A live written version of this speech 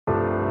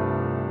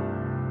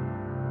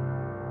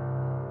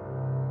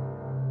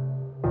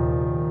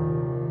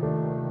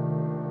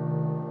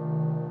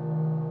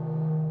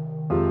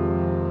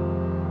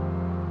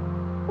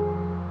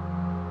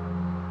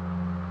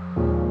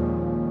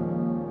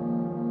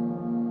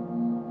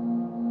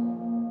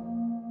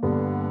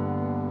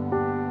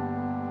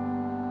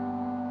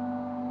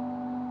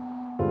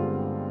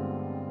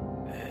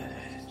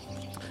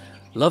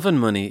Love and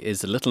Money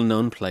is a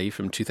little-known play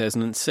from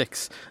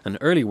 2006, an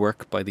early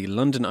work by the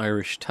London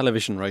Irish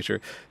television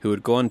writer who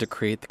would go on to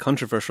create the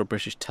controversial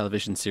British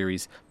television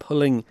series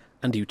Pulling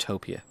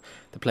Utopia.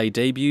 The play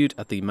debuted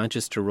at the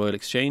Manchester Royal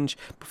Exchange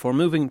before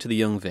moving to the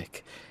Young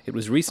Vic. It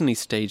was recently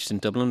staged in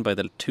Dublin by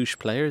the Touche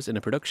Players in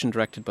a production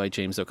directed by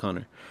James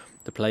O'Connor.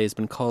 The play has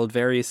been called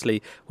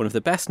variously one of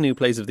the best new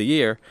plays of the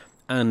year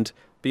and,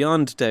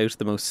 beyond doubt,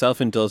 the most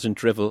self-indulgent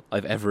drivel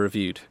I've ever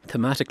reviewed.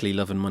 Thematically,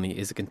 Love and Money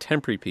is a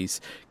contemporary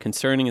piece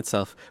concerning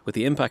itself with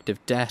the impact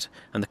of debt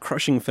and the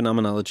crushing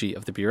phenomenology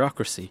of the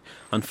bureaucracy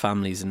on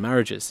families and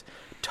marriages.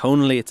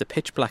 Tonally, it's a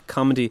pitch-black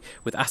comedy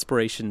with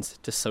aspirations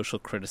to social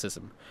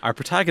criticism. Our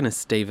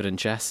protagonists, David and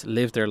Jess,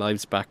 live their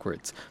lives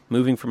backwards,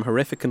 moving from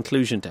horrific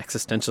conclusion to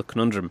existential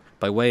conundrum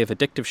by way of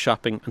addictive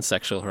shopping and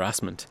sexual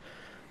harassment.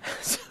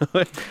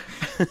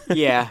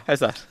 Yeah. How's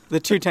that? The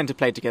two tend to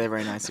play together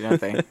very nicely,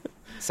 don't they?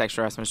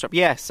 Sexual harassment shop.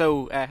 Yeah,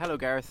 so hello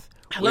Gareth.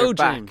 Hello We're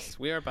James. back.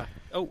 We are back.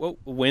 Oh,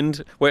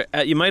 wind.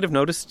 You might have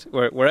noticed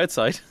we're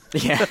outside.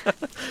 Yeah.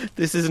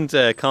 This isn't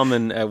a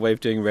common way of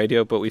doing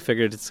radio, but we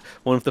figured it's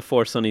one of the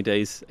 4 sunny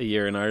days a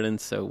year in Ireland,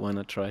 so why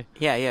not try?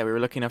 Yeah, we were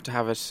lucky enough to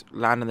have it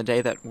land on the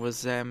day that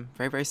was very,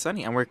 very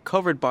sunny, and we're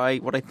covered by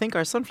what I think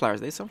are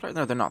sunflowers. Are they sunflowers?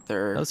 No, they're not.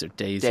 Those are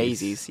daisies.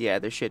 Daisies. Yeah,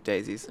 they're shit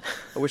daisies.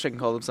 I wish I could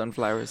call them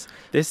sunflowers.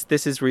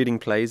 This is Reading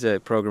Plays,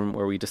 a programme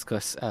where we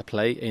discuss a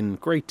play in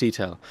great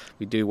detail.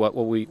 We do what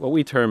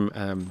we term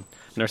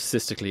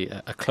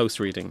narcissistically a close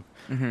reading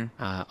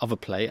of a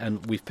play,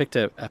 and we've picked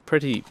a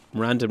pretty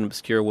random,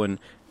 obscure one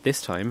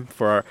this time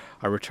for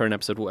our return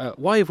episode.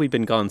 Why have we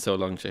been gone so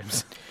long,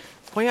 James?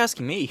 Why are you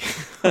asking me?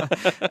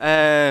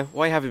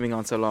 Why have you been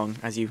gone so long?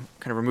 As you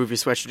kind of remove your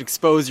sweatshirt,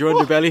 expose your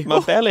underbelly. My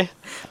belly.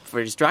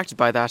 Very distracted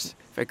by that.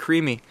 Very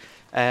creamy.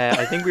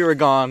 I think we were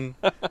gone.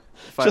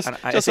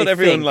 Just what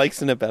everyone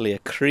likes in a belly, a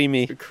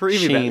creamy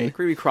sheen. Belly, a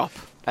creamy crop.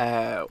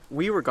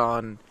 We were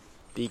gone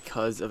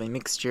because of a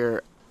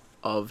mixture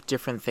of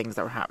different things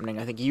that were happening.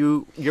 I think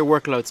your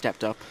workload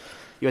stepped up.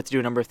 You had to do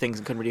a number of things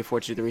and couldn't really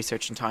afford to do the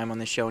research and time on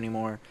this show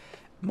anymore.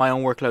 My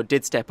own workload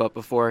did step up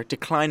before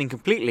declining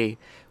completely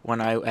when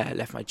I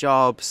left my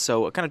job.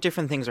 So kind of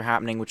different things are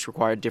happening which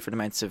required different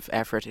amounts of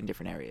effort in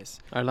different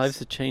areas. Our lives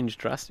have changed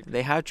drastically.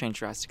 They have changed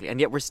drastically. And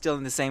yet we're still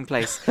in the same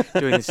place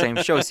doing the same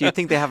show. So you'd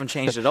think they haven't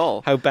changed at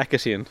all. How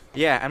Beckettian.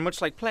 Yeah, and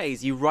much like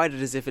plays, you write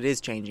it as if it is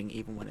changing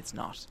even when it's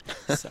not.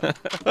 So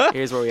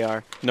here's where we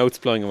are. Notes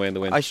blowing away in the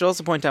wind. I should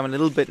also point out I'm a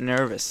little bit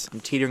nervous. I'm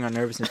teetering on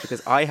nervousness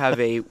because I have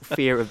a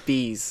fear of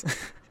bees.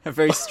 A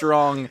very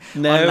strong,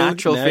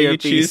 unnatural fear of bees. Now you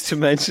choose to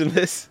mention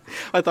this.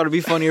 I thought it'd be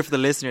funnier for the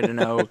listener to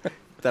know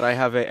that I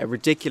have a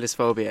ridiculous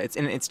phobia. It's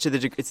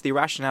the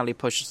irrationality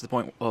pushed to the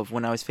point of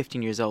when I was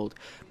 15 years old.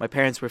 My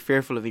parents were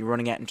fearful of me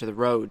running out into the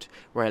road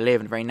where I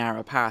live in a very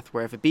narrow path,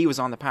 where if a bee was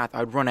on the path,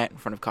 I would run out in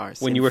front of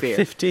cars. When you were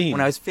 15?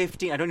 When I was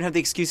 15. I don't even have the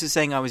excuse of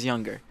saying I was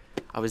younger.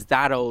 I was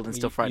that old and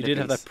still frightened of bees. You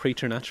did have that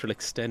preternatural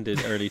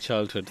extended early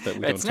childhood that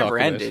we don't talk about. It's never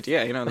ended,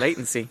 yeah,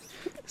 latency.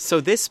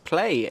 So this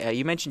play,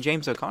 you mentioned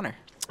James O'Connor.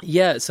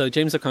 Yeah, so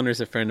James O'Connor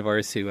is a friend of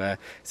ours who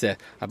is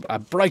a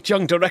bright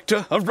young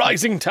director, a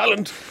rising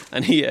talent,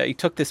 and he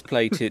took this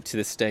play to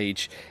the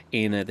stage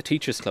in the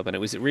Teachers Club, and it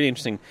was really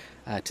interesting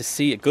to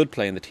see a good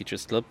play in the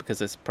Teachers Club because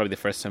it's probably the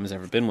first time there's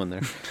ever been one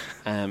there.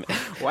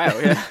 Wow,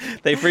 yeah,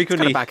 they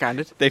frequently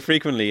backhanded. They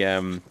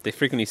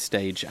frequently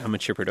stage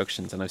amateur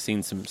productions, and I've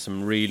seen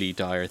some really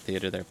dire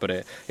theatre there.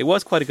 But it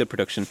was quite a good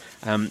production.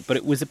 But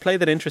it was a play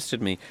that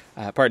interested me,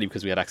 partly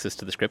because we had access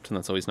to the script, and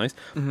that's always nice,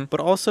 but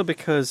also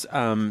because.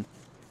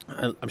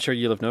 I'm sure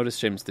you'll have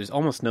noticed, James, there's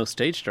almost no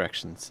stage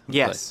directions.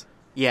 Yes.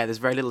 Yeah, there's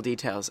very little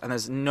details. And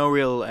there's no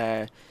real...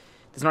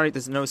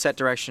 there's no set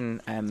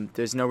direction.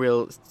 There's no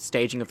real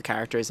staging of the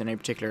characters in any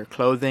particular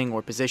clothing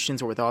or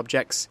positions or with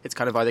objects. It's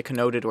kind of either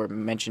connoted or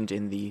mentioned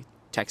in the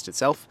text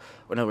itself,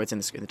 or in other words, in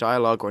the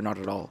dialogue, or not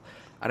at all.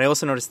 And I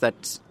also noticed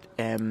that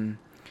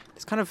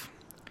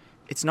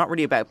it's not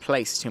really about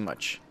place too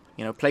much.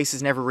 Place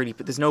is never really...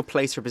 There's no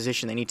place or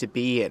position they need to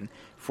be in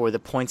for the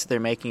points that they're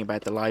making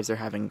about the lives they're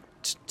having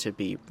to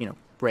be,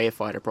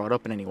 reified or brought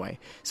up in any way.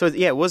 So,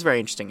 yeah, it was very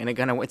interesting. And it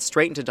kind of went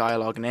straight into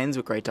dialogue and ends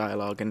with great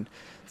dialogue. And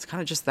it's kind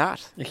of just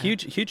that. A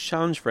huge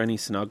challenge for any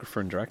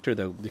scenographer and director,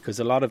 though, because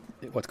a lot of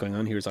what's going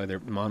on here is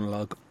either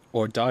monologue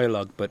or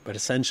dialogue, but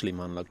essentially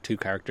monologue, two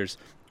characters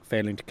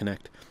failing to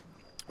connect.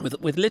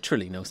 With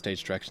literally no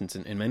stage directions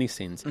in many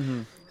scenes.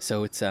 Mm-hmm.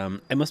 So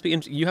it must be...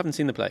 You haven't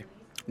seen the play?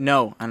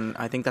 No, and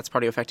I think that's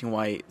probably affecting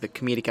why the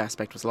comedic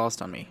aspect was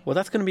lost on me. Well,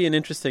 that's going to be an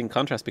interesting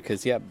contrast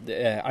because,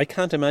 I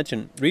can't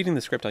imagine, reading the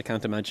script, I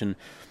can't imagine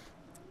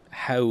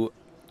how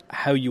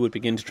you would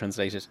begin to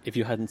translate it if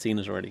you hadn't seen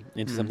it already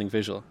into something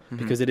visual. Mm-hmm.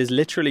 Because it is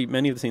literally,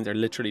 many of the scenes are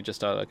literally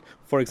just dialogue.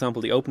 For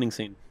example, the opening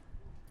scene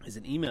is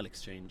an email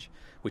exchange,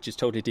 which is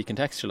totally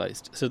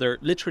decontextualized. So there are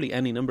literally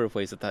any number of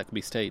ways that could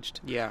be staged.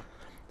 Yeah.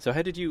 So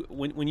how did you,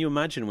 when you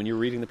imagine, when you were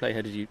reading the play,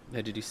 how did you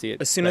see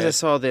it? As soon as I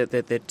saw the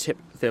tip,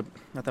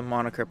 not the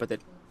moniker, but the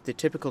the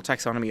typical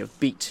taxonomy of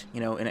beat.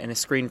 In a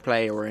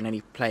screenplay or in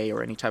any play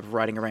or any type of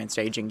writing around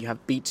staging, you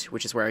have beat,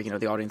 which is where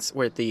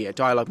the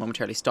dialogue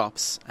momentarily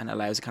stops and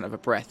allows a kind of a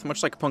breath,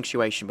 much like a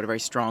punctuation, but a very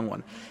strong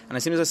one. And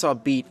as soon as I saw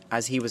beat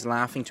as he was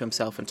laughing to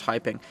himself and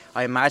typing,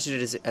 I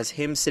imagined it as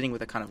him sitting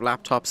with a kind of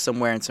laptop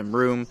somewhere in some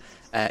room.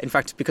 In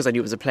fact, because I knew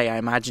it was a play, I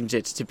imagined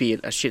it to be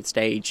a shit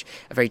stage,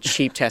 a very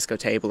cheap Tesco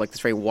table, like this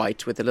very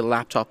white, with a little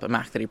laptop, a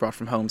Mac that he brought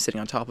from home, sitting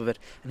on top of it,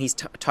 and he's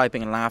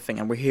typing and laughing,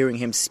 and we're hearing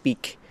him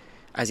speak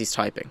as he's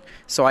typing.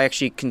 So I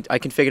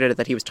configured it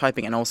that he was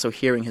typing and also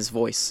hearing his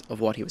voice of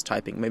what he was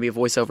typing, maybe a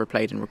voiceover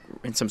played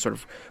in some sort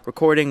of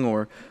recording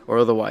or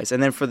otherwise.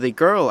 And then for the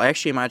girl, I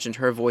actually imagined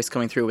her voice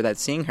coming through without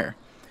seeing her.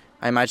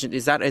 I imagine,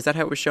 is that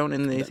how it was shown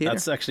in the theatre?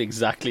 That's actually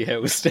exactly how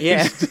it was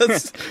staged.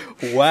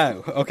 Yeah.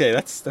 Wow. Okay,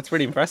 that's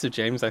pretty impressive,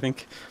 James. I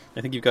think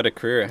you've got a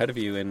career ahead of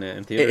you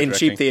in theatre. In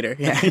cheap theatre,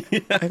 yeah.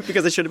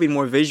 Because it should have been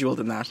more visual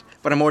than that.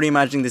 But I'm already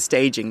imagining the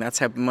staging. That's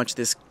how much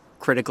this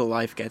critical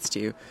life gets to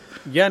you.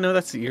 Yeah, no,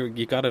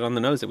 you got it on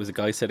the nose. It was a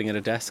guy sitting at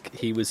a desk.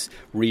 He was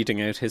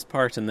reading out his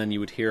part, and then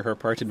you would hear her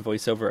part in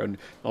voiceover, and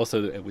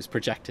also it was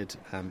projected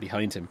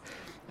behind him.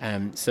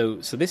 So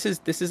this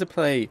is a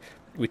play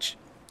which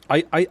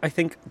I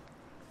think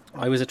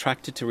I was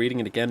attracted to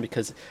reading it again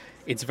because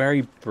it's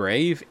very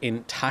brave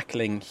in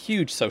tackling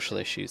huge social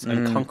issues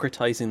and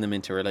concretizing them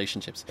into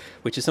relationships,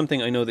 which is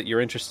something I know that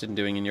you're interested in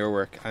doing in your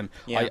work, and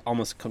I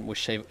almost was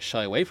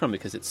shy away from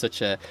because it's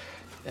such a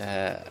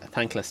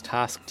thankless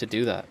task to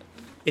do that.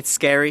 It's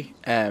scary,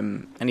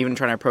 and even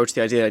trying to approach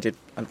the idea I did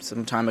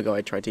some time ago,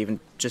 I tried to even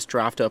just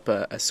draft up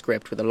a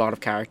script with a lot of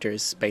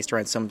characters based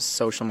around some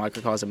social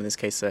microcosm, in this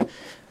case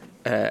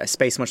a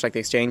space much like the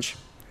Exchange.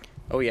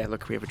 Oh yeah,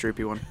 look, we have a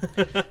droopy one.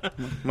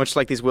 Much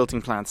like these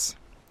wilting plants.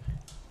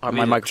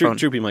 My microphone.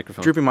 Droopy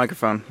microphone. Droopy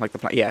microphone, like the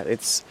plant. Yeah,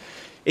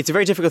 it's a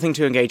very difficult thing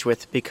to engage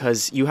with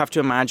because you have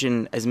to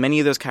imagine as many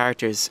of those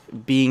characters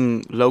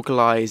being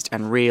localized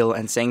and real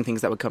and saying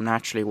things that would come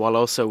naturally, while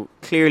also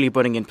clearly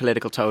putting in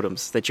political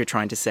totems that you're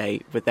trying to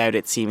say without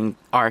it seeming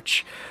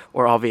arch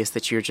or obvious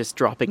that you're just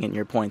dropping in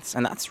your points.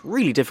 And that's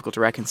really difficult to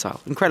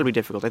reconcile. Incredibly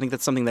difficult. I think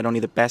that's something that only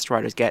the best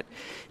writers get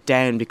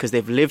down because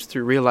they've lived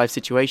through real life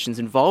situations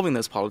involving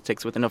those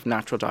politics with enough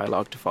natural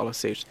dialogue to follow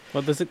suit.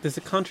 Well, there's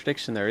a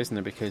contradiction there, isn't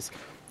there? Because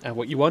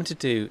what you want to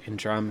do in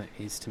drama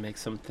is to make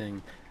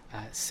something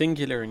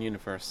singular and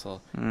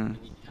universal, and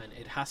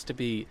it has to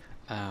be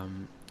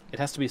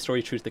a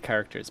story true to the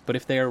characters. But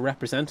if they are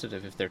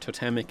representative, if they're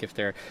totemic, if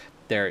they're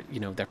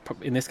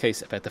in this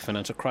case about the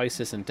financial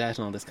crisis and debt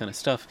and all this kind of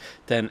stuff,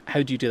 then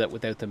how do you do that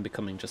without them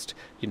becoming just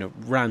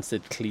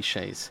rancid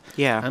cliches?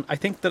 Yeah, and I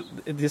think that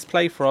this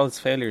play, for all its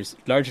failures,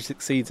 largely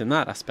succeeds in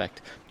that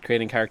aspect,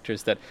 creating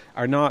characters that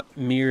are not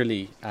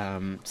merely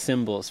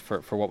symbols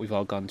for what we've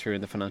all gone through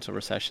in the financial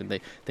recession.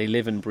 They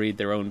live and breathe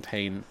their own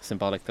pain,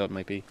 symbolic though it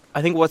might be.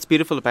 I think what's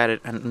beautiful about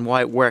it and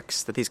why it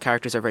works, that these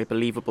characters are very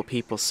believable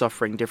people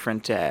suffering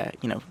different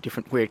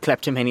weird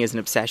kleptomanias and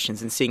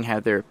obsessions, and seeing how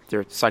their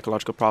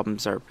psychological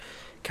problems are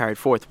carried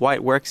forth. Why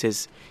it works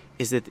is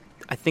that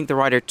I think the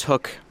writer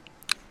took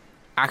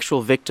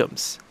actual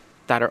victims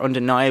that are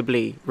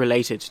undeniably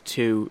related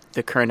to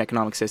the current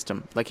economic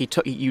system. Like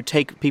you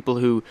take people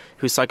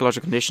whose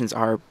psychological conditions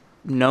are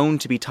known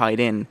to be tied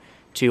in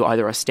to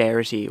either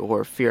austerity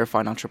or fear of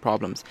financial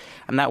problems.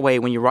 And that way,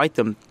 when you write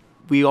them,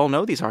 we all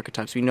know these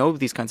archetypes. We know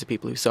these kinds of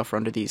people who suffer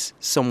under these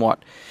somewhat,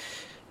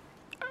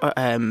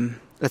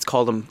 let's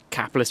call them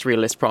capitalist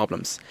realist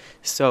problems.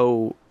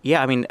 So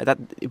yeah, I mean,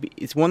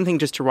 it's one thing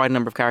just to write a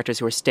number of characters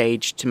who are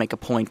staged to make a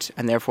point,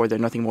 and therefore they're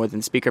nothing more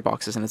than speaker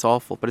boxes, and it's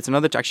awful. But it's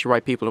another to actually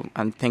write people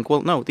and think,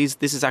 well, no, this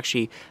is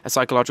actually a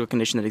psychological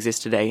condition that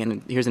exists today,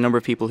 and here's a number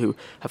of people who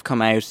have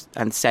come out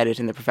and said it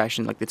in the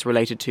profession, like it's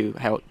related to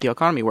how the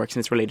economy works, and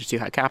it's related to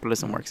how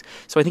capitalism works.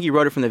 So I think he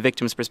wrote it from the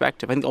victim's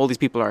perspective. I think all these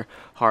people are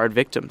hard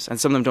victims, and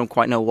some of them don't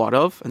quite know what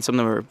of, and some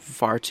of them are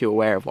far too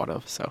aware of what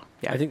of. So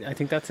yeah, I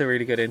think that's a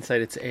really good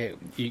insight. It's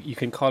you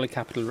can call it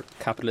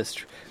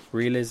capitalist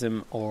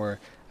realism,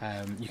 or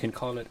you can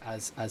call it,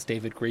 as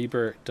David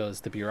Graeber does,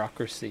 the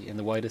bureaucracy in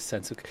the widest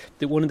sense.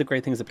 One of the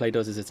great things the play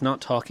does is it's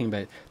not talking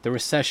about the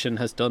recession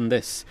has done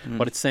this.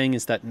 What it's saying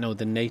is that no,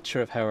 the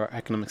nature of how our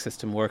economic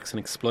system works and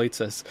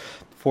exploits us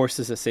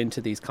forces us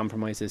into these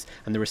compromises,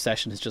 and the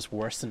recession has just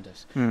worsened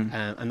it.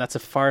 And that's a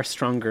far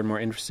stronger and more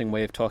interesting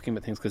way of talking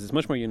about things, because it's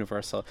much more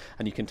universal,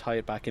 and you can tie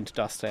it back into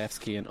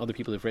Dostoevsky and other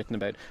people who've written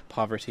about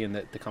poverty and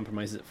the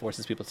compromises it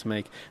forces people to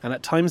make. And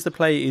at times the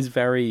play is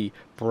very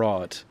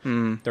broad.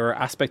 There are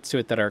aspects to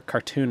it that are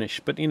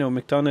cartoonish, but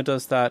McDonagh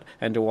does that,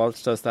 and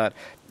Walsh does that.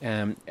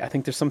 I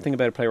think there's something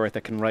about a playwright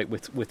that can write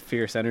with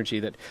fierce energy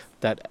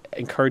that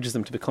encourages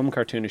them to become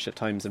cartoonish at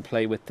times, and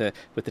play with the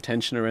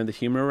tension around the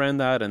humour around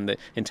that, and the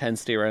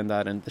intensity around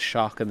that, and the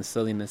shock and the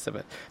silliness of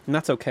it. And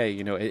that's okay,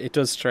 it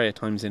does stray at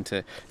times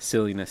into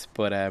silliness,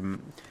 but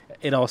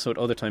it also at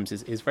other times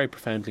is very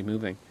profoundly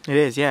moving. It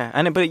is,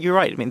 yeah. But you're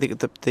right. I mean,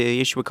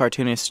 the issue with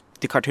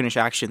the cartoonish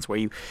actions where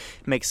you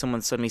make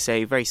someone suddenly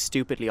say very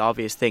stupidly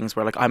obvious things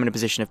where, like, I'm in a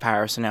position of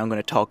power, so now I'm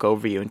going to talk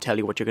over you and tell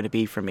you what you're going to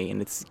be for me,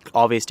 and it's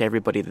obvious to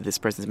everybody that this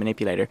person's a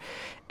manipulator.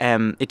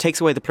 It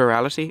takes away the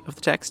plurality of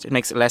the text. It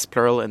makes it less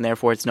plural, and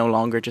therefore it's no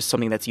longer just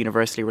something that's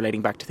universally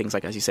relating back to things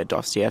like, as you said,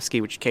 Dostoevsky,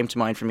 which came to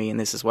mind for me in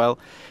this as well.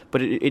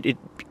 But it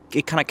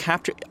kind of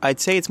captures... I'd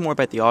say it's more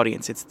about the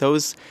audience. It's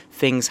those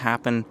things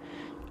happen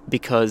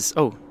because...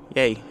 Oh,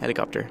 yay,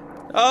 helicopter.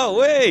 Oh,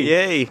 way!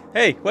 Yay!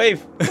 Hey,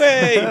 wave!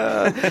 Way!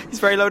 He's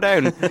very low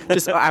down.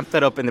 Just amp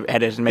that up in the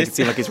edit and make it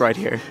seem like he's right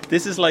here.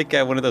 This is like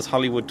one of those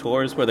Hollywood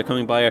tours where they're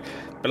coming by.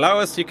 Below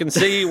us, you can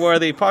see where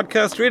the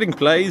podcast Reading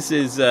Plays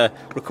is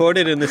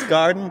recorded in this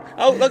garden.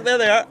 Oh, look, there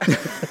they are.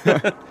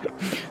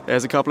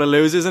 There's a couple of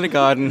losers in a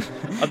garden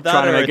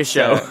trying to make a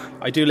show.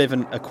 I do live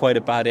in quite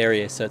a bad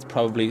area, so it's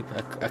probably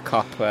a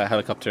cop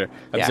helicopter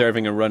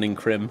observing a running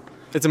crim.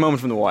 It's a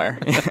moment from The Wire.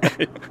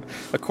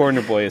 A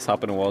corner boy is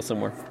hopping a wall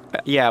somewhere.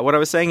 Yeah, what I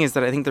was saying is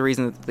that I think the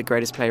reason that the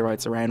greatest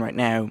playwrights around right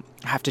now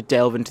have to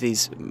delve into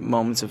these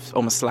moments of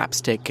almost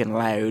slapstick and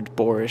loud,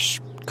 boorish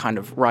kind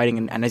of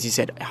writing and as you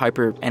said,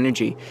 hyper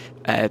energy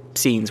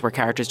scenes where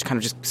characters kind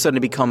of just suddenly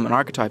become an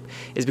archetype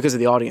is because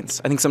of the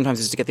audience. I think sometimes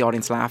it's to get the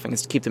audience laughing,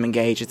 it's to keep them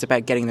engaged, it's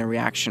about getting their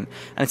reaction.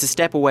 And it's a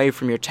step away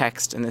from your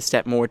text and a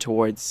step more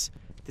towards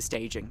the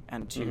staging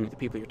and to the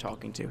people you're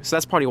talking to. So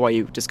that's probably why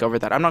you discovered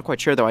that. I'm not quite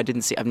sure though. I've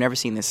never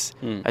seen this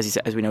as you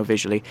said, as we know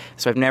visually.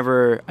 So I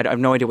have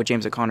no idea what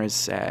James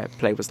O'Connor's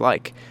play was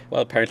like.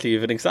 Well, apparently you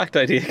have an exact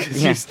idea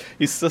because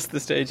you sussed the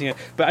staging.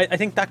 But I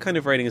think that kind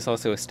of writing is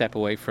also a step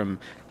away from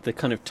the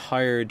kind of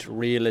tired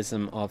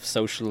realism of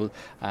social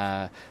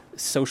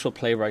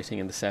playwriting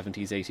in the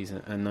 70s, 80s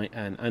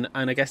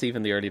and I guess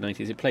even the early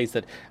 90s. It plays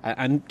that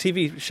and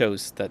TV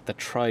shows that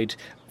tried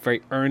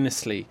very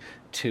earnestly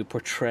to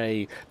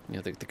portray,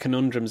 the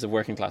conundrums of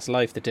working class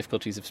life, the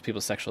difficulties of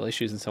people's sexual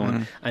issues and so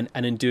on,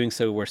 and in doing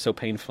so were so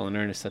painful and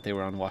earnest that they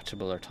were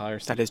unwatchable or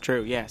tiresome. That is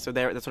true, yeah. So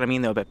that's what I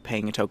mean though about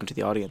paying a token to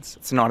the audience.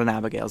 It's not an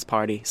Abigail's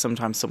party.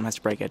 Sometimes someone has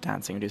to break out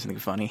dancing or do something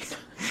funny.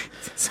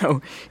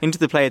 So into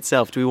the play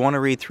itself, do we want to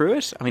read through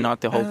it? I mean,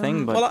 not the whole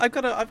thing, but... Well, I've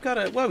got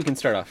a well, we can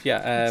start off,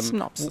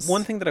 synopsis.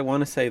 One thing that I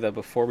want to say though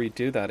before we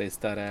do that is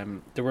that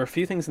there were a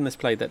few things in this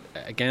play that,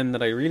 again,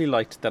 that I really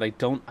liked that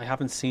I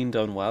haven't seen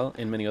done well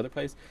in many other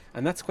plays.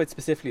 And that's quite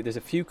specifically, there's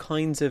a few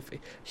kinds of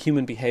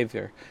human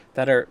behaviour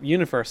that are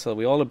universal.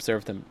 We all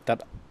observe them.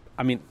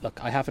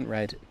 I haven't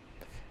read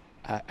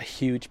a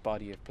huge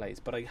body of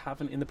plays, but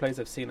in the plays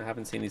I've seen, I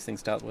haven't seen these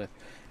things dealt with.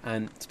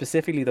 And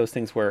specifically those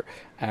things were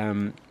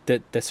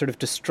the sort of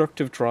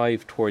destructive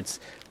drive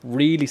towards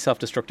really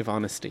self-destructive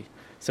honesty.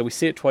 So we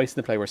see it twice in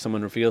the play where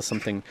someone reveals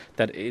something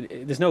that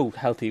there's no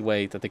healthy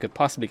way that they could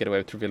possibly get away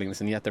with revealing this,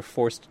 and yet they're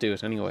forced to do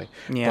it anyway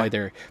by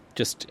their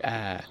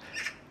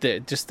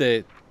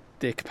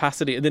the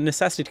capacity, the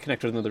necessity to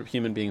connect with another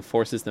human being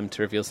forces them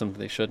to reveal something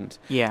they shouldn't.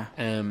 Yeah.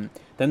 Then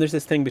there's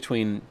this thing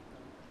between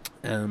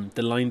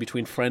the line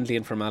between friendly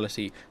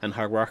informality and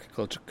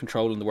hierarchical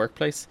control in the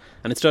workplace,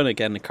 and it's done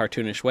again in a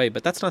cartoonish way,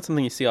 but that's not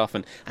something you see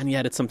often, and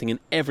yet it's something in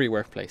every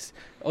workplace.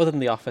 Other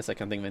than The Office, I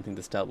can't think of anything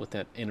that's dealt with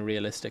it in a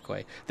realistic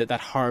way. That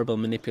horrible,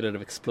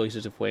 manipulative,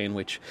 exploitative way in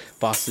which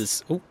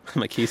bosses... Oh,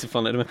 my keys have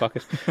fallen out of my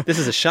pocket. This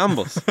is a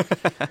shambles.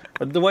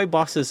 The way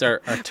bosses are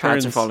turned...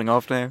 Parts are falling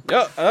off now.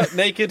 Oh,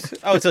 naked.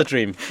 Oh, it's a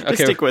dream. Okay,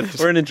 stick with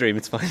it. We're in a dream,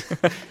 it's fine.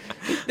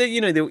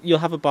 You'll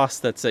have a boss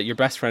that's your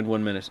best friend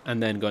 1 minute,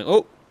 and then going,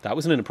 oh, that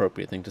was an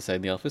inappropriate thing to say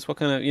in the office. What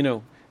kind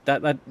of,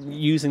 that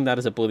using that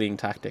as a bullying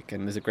tactic,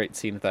 and there's a great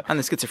scene of that. And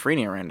the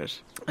schizophrenia around it.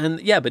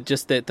 And yeah, but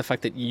just the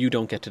fact that you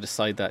don't get to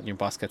decide that, and your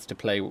boss gets to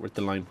play with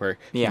the line where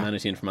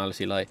humanity and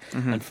formality lie.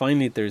 Mm-hmm. And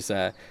finally, there's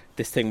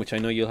this thing which I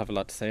know you'll have a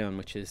lot to say on,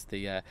 which is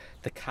the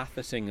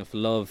cathetting of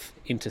love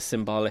into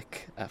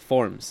symbolic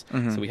forms.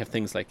 Mm-hmm. So we have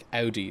things like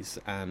Audis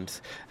and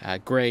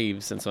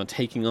graves and so on,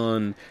 taking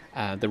on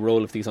the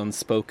role of these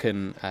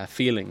unspoken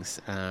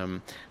feelings,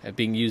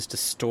 being used to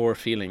store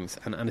feelings,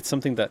 and it's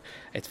something that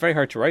it's very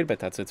hard to write about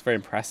that. So it's very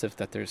impressive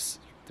that there's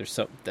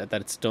that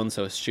it's done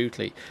so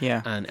astutely.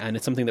 Yeah, and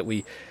it's something that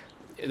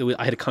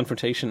I had a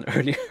confrontation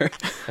earlier.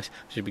 I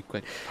probably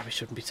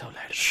shouldn't be so loud.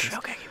 Shh,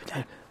 okay, keep it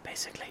down.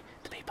 Basically,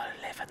 the people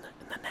who live in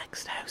the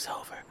next house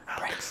over,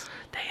 bricks.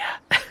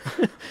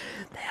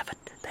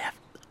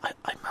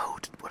 I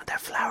mowed one of their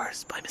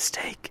flowers by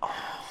mistake. Oh.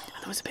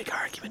 And there was a big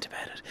argument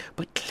about it.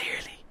 But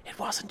clearly, it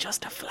wasn't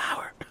just a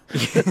flower.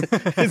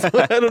 Is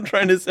what I'm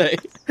trying to say.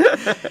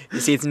 You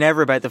see, it's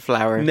never about the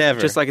flower. Never.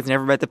 Just like it's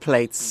never about the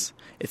plates.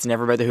 It's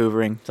never about the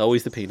hoovering. It's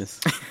always the penis.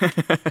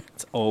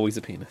 It's always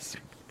a penis.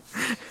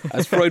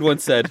 As Freud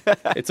once said,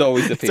 it's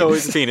always a penis. It's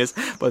always a penis,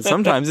 but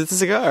sometimes it's a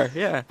cigar,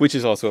 yeah. Which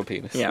is also a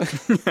penis. Yeah.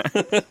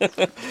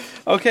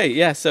 Okay,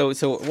 yeah, so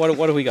what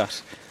have we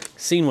got?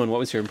 Scene one, what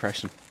was your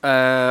impression?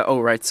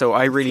 Right. So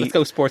I really... Let's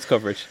go sports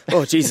coverage.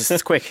 Oh, Jesus,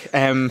 it's quick.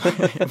 Action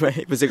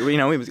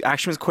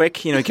was quick.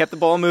 He kept the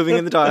ball moving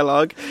in the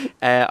dialogue.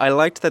 I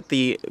liked that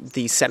the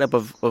setup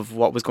of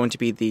what was going to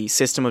be the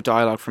system of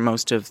dialogue for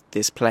most of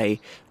this play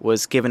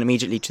was given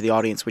immediately to the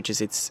audience, which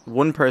is it's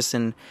one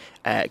person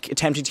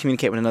attempting to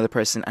communicate with another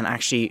person and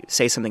actually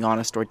say something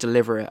honest or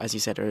deliver, as you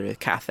said, or a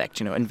cathect,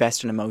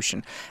 invest in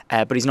emotion.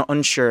 But he's not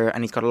unsure,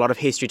 and he's got a lot of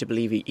history to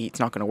believe it's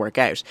not going to work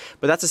out.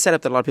 But that's a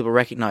setup that a lot of people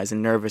recognise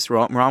in nervous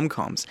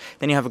rom-coms.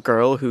 Then you have a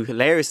girl who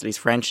hilariously is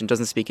French and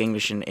doesn't speak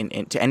English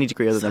to any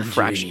degree other than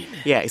fractured.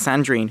 Yeah,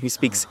 Sandrine, who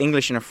speaks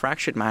English in a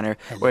fractured manner,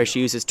 where she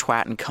uses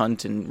twat and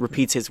cunt and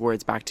repeats his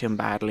words back to him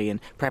badly,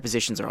 and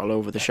prepositions are all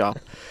over the shop.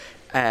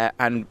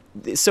 And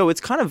so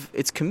it's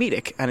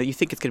comedic, and you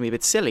think it's going to be a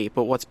bit silly,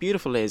 but what's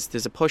beautiful is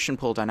there's a push and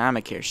pull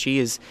dynamic here. She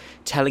is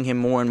telling him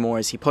more and more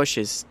as he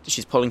pushes.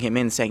 She's pulling him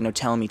in, saying, no,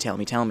 tell me,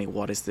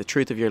 what is the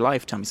truth of your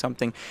life, tell me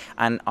something.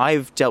 And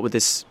I've dealt with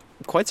this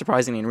quite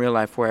surprisingly in real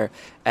life, where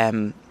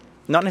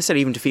not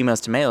necessarily even to females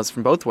to males,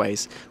 from both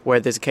ways, where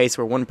there's a case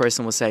where one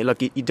person will say,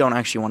 look, you don't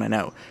actually want to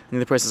know, and the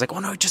other person's like, oh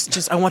no,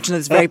 just I want to know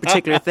this very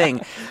particular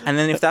thing. And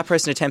then if that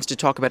person attempts to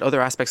talk about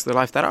other aspects of their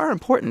life that are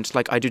important,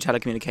 like I do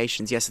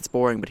telecommunications, yes, it's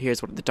boring, but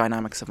here's what the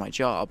dynamics of my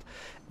job,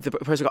 the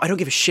person will go, I don't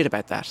give a shit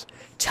about that,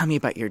 tell me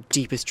about your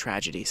deepest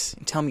tragedies,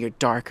 tell me your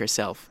darker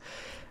self.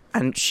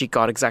 And she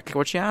got exactly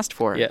what she asked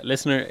for. Yeah,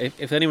 listener,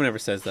 if anyone ever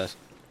says that,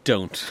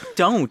 don't.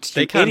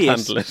 They can't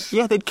handle it.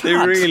 Yeah, they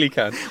can't. They really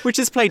can't. Which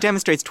this play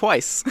demonstrates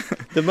twice.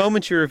 The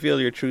moment you reveal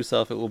your true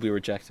self, it will be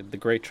rejected. The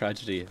great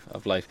tragedy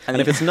of life.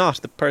 And if it's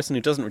not, the person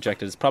who doesn't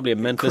reject it is probably a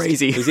mentalist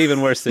crazy. Who's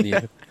even worse than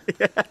you.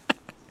 Yeah.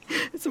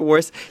 It's the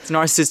worst. It's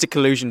narcissistic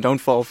collusion. Don't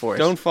fall for it.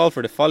 Don't fall for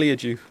it. Folly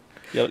you.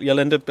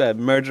 You'll end up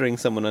murdering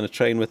someone on a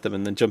train with them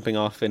and then jumping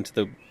off into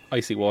the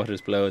icy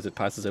waters below as it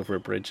passes over a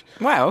bridge.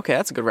 Wow, okay,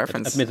 that's a good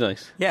reference. At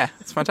midnight. Yeah,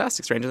 it's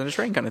fantastic. Strangers on a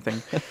Train kind of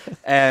thing.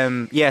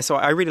 So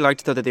I really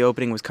liked, though, that the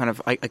opening was kind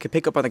of... I could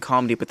pick up on the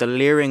comedy, but the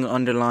leering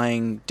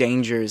underlying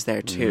danger is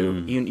there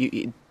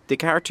too. The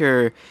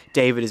character,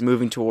 David, is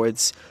moving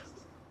towards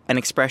an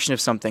expression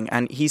of something,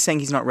 and he's saying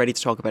he's not ready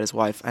to talk about his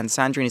wife, and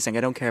Sandrine is saying,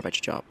 I don't care about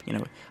your job,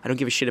 I don't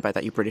give a shit about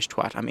that, you British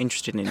twat, I'm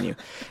interested in you.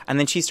 And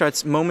then she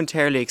starts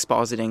momentarily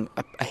expositing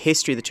a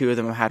history the two of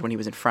them have had when he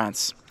was in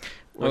France.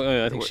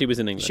 I think she was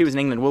in England. She was in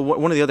England. Well,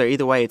 one or the other.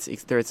 Either way,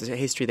 there's a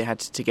history they had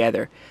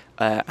together,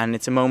 and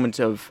it's a moment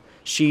of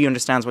she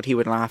understands what he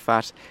would laugh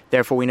at.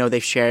 Therefore, we know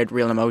they've shared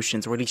real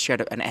emotions, or at least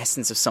shared an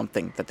essence of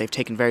something that they've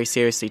taken very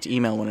seriously to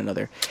email one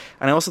another.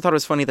 And I also thought it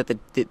was funny that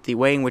the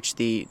way in which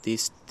the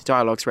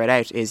dialogue's read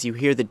out is you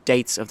hear the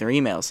dates of their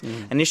emails.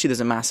 Initially,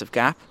 there's a massive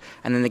gap,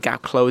 and then the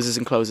gap closes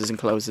and closes and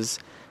closes.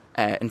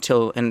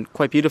 Until, and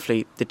quite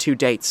beautifully, the two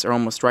dates are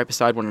almost right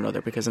beside one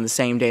another, because on the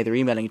same day they're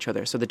emailing each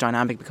other, so the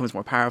dynamic becomes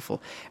more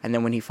powerful. And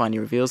then when he finally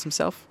reveals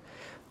himself,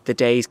 the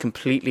days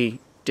completely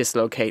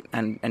dislocate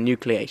and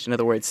nucleate. In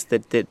other words,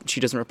 that she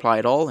doesn't reply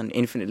at all and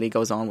infinitely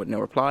goes on with no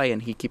reply,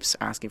 and he keeps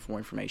asking for more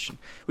information,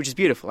 which is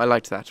beautiful. I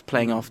liked that,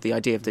 playing off the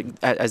idea of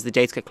as the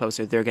dates get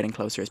closer, they're getting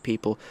closer as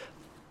people.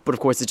 But of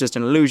course it's just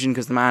an illusion,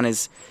 because the man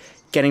is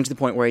getting to the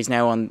point where he's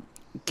now on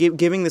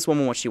giving this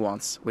woman what she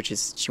wants, which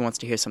is she wants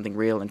to hear something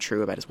real and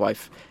true about his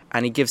wife,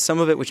 and he gives some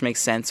of it which makes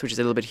sense, which is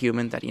a little bit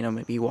human, that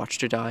maybe he watched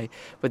her die,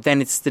 but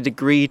then it's the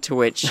degree to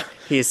which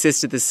he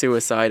assisted the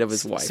suicide of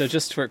his wife. So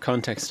just for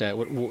context,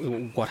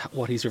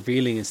 what he's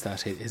revealing is that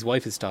his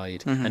wife has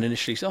died, and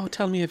initially he's,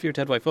 tell me of your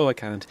dead wife. I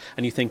can't.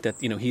 And you think that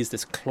he's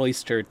this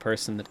cloistered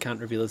person that can't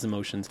reveal his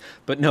emotions,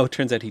 but no, it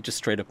turns out he just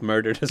straight up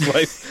murdered his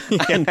wife.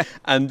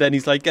 and then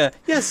he's like,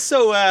 yes,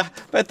 so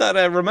about that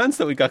romance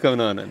that we got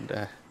going on,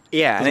 and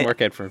doesn't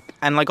work out for him.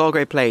 And like all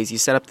great plays, you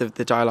set up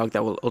the dialogue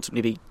that will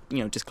ultimately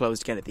be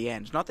disclosed again at the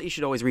end. Not that you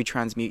should always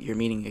retransmute your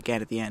meaning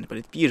again at the end, but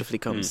it beautifully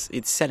comes.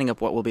 It's setting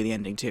up what will be the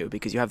ending too,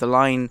 because you have the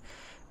line,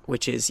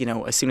 which is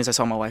as soon as I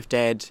saw my wife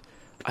dead,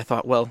 I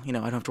thought, well, I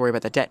don't have to worry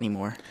about that debt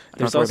anymore. I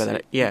don't have to worry about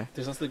that. Yeah.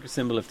 There's also the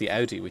symbol of the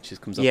Audi, which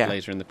comes up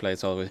later in the play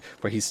as well,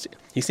 where he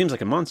seems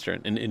like a monster,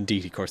 and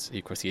indeed, of course,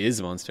 he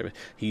is a monster. But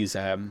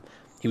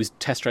he was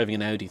test driving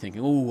an Audi,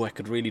 thinking, I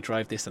could really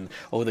drive this, and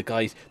the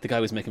guy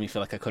was making me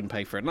feel like I couldn't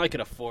pay for it, and I could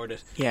afford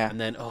it. Yeah. And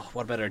then,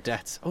 what about our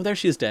debts? There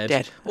she is, dead.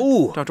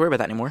 Don't have to worry about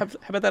that anymore. How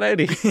about that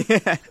Audi?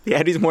 The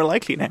Audi's more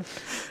likely now.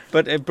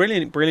 But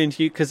brilliant,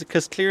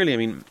 because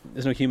clearly,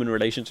 there's no human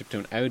relationship to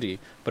an Audi,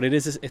 but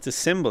it's a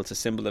symbol. It's a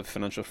symbol of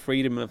financial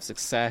freedom, of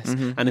success,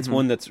 and it's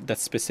one that's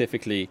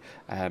specifically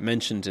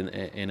mentioned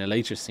in a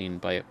later scene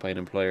by an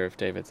employer of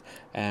David's.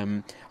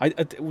 Now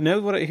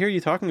what I hear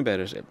you talking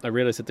about it, I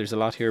realise that there's a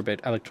lot here about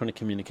electronic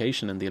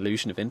communication and the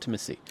illusion of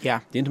intimacy. Yeah.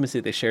 The intimacy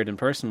that they shared in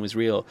person was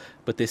real,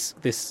 but this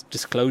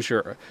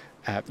disclosure,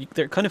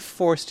 they're kind of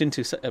forced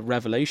into a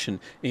revelation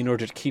in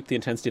order to keep the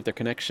intensity of their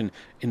connection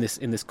in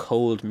this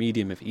cold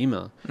medium of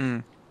email.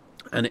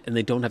 And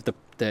they don't have the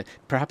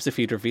perhaps if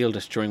he'd revealed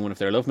it during one of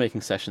their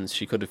lovemaking sessions,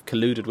 she could have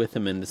colluded with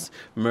him in this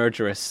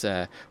murderous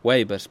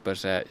way, but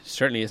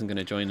certainly isn't going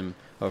to join him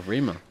over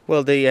email.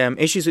 Well, the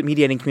issues with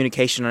mediating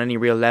communication on any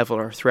real level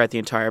are throughout the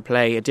entire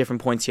play. At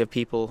different points you have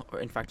people, or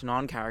in fact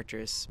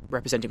non-characters,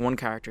 representing one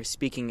character,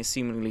 speaking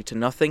seemingly to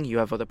nothing. You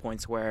have other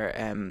points where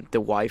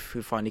the wife,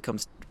 who finally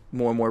comes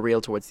more and more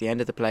real towards the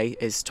end of the play,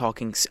 is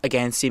talking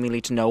again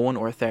seemingly to no one,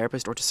 or a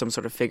therapist, or to some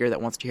sort of figure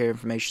that wants to hear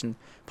information,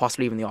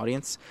 possibly even the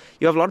audience.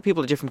 You have a lot of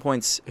people at different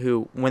points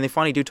who, when they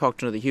finally do talk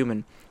to another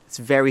human, it's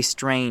very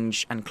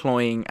strange and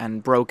cloying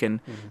and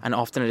broken, and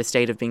often at a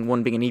state of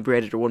one being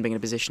inebriated or one being in a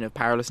position of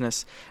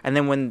powerlessness. And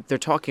then when they're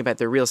talking about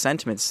their real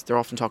sentiments, they're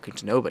often talking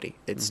to nobody.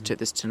 It's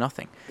to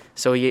nothing.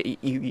 So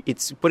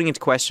it's putting into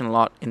question a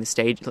lot in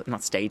the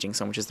not staging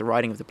so much as the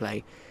writing of the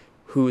play.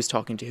 Who is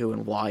talking to who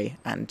and why,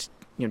 and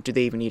do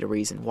they even need a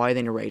reason? Why are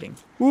they narrating?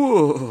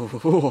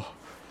 Ooh.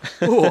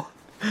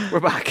 We're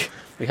back.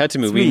 We had to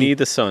move. We need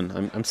the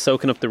sun. I'm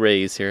soaking up the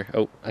rays here.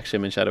 Oh, actually,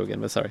 I'm in shadow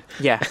again, but sorry.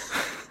 Yeah.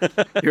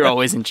 You're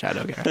always in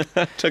shadow, Gareth.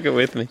 I took it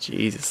with me.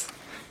 Jesus.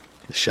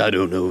 The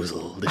shadow knows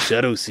all. The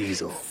shadow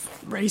sees all.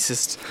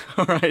 Racist.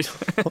 All right.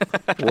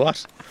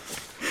 What?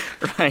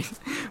 Right.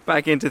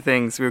 Back into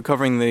things. We were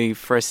covering the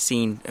first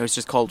scene. It was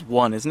just called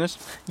One, isn't it?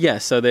 Yeah,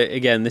 so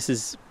again, this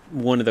is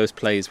one of those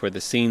plays where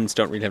the scenes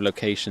don't really have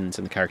locations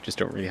and the characters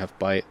don't really have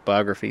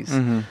biographies.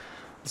 Mm-hmm.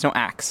 There's no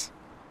acts.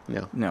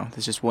 No,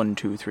 there's just 1,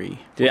 2, 3.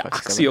 The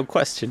axio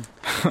question.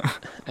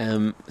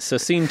 So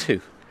scene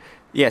 2.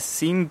 Yes,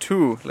 scene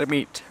 2. Let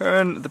me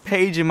turn the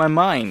page in my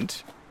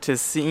mind to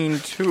scene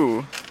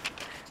 2.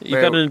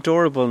 You've got an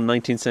adorable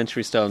 19th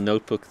century style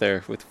notebook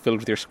there filled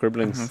with your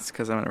scribblings. That's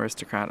because I'm an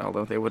aristocrat,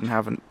 although they wouldn't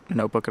have a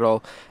notebook at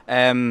all.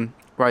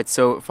 Right,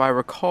 so if I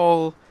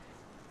recall,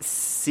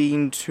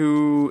 scene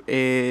 2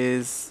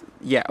 is...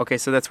 Yeah, okay,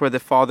 so that's where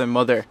the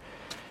father-mother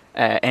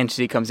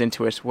entity comes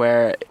into it,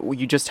 where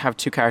you just have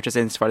two characters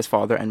identified as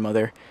father and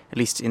mother, at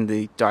least in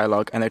the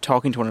dialogue, and they're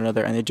talking to one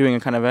another, and they're doing a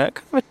kind of a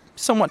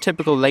somewhat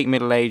typical late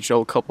middle-aged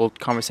old couple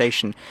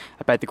conversation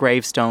about the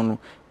gravestone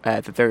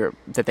that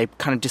they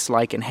kind of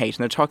dislike and hate.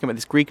 And they're talking about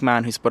this Greek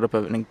man who's put up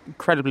an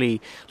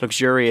incredibly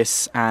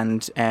luxurious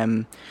and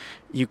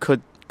you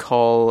could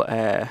call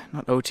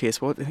not odious,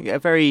 but a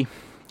very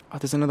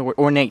there's another word,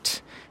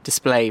 ornate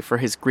display for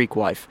his Greek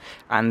wife,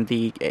 and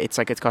it's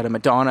got a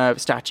Madonna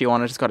statue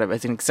on it.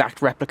 It's an exact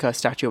replica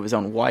statue of his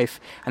own wife,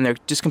 and they're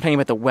just complaining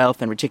about the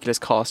wealth and ridiculous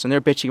cost, and they're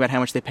bitching about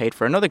how much they paid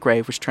for another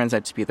grave, which turns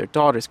out to be their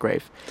daughter's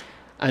grave.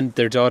 And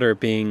their daughter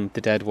being the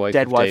dead wife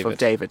of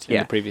David in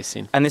the previous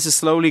scene. And this is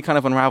slowly kind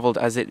of unravelled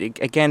as it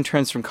again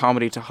turns from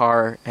comedy to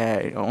horror,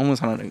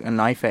 almost on a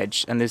knife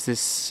edge. And there's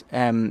this,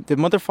 the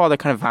mother-father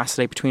kind of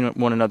vacillate between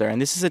one another.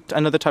 And this is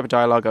another type of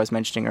dialogue I was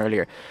mentioning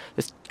earlier.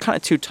 There's kind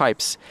of two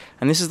types.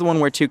 And this is the one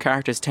where two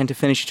characters tend to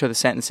finish each other's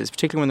sentences,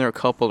 particularly when they're a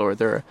couple or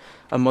they're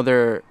a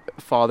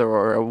mother-father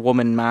or a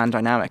woman-man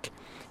dynamic.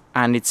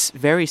 And it's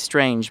very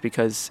strange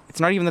because it's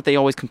not even that they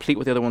always complete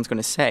what the other one's going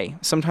to say.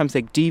 Sometimes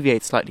they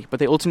deviate slightly, but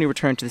they ultimately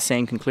return to the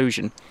same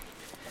conclusion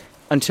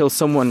until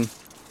someone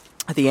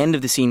at the end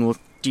of the scene will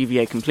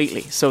deviate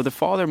completely. So the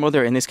father and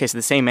mother, in this case, are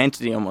the same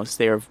entity almost.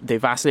 They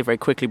vacillate very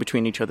quickly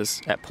between each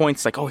other's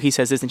points. Like, oh, he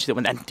says this, and she said,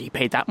 well, and he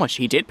paid that much.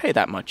 He did pay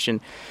that much.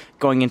 And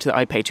going into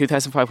I pay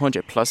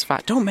 $2,500 plus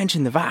VAT. Don't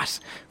mention the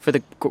VAT for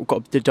the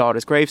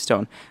daughter's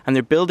gravestone. And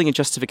they're building a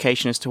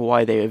justification as to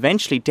why they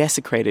eventually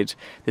desecrated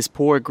this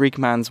poor Greek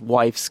man's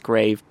wife's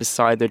grave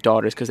beside their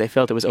daughters because they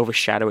felt it was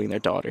overshadowing their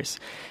daughters.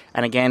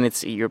 And again,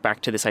 you're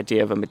back to this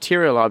idea of a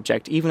material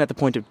object, even at the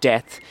point of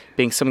death,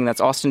 being something that's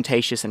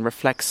ostentatious and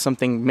reflects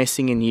something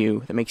missing in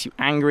you that makes you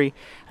angry,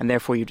 and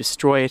therefore you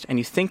destroy it, and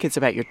you think it's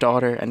about your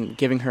daughter and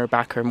giving her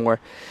back her more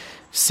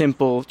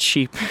simple,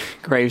 cheap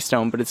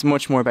gravestone, but it's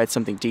much more about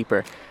something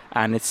deeper.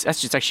 And that's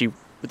just actually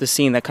the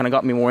scene that kind of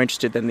got me more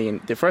interested than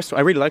the first one.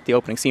 I really liked the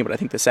opening scene, but I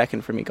think the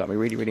second for me got me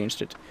really, really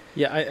interested.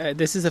 Yeah,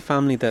 this is a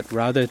family that,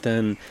 rather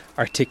than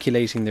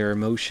articulating their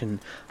emotion,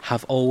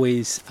 have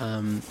always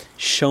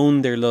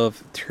shown their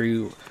love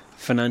through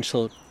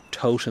financial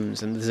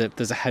totems. And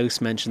there's a house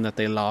mentioned that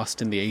they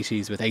lost in the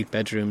 80s with 8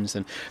 bedrooms,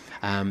 and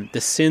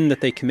the sin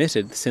that they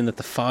committed, the sin that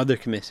the father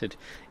committed,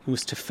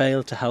 was to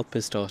fail to help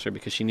his daughter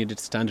because she needed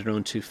to stand on her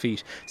own 2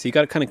 feet. So you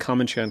got a kind of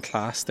commentary on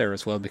class there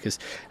as well, because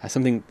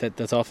something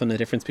that's often a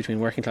difference between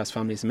working class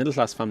families and middle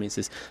class families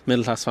is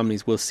middle class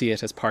families will see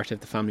it as part of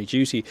the family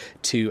duty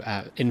to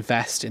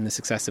invest in the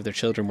success of their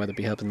children, whether it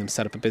be helping them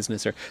set up a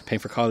business or paying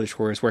for college,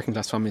 whereas working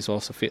class families will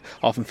also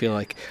often feel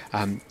like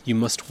you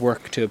must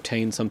work to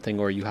obtain something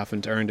or you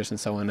haven't earned it and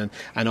so on,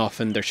 and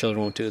often their children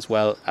won't do as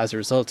well as a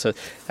result. So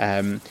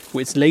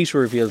it's later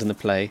revealed in the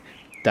play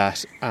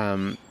that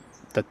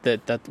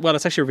well,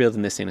 it's actually revealed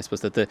in this scene, I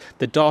suppose, that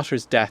the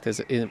daughter's death is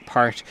in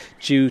part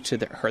due to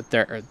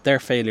their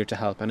failure to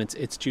help, and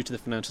it's due to the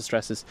financial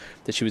stresses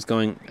that she was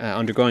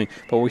undergoing.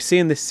 But what we see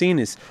in this scene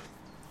is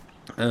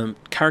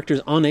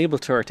characters unable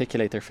to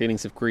articulate their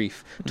feelings of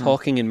grief,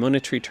 talking in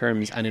monetary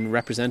terms and in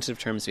representative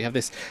terms. We have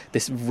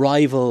this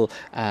rival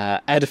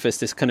edifice,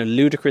 this kind of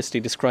ludicrously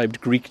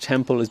described Greek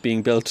temple is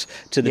being built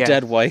to the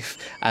dead wife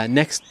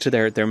next to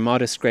their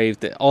modest grave,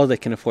 all they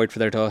can afford for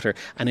their daughter,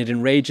 and it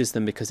enrages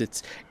them because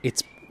it's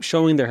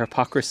showing their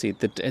hypocrisy,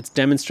 that it's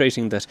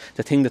demonstrating that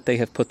the thing that they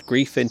have put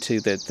grief into,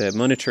 the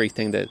monetary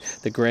thing,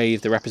 the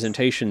grave, the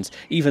representations,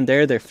 even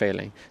they're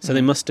failing. So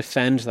they must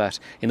defend that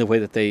in the way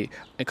that they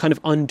kind of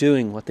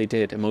undoing what they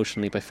did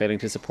emotionally by failing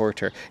to support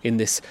her in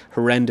this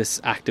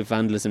horrendous act of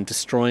vandalism,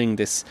 destroying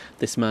this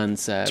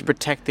man's to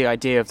protect the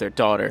idea of their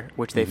daughter,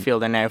 which they feel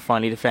they're now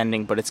finally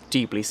defending. But it's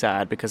deeply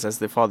sad because, as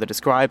the father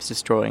describes,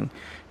 destroying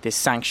this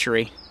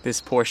sanctuary,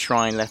 this poor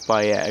shrine left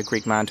by a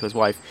Greek man to his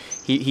wife,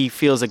 he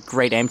feels a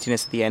great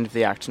emptiness at the end of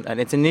the act, and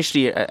it's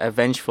initially a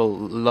vengeful,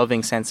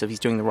 loving sense of he's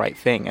doing the right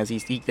thing. As I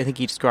think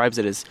he describes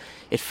it as,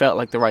 it felt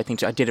like the right thing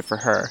to, I did it for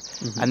her,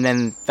 and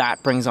then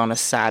that brings on a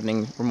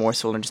saddening,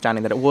 remorseful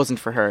understanding that it wasn't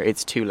for her,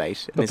 it's too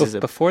late. But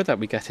before that,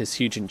 we get his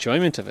huge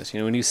enjoyment of it. You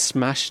know, when he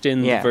smashed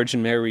in the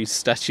Virgin Mary's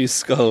statue's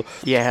skull,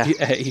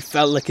 he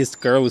felt like his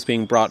girl was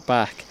being brought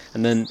back,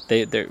 and then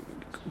they're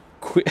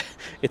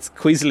it's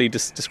queasily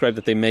described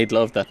that they made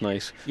love that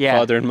night,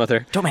 father and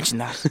mother. Don't mention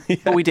that,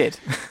 but we did.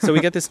 So we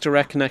get this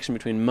direct connection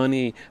between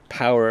money,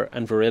 power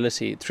and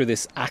virility through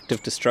this act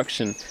of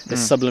destruction,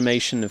 this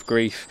sublimation of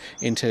grief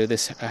into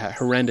this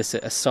horrendous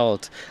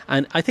assault.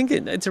 And I think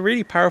it's a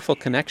really powerful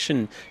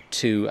connection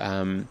to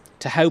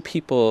how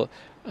people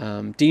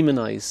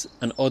demonize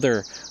and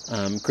other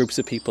groups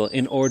of people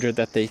in order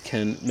that they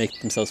can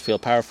make themselves feel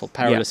powerful.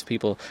 Powerless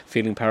people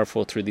feeling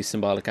powerful through these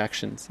symbolic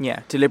actions.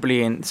 Yeah,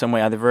 deliberately in some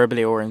way, either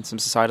verbally or in some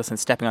societal sense,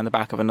 stepping on the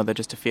back of another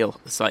just to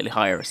feel slightly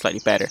higher or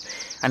slightly better.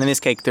 And in this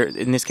case,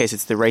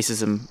 it's the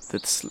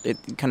racism it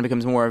kind of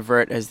becomes more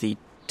overt as the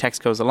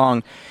text goes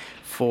along.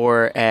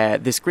 For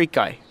this Greek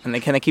guy, and they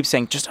kind of keep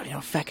saying, just,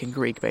 fucking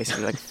Greek,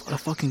 basically, like, a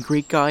fucking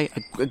Greek guy,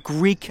 a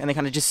Greek, and they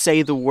kind of just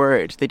say the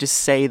word, they just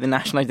say the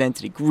national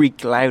identity,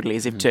 Greek, loudly,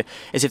 as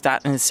if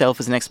that in itself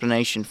is an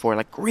explanation for,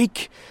 like,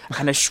 Greek,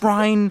 and a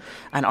shrine,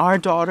 and our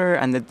daughter,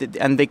 and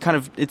they kind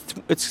of,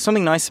 it's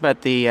something nice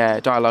about the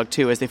dialogue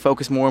too, as they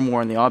focus more and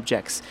more on the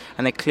objects,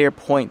 and they clear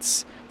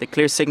points, the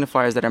clear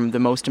signifiers that are the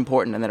most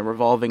important and that are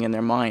revolving in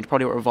their mind.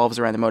 Probably what revolves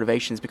around the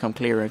motivations become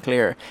clearer and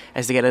clearer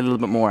as they get a little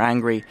bit more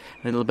angry,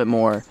 a little bit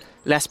more,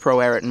 less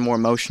pro-Erit and more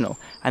emotional.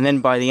 And then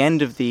by the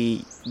end of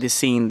the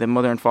scene, the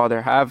mother and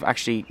father have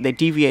actually, they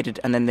deviated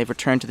and then they've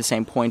returned to the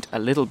same point a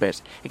little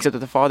bit, except that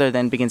the father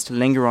then begins to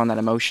linger on that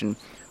emotion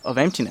of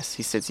emptiness.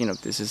 He says,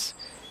 this is,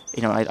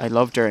 I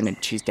loved her and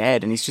she's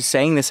dead. And he's just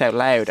saying this out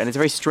loud. And it's a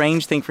very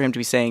strange thing for him to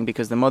be saying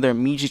because the mother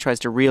immediately tries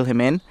to reel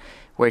him in,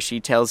 where she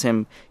tells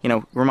him,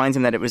 reminds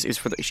him that it was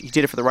he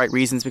did it for the right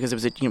reasons because it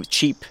was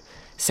cheap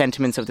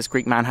sentiments of this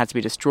Greek man had to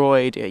be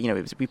destroyed.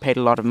 We paid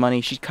a lot of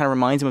money. She kind of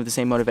reminds him of the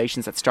same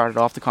motivations that started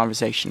off the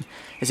conversation,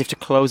 as if to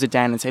close it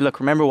down and say, look,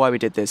 remember why we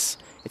did this.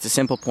 It's a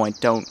simple point.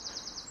 Don't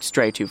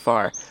stray too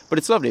far. But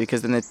it's lovely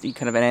because then it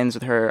kind of ends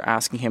with her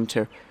asking him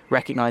to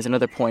recognise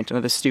another point,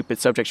 another stupid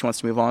subject she wants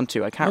to move on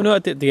to.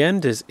 The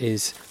end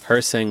is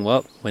her saying,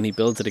 well, when he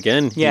builds it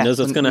again, he knows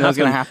what's going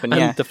to happen.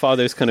 And the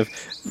father's kind of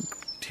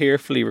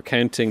tearfully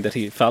recounting that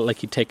he felt like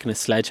he'd taken a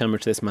sledgehammer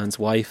to this man's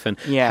wife and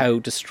how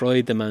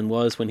destroyed the man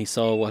was when he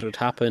saw what had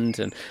happened,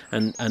 and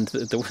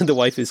the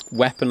wife is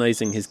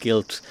weaponizing his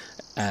guilt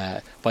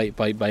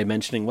by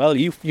mentioning, well,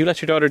 you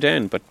let your daughter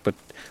down, but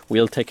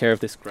we'll take care of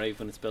this grave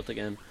when it's built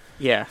again.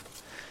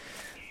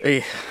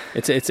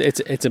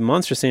 It's a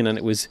monstrous scene, and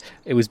it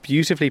was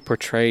beautifully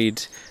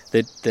portrayed.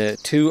 The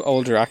two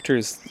older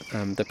actors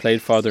that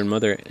played father and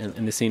mother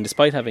in the scene,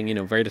 despite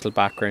having very little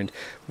background,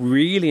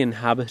 really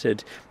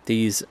inhabited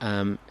these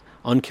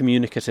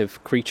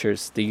uncommunicative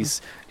creatures,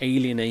 these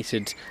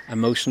alienated,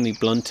 emotionally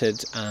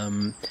blunted,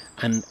 and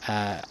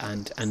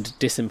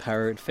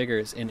disempowered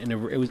figures.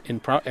 It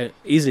was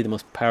easily the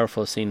most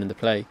powerful scene in the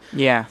play.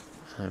 Yeah,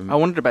 I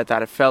wondered about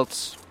that. It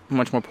felt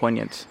much more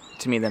poignant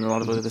to me than a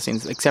lot of other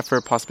scenes, except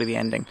for possibly the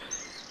ending,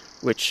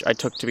 which I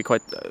took to be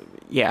quite...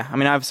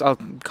 I'll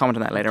comment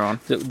on that later on.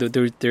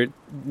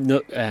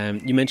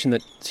 You mentioned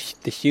that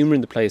the humour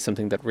in the play is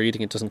something that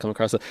reading it doesn't come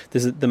across.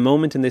 There's the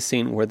moment in this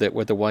scene where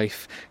the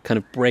wife kind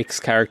of breaks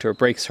character,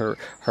 breaks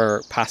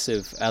her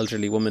passive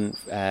elderly woman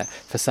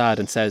facade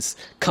and says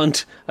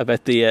cunt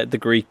about the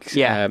Greek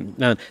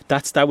man.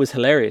 That was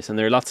hilarious, and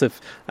there are lots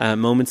of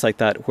moments like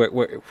that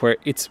where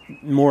it's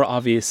more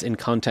obvious in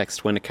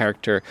context when a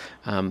character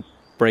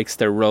breaks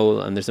their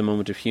role and there's a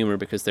moment of humour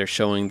because they're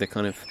showing the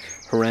kind of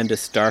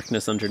horrendous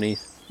darkness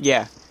underneath.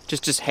 Yeah,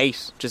 just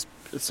hate, just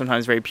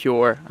sometimes very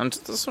pure and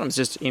sometimes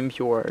just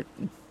impure,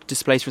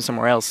 displaced from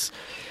somewhere else,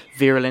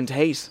 virulent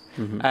hate.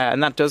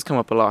 And that does come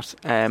up a lot.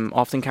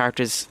 Often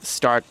characters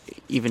start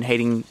even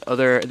hating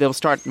they'll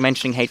start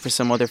mentioning hate for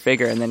some other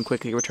figure and then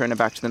quickly return it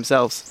back to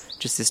themselves.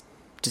 Just this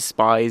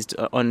despised,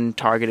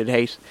 untargeted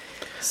hate.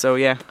 So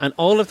yeah. And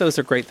all of those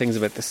are great things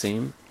about the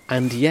scene.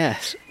 And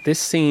yet, this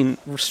scene,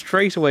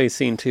 straight away,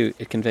 scene 2,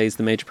 it conveys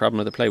the major problem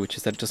of the play, which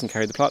is that it doesn't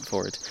carry the plot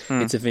forward.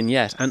 It's a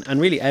vignette.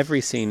 And really,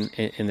 every scene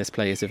in this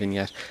play is a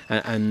vignette.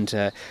 And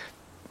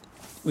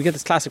we get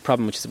this classic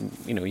problem, which is,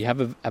 you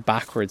have a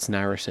backwards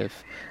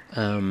narrative.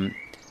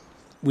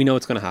 We know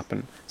it's going to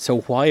happen.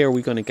 So why are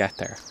we going to get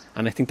there?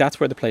 And I think that's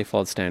where the play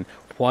falls down.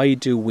 Why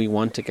do we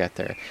want to get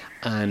there?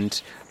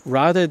 And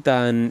rather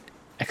than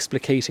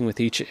explicating with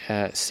each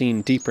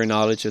scene deeper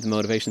knowledge of the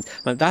motivations.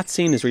 Now, that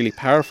scene is really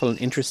powerful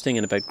and interesting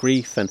and about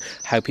grief and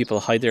how people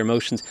hide their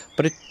emotions,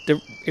 but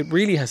it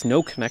really has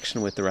no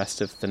connection with the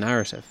rest of the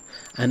narrative.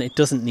 And it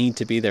doesn't need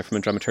to be there from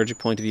a dramaturgic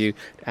point of view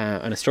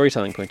and a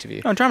storytelling point of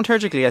view. No,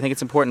 dramaturgically, I think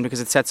it's important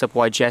because it sets up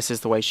why Jess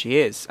is the way she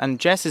is. And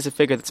Jess is a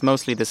figure that's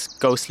mostly this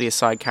ghostly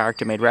aside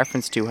character made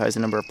reference to, who has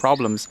a number of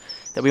problems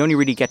that we only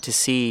really get to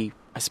see,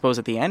 I suppose,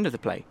 at the end of the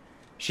play.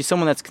 She's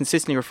someone that's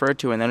consistently referred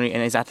to and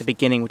is at the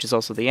beginning, which is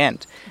also the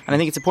end. And I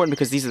think it's important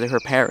because these are her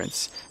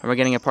parents. And we're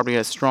getting probably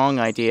a strong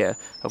idea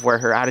of where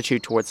her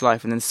attitude towards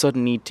life and then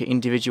sudden need to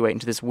individuate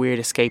into this weird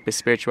escapist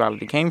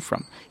spirituality came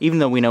from. Even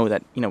though we know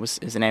that,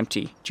 is an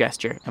empty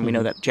gesture. And we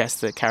know that Jess,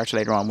 the character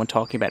later on, when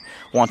talking about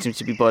wanting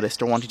to be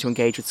Buddhist or wanting to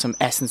engage with some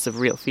essence of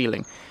real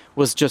feeling,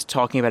 was just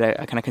talking about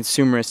a kind of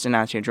consumerist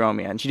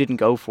enantiodromia, and she didn't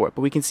go for it.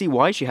 But we can see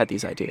why she had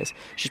these ideas.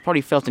 She's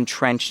probably felt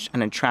entrenched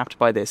and entrapped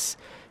by this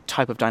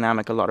type of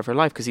dynamic a lot of her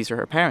life because these are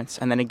her parents.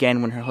 And then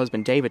again, when her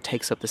husband David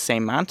takes up the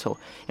same mantle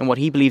in what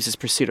he believes is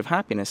pursuit of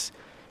happiness,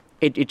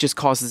 it just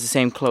causes the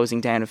same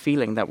closing down of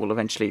feeling that will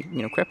eventually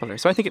cripple her.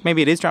 So I think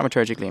maybe it is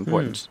dramaturgically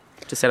important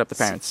to set up the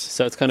parents.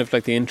 So it's kind of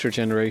like the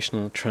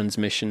intergenerational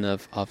transmission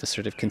of a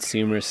sort of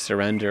consumerist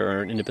surrender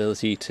or an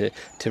inability to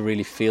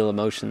really feel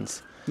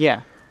emotions.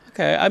 Yeah.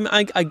 Okay,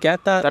 I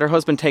get that. That her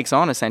husband takes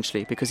on,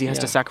 essentially, because he has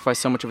to sacrifice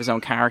so much of his own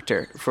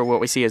character for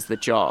what we see as the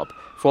job,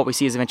 for what we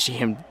see as eventually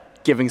him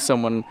giving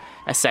someone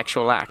a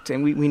sexual act.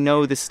 And we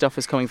know this stuff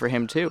is coming for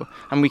him too.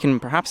 And we can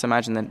perhaps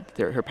imagine that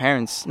her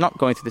parents, not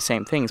going through the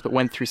same things, but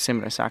went through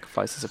similar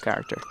sacrifices of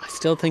character. I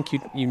still think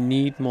you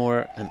need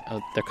more, and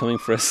they're coming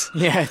for us.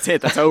 Yeah, that's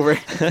it, that's over.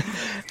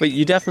 But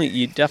you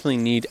definitely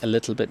need a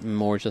little bit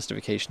more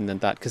justification than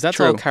that, because that's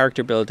True. all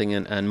character building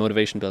and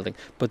motivation building,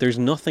 but there's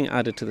nothing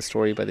added to the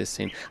story by this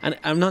scene. And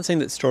I'm not saying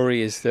that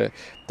story is the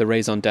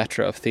raison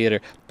d'etre of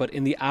theatre, but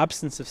in the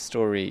absence of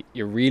story,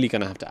 you're really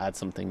going to have to add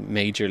something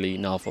majorly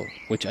novel,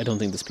 which I don't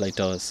think this play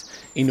does,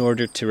 in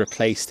order to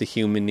replace the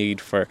human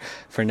need for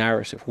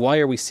narrative. Why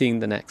are we seeing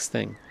the next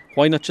thing?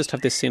 Why not just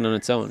have this scene on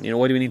its own?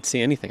 Why do we need to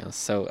see anything else?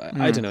 So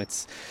I don't know,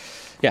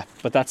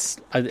 but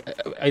that's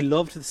I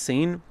loved the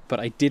scene, but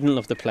I didn't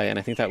love the play, and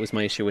I think that was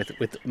my issue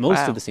with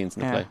most of the scenes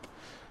in the play.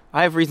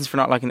 I have reasons for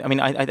not liking it. I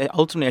mean, I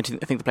ultimately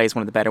think the play is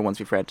one of the better ones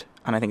we've read,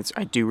 and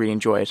I do really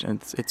enjoy it.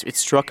 And it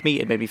struck me.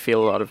 It made me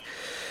feel a lot of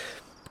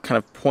kind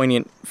of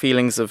poignant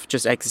feelings of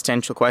just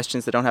existential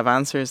questions that don't have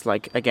answers.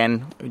 Like,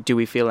 again, do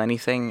we feel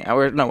anything?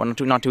 Or no,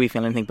 not do we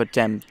feel anything, but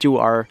do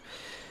our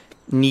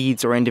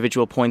needs or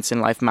individual points in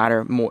life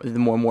matter more the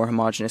more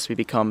homogenous we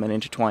become and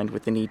intertwined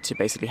with the need to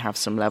basically have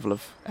some level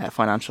of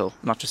financial,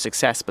 not just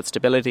success, but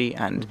stability,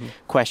 and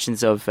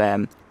questions of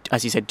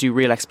as you said, do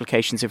real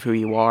explications of who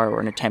you are or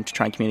an attempt to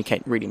try and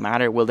communicate really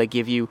matter? Will they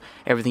give you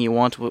everything you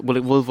want?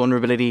 Will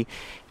vulnerability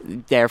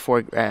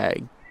therefore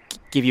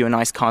give you a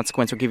nice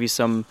consequence or give you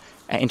some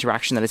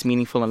interaction that is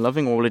meaningful and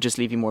loving, or will it just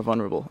leave you more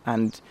vulnerable?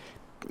 And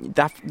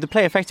that the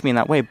play affected me in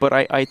that way. But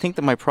I think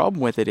that my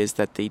problem with it is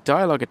that the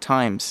dialogue at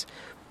times,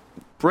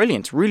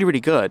 brilliant, really,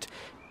 really good,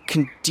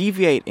 can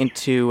deviate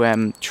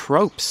into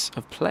tropes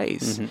of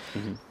plays.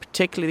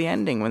 Particularly the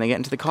ending when they get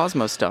into the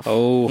Cosmos stuff.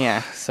 Oh,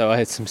 yeah. So I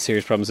had some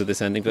serious problems with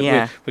this ending, but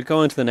we'll go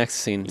on to the next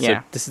scene.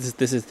 Yeah. So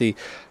this is the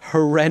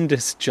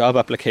horrendous job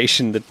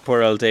application that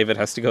poor old David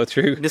has to go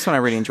through. This one I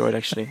really enjoyed,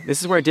 actually. This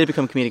is where it did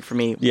become comedic for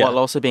me, while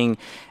also being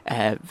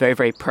very,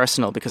 very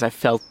personal, because I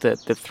felt the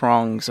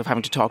throngs of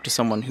having to talk to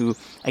someone who,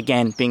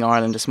 again, being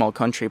Ireland, a small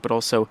country, but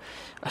also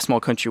a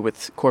small country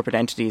with corporate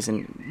entities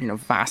and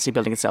vastly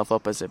building itself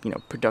up as a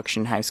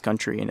production house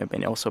country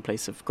and also a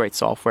place of great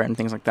software and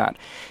things like that.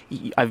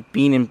 I've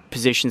been in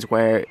positions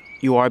where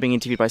you are being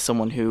interviewed by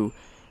someone who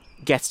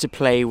gets to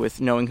play with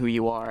knowing who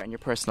you are and your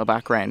personal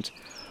background,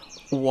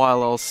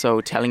 while also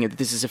telling you that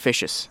this is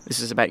officious. This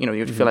is about, you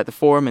have to fill out the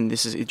form, and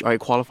this is, are you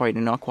qualified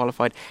or not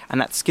qualified?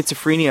 And that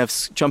schizophrenia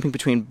of jumping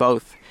between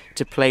both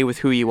to play with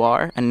who you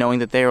are and knowing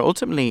that they are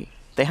ultimately,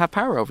 they have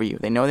power over you.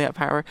 They know they have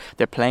power.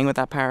 They're playing with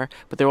that power,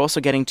 but they're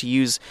also getting to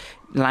use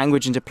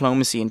language and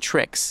diplomacy and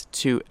tricks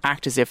to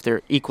act as if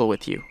they're equal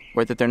with you,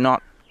 or that they're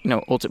not,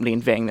 ultimately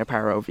invading their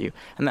power over you.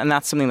 And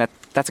that's something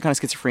that's a kind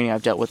of schizophrenia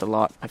I've dealt with a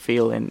lot, I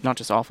feel, in not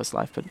just office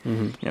life, but,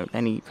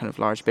 any kind of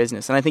large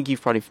business. And I think you've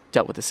probably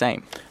dealt with the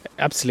same.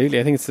 Absolutely.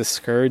 I think it's the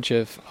scourge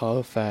of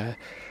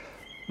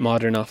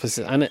modern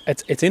offices. And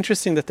it's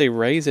interesting that they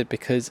raise it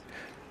because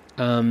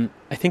I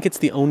think it's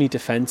the only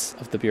defense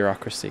of the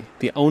bureaucracy.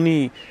 The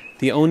only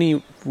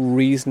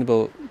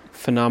reasonable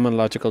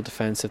phenomenological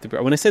defense of the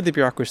bureaucracy. When I say the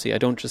bureaucracy, I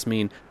don't just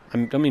mean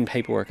don't mean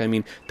paperwork, I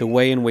mean the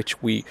way in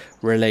which we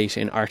relate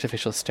in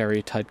artificial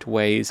stereotyped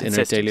ways in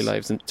our daily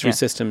lives and through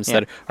systems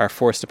that are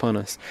forced upon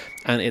us.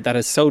 And that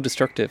is so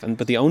destructive.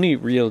 But the only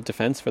real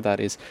defense for that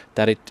is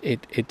that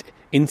it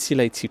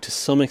insulates you to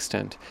some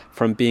extent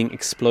from being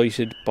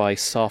exploited by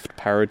soft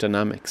power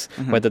dynamics,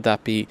 whether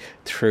that be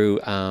through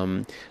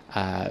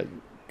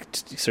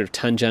sort of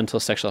tangential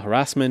sexual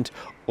harassment,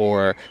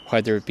 or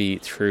whether it be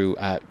through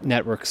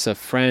networks of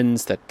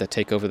friends that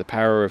take over the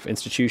power of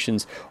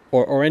institutions,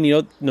 or any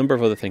number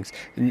of other things.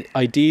 And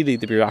ideally,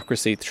 the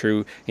bureaucracy,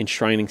 through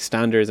enshrining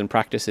standards and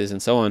practices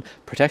and so on,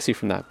 protects you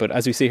from that. But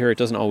as we see here, it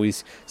doesn't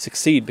always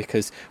succeed,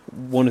 because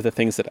one of the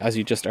things that, as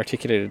you just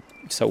articulated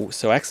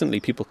so excellently,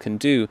 people can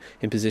do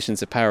in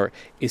positions of power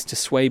is to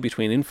sway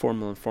between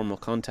informal and formal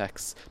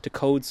contexts, to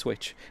code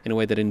switch in a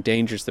way that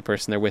endangers the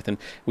person they're with. And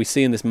we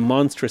see in this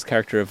monstrous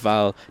character of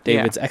Waal,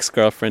 David's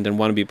ex-girlfriend and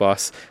wannabe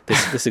boss,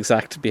 this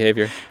exact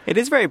behaviour. It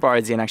is very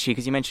Bartesian, actually,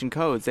 because you mentioned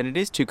codes, and it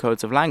is 2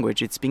 codes of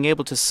language. It's being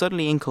able to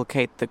subtly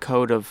inculcate the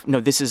code of, no,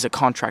 this is a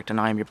contract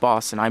and I am your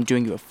boss and I'm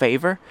doing you a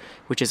favour,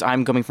 which is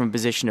I'm coming from a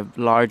position of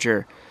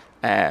larger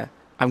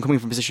a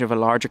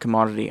larger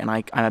commodity and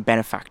I'm a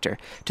benefactor,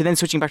 to then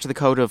switching back to the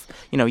code of,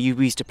 we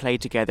used to play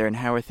together and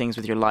how are things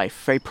with your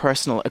life, very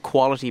personal,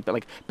 equality, but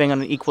like being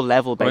on an equal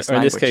level based or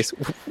in language. this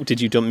case,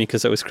 did you dump me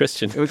because I was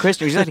Christian?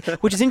 Exactly.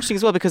 Which is interesting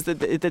as well, because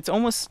it's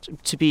almost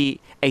to be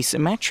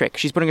asymmetric.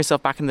 She's putting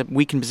herself back in the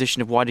weakened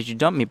position of why did you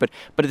dump me, but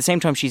at the same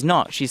time she's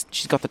not. She's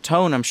got the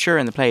tone, I'm sure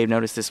in the play you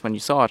noticed this when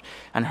you saw it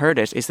and heard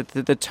it, is that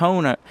the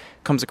tone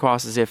comes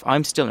across as if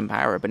I'm still in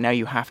power, but now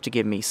you have to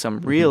give me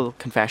some real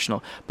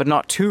confessional, but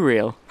not too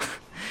real.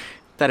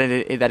 that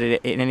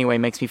it in any way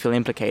makes me feel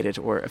implicated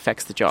or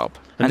affects the job.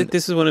 And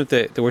this is one of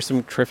there were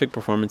some terrific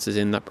performances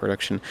in that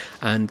production,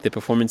 and the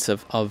performance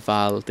of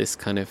Waal, this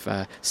kind of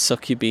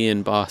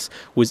succubian boss,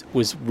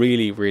 was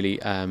really, really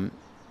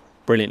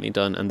brilliantly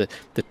done. And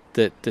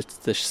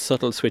the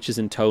subtle switches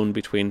in tone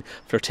between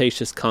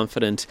flirtatious,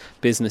 confident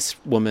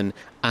businesswoman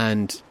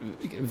and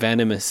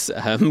venomous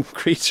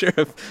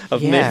creature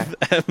of myth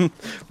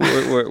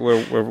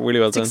were really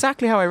well done. It's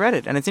exactly how I read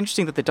it, and it's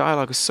interesting that the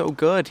dialogue is so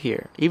good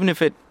here, even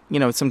if it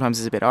sometimes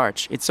is a bit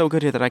arch. It's so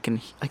good here that I could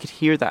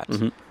hear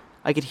that.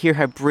 I could hear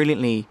how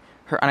brilliantly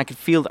and I could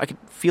feel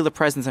the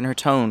presence in her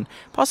tone.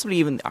 Possibly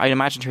even I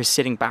imagined her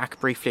sitting back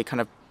briefly, kind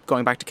of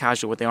going back to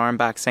casual with the arm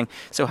back, saying,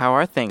 "So how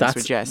are things?"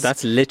 with Jess.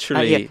 That's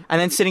literally, and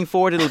then sitting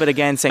forward a little bit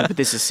again, saying, "But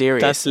this is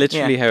serious." That's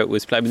literally how it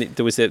was played. I mean,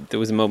 there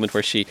was a moment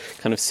where she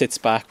kind of sits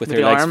back with her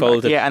legs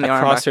folded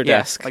across her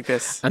desk, like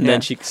this, and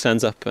then she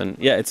stands up, and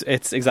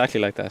it's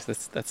exactly like that.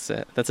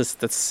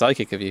 That's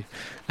psychic of you.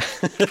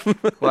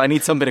 Well, I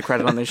need some bit of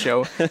credit on this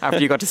show after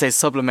you got to say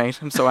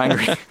sublimate. I'm so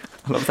angry.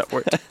 I love that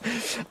word.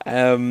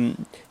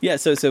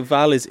 So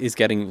Waal is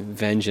getting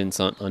vengeance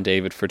on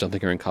David for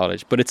dumping her in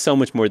college, but it's so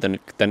much more than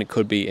it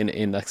could be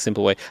in that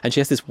simple way. And she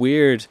has this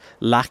weird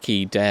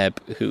lackey Deb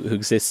who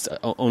exists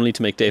only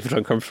to make David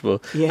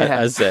uncomfortable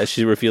as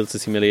she reveals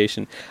his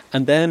humiliation.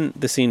 And then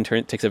the scene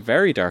takes a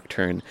very dark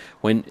turn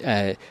when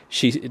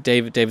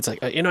David's like,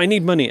 I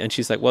need money, and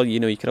she's like, well,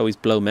 you could always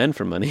blow men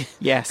for money.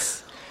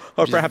 Yes.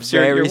 Or perhaps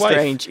your wife.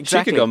 Strange. Exactly.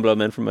 She could go and blow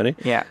men for money.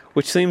 Yeah.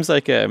 Which seems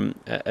like a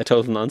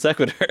total non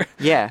sequitur.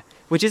 Yeah.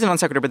 Which is a non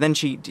sequitur, but then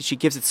she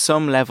gives it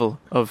some level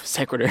of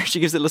sequitur. She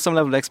gives it some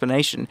level of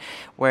explanation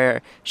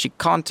where she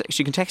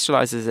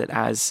contextualizes it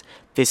as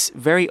this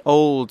very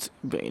old,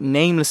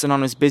 nameless,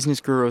 anonymous business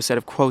guru set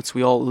of quotes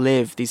we all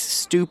live. These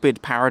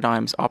stupid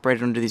paradigms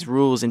operated under these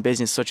rules in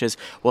business, such as,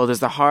 well, there's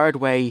the hard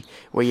way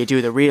where you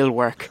do the real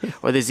work,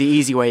 or there's the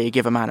easy way you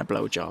give a man a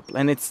blowjob.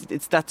 And it's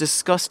that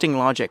disgusting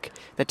logic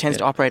that tends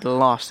to operate a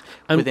lot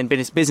within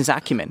business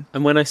acumen.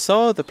 And when I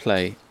saw the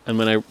play, and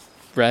when I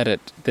read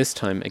it this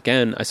time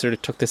again, I sort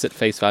of took this at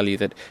face value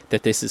that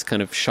this is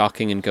kind of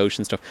shocking and gauche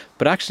and stuff.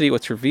 But actually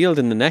what's revealed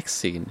in the next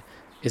scene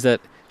is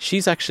that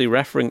she's actually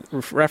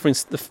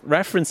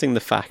referencing the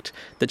fact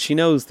that she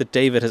knows that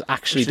David has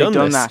actually done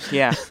this. That,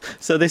 yeah.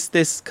 So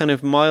this kind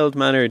of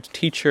mild-mannered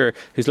teacher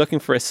who's looking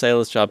for a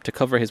sales job to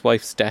cover his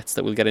wife's debts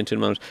that we'll get into in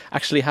a moment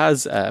actually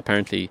has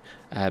apparently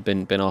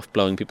been off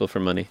blowing people for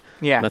money.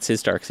 Yeah. And that's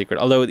his dark secret.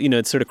 Although,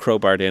 it's sort of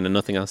crowbarred in and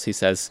nothing else he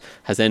says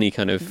has any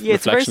kind of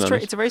reflection on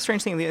it. It's a very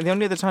strange thing. The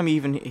only other time you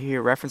even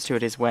hear reference to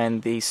it is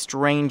when the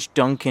strange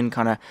Duncan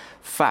kind of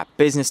fat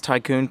business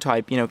tycoon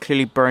type,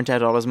 clearly burnt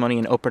out all his money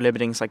in upper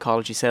limiting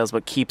psychology sales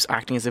but keeps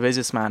acting as a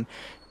businessman,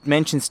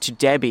 mentions to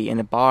Debbie in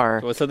a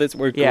bar. Well, so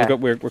we're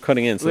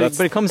cutting in. So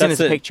but it comes in as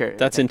a picture.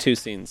 That's in 2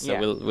 scenes. So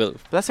we'll.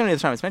 But that's the only other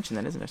time it's mentioned,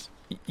 then, isn't it?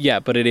 Yeah,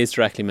 but it is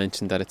directly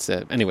mentioned that it's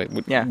anyway.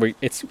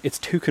 It's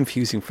too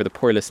confusing for the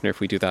poor listener if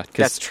we do that.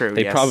 That's true.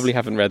 They probably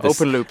haven't read this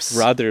open loops.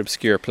 Rather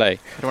obscure play.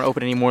 I don't want to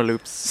open any more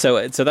loops.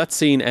 So that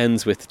scene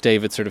ends with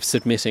David sort of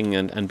submitting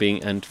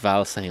and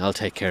Val saying, "I'll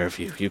take care of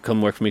you. You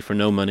come work for me for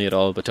no money at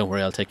all, but don't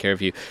worry, I'll take care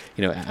of you.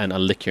 And I'll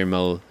lick your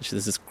mole."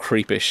 There's this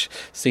creepish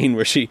scene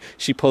where she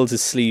pulls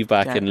his sleeve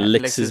back and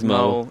licks his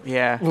mole.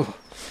 Yeah.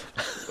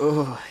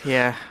 Oh,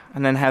 yeah.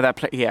 And then how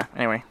that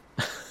anyway,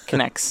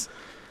 connects.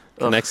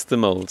 connects the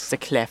mold. It's a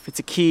clef. It's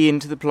a key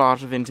into the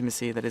plot of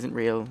intimacy that isn't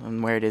real,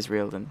 and where it is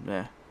real,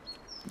 then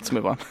let's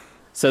move on.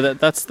 So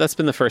that's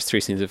been the first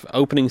three scenes. Of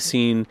opening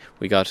scene,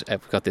 we got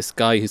this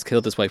guy who's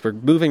killed his wife. We're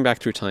moving back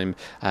through time.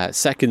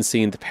 Second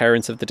scene, the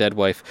parents of the dead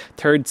wife.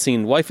 Third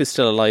scene, wife is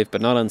still alive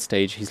but not on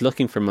stage. He's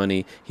looking for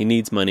money. He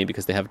needs money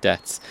because they have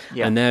debts.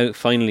 Yeah. And now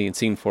finally in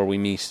scene 4 we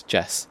meet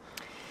Jess.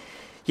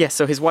 Yes,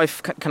 so his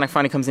wife kind of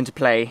finally comes into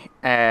play,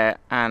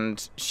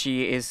 and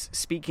she is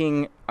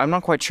speaking. I'm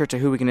not quite sure to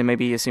who. We can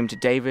maybe assume to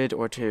David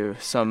or to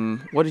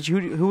some.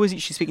 Who was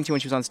she speaking to when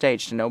she was on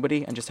stage? To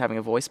nobody, and just having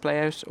a voice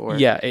play out? Or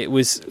yeah, it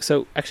was.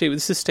 So actually,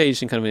 this is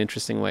staged in kind of an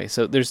interesting way.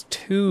 So there's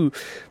two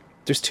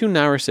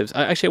narratives.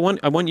 I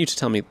want you to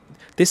tell me.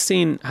 This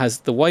scene has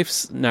the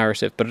wife's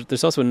narrative, but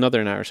there's also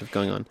another narrative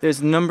going on.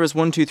 There's numbers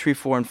 1, 2, 3,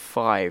 4, and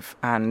 5,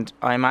 and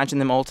I imagine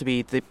them all to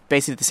be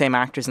basically the same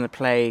actors in the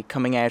play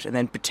coming out and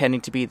then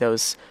pretending to be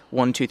those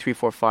 1, 2, 3,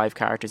 4, 5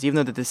 characters. Even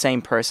though they're the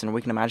same person,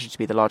 we can imagine it to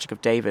be the logic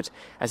of David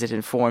as it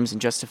informs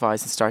and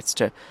justifies and starts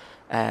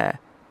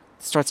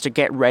to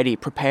get ready,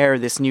 prepare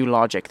this new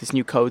logic, this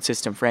new code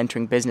system for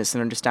entering business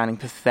and understanding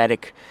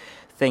pathetic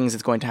things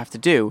it's going to have to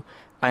do.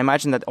 I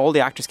imagine that all the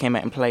actors came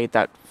out and played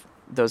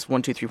those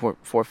 1, 2, 3,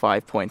 4,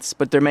 5 points,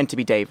 but they're meant to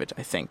be David,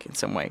 I think, in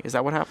some way. Is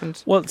that what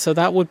happened? Well, so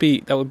that would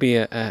be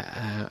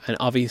an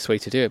obvious way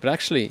to do it. But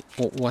actually,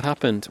 what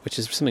happened, which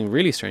is something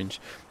really strange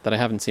that I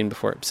haven't seen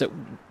before. So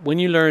when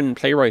you learn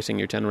playwriting,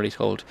 you're generally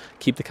told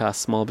keep the cast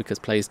small because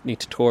plays need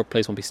to tour,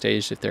 plays won't be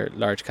staged if they're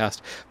large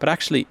cast. But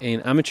actually, in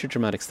amateur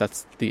dramatics,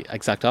 that's the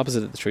exact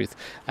opposite of the truth.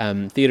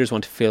 Theatres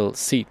want to fill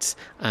seats,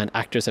 and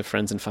actors have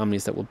friends and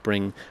families that will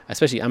bring,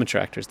 especially amateur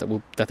actors,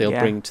 that they'll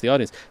bring to the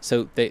audience.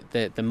 So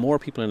the more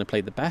people in a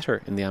play, the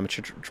better in the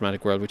amateur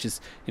dramatic world, which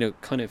is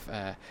kind of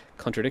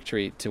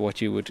contradictory to what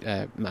you would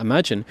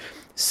imagine.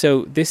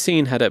 So this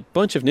scene had a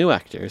bunch of new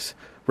actors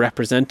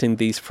representing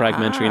these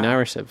fragmentary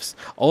narratives,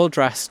 all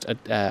dressed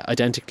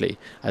identically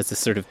as this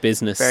sort of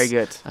business very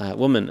good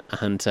woman,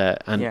 and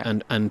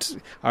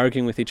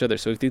arguing with each other.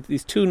 So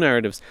these two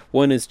narratives,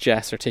 one is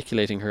Jess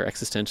articulating her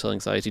existential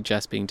anxiety,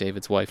 Jess being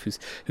David's wife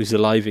who's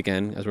alive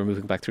again as we're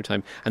moving back through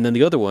time, and then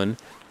the other one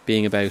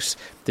being about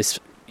this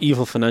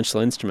evil financial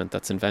instrument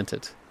that's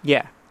invented.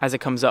 Yeah, as it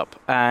comes up,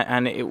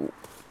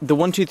 the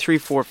 1, 2, 3,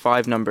 4,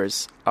 5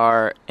 numbers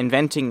are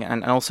inventing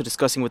and also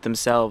discussing with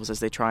themselves as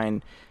they try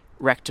and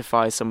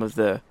rectify some of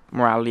the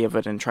morality of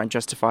it and try and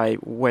justify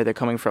where they're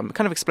coming from.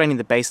 Kind of explaining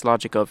the base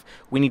logic of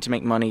we need to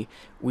make money,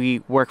 we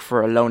work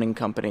for a loaning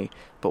company,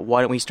 but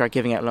why don't we start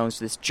giving out loans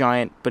to this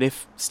giant, but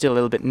if still a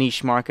little bit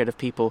niche market of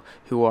people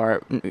who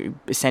are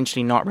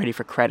essentially not ready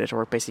for credit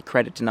or basically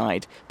credit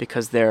denied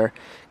because their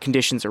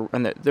conditions are,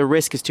 and their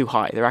risk is too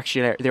high. They're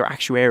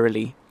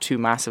actuarially too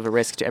massive a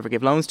risk to ever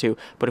give loans to,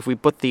 but if we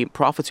put the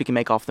profits we can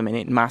make off them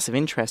in massive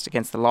interest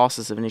against the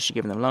losses of initially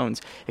giving them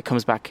loans, it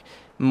comes back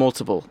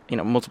multiples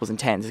and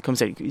tens. It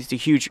comes out, it's a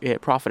huge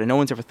profit and no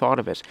one's ever thought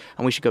of it,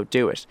 and we should go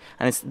do it.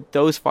 And it's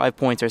those 5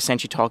 points are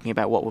essentially talking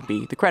about what would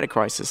be the credit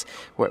crisis,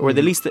 where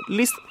the least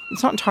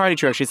it's not entirely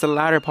true actually, it's the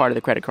latter part of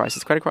the credit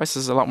crisis. Credit crisis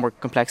is a lot more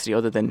complexity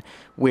other than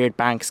weird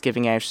banks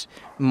giving out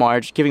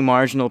giving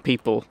marginal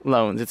people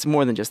loans. It's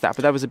more than just that,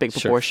 but that was a big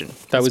proportion. Sure.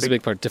 That was a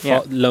big part.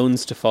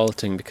 Loans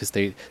defaulting because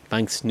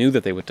banks knew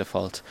that they would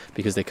default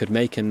because they could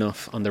make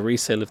enough on the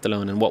resale of the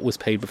loan and what was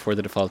paid before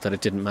the default that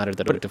it didn't matter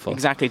that it would default.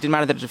 Exactly, it didn't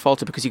matter that it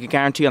defaulted because you could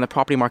guarantee on the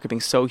property market being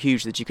so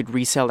huge that you could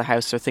resell the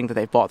house or thing that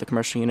they bought, the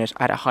commercial unit,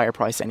 at a higher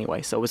price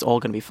anyway, so it was all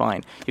going to be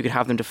fine. You could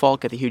have them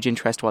default, get the huge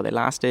interest while they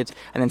lasted,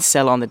 and then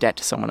sell on the debt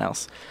to someone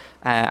else.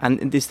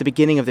 And this is the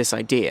beginning of this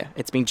idea.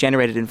 It's being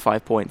generated in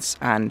 5 points,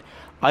 and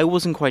I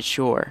wasn't quite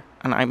sure,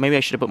 and maybe I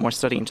should have put more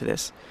study into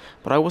this,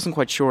 but I wasn't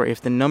quite sure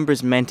if the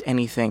numbers meant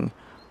anything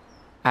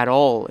at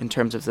all in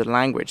terms of the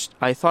language.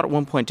 I thought at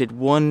one point, did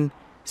 1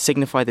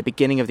 signify the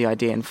beginning of the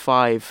idea and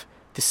 5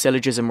 the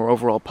syllogism or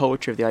overall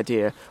poetry of the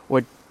idea,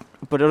 but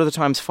at other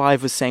times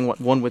 5 was saying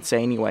what 1 would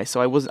say anyway,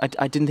 so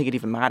I didn't think it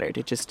even mattered.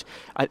 It just,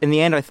 in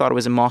the end I thought it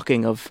was a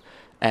mocking of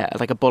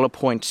like a bullet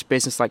point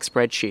business-like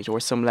spreadsheet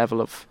or some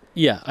level of...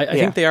 Yeah, I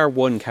think they are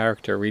one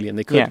character really, and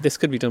this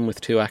could be done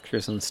with 2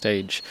 actors on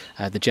stage,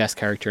 the Jess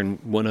character and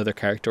one other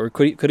character, or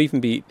could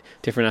even be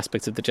different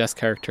aspects of the Jess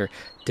character,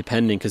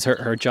 depending, because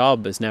her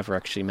job is never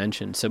actually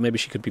mentioned. So maybe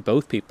she could be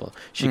both people.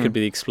 She could be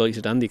the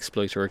exploited and the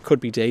exploiter, or it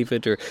could be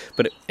David.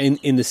 But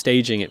in the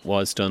staging, it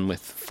was done with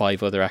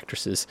 5 other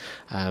actresses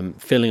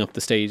filling up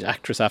the stage,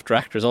 actress after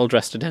actress, all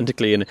dressed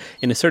identically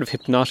in a sort of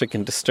hypnotic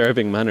and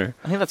disturbing manner.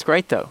 I think that's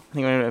great, though. I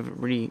think I'm going to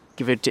really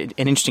give it an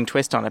interesting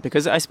twist on it,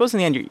 because I suppose in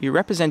the end you're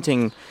representing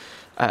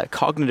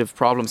cognitive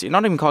problems. You're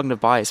not even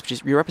cognitive bias,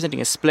 but you're representing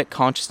a split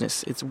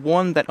consciousness. It's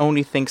one that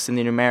only thinks in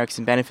the numerics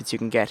and benefits you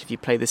can get if you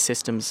play the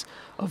systems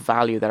of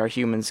value that are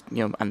humans,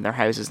 and their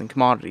houses and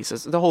commodities.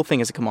 So the whole thing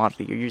is a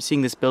commodity. You're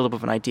seeing this build-up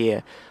of an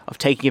idea of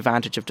taking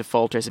advantage of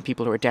defaulters and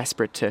people who are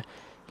desperate to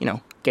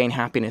gain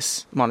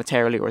happiness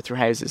monetarily or through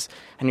houses.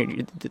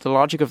 And the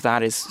logic of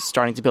that is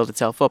starting to build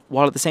itself up.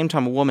 While at the same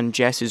time, a woman,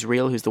 Jess, who's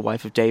real, who's the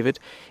wife of David,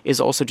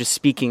 is also just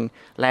speaking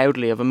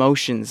loudly of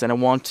emotions and a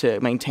want to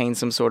maintain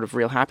some sort of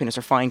real happiness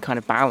or find kind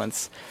of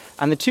balance.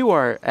 And the two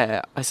are,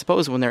 I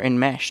suppose, when they're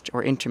enmeshed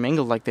or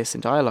intermingled like this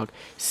in dialogue,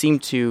 seem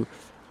to...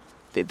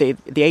 the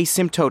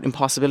asymptote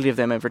impossibility of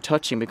them ever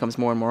touching becomes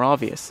more and more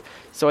obvious.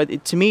 So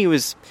to me, it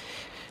was,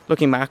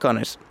 looking back on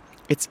it,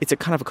 it's a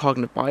kind of a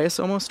cognitive bias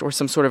almost, or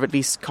some sort of at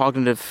least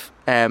cognitive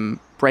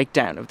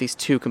breakdown of these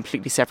two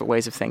completely separate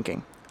ways of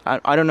thinking.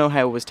 I don't know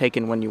how it was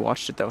taken when you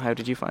watched it, though. How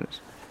did you find it?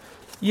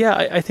 Yeah,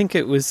 I think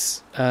it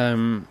was...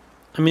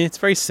 it's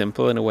very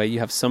simple in a way. You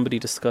have somebody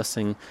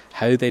discussing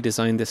how they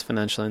designed this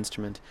financial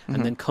instrument,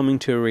 and then coming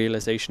to a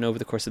realization over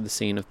the course of the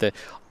scene of the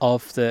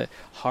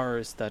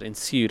horrors that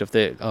ensued, of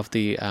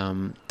the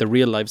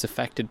real lives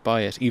affected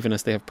by it, even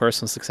as they have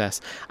personal success.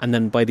 And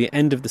then by the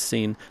end of the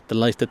scene, the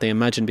life that they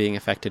imagine being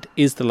affected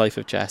is the life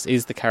of Jess,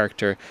 is the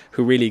character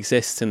who really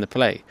exists in the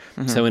play.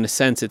 So in a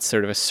sense, it's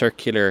sort of a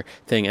circular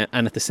thing.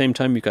 And at the same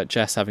time, you've got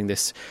Jess having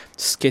this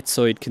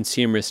schizoid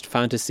consumerist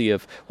fantasy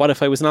of, what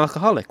if I was an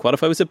alcoholic? What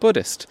if I was a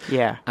Buddhist?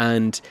 Yeah.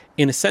 And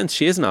in a sense,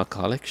 she is an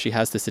alcoholic. She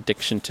has this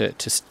addiction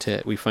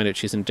to we find out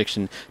she's an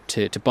addiction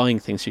to buying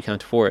things she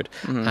can't afford.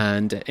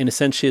 And in a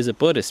sense, she is a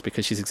Buddhist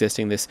because she's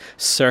existing this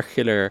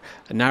circular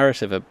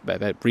narrative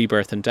about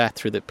rebirth and death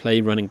through the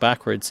play running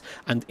backwards.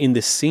 And in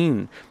this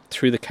scene,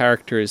 through the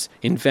characters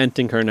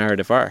inventing her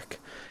narrative arc.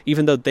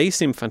 Even though they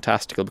seem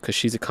fantastical because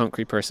she's a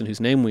concrete person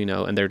whose name we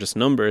know and they're just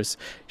numbers,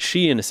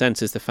 she, in a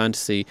sense, is the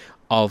fantasy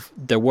of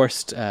their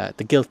worst,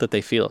 the guilt that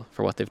they feel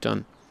for what they've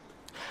done.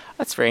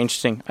 That's very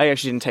interesting. I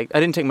didn't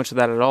take much of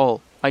that at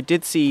all. I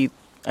did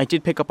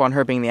pick up on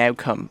her being the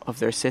outcome of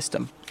their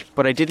system,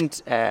 but I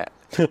didn't...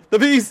 The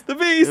bees!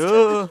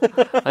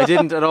 I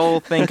didn't at all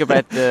think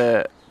about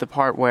the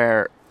part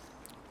where...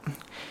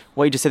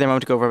 What you just said there a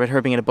moment ago about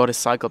her being in a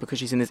Buddhist cycle, because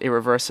she's in this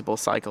irreversible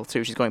cycle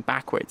too. She's going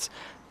backwards.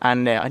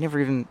 And I never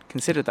even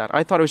considered that.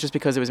 I thought it was just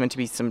because it was meant to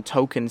be some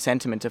token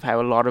sentiment of how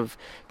a lot of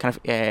kind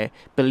of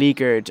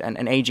beleaguered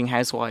and aging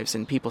housewives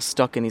and people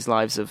stuck in these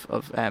lives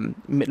of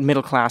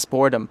middle-class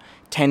boredom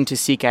tend to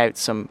seek out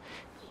some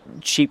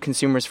cheap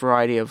consumerist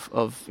variety of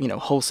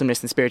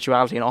wholesomeness and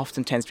spirituality, and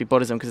often tends to be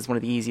Buddhism because it's one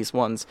of the easiest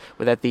ones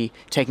without the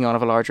taking on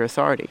of a larger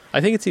authority.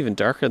 I think it's even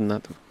darker than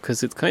that,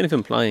 because it's kind of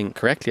implying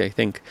correctly, I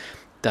think,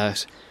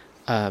 that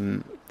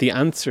the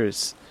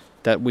answers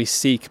that we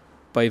seek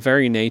by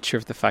very nature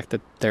of the fact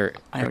that they're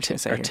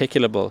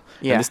articulable,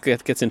 and this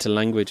gets into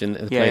language in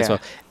the play as well,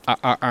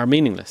 are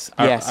meaningless.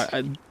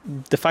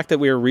 The fact that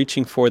we are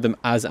reaching for them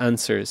as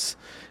answers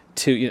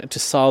to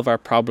solve our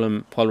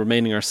problem while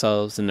remaining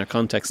ourselves in their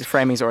context. The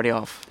framing's already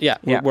off.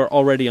 We're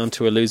already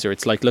onto a loser.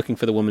 It's like looking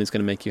for the woman who's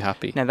going to make you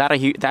happy. Now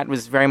that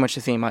was very much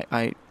a theme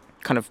I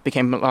kind of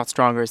became a lot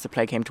stronger as the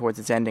play came towards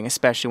its ending,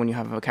 especially when you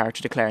have a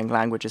character declaring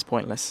language is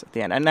pointless at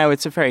the end. And now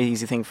it's a very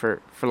easy thing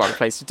for a lot of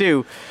plays to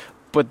do,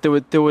 but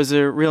there was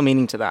a real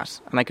meaning to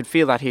that, and I could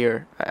feel that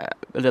here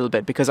a little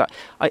bit, because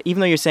I, even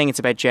though you're saying it's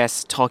about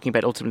Jess talking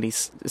about ultimately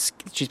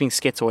she's being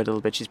schizoid a little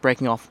bit, she's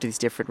breaking off into these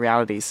different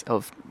realities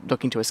of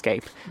looking to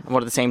escape, and while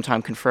at the same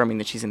time confirming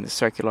that she's in this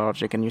circular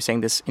logic, and you're saying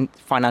this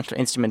financial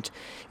instrument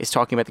is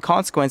talking about the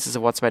consequences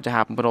of what's about to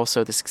happen, but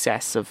also the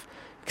success of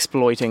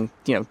exploiting,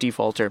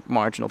 defaulter,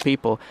 marginal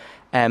people.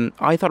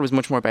 I thought it was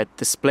much more about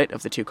the split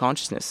of the two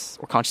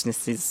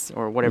consciousnesses,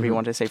 or whatever you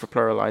want to say for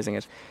pluralizing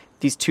it.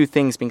 These two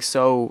things being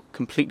so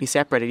completely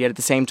separated, yet at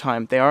the same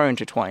time they are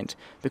intertwined,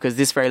 because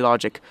this very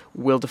logic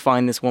will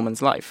define this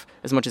woman's life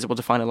as much as it will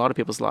define a lot of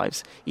people's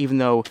lives, even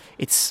though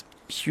it's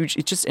huge.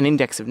 It's just an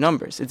index of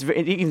numbers. It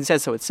even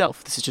says so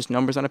itself. This is just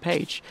numbers on a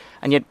page,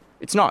 and yet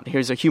it's not.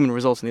 Here's a human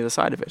result on the other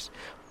side of it.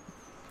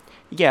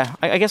 Yeah,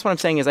 I guess what I'm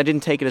saying is I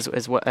didn't take it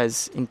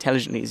as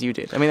intelligently as you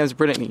did. I mean, that was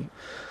brilliantly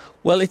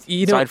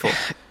insightful.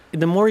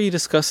 The more you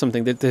discuss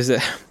something, there's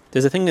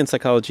a thing in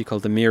psychology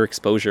called the mere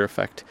exposure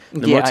effect.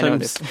 The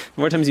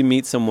more times you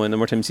meet someone, the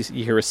more times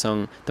you hear a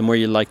song, the more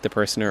you like the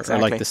person or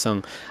like the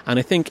song. And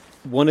I think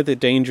one of the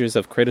dangers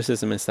of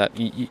criticism is that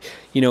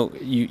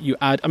you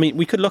add. I mean,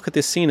 we could look at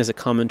this scene as a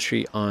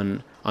commentary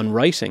on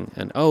writing,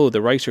 and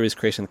the writer is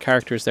creating the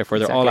characters, therefore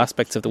they're all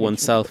aspects of the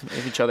oneself,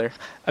 of each other.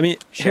 I mean,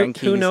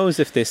 who knows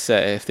if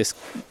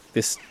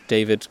this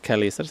David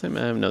Kelly, is that his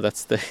name? No,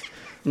 that's the.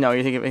 No,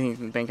 you're thinking of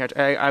the main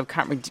character. I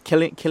can't remember,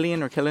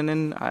 Killian or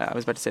Killinan. I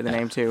was about to say the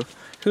name too.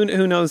 Who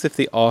knows if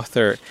the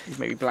author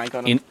maybe blank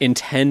on him.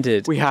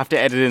 Intended. We have to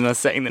edit in us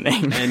saying the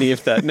name. Any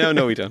of that?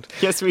 No, we don't.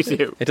 Yes, we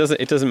do. It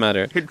doesn't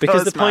matter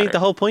because the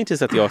whole point is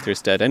that the author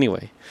is dead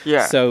anyway.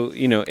 Yeah. So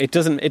it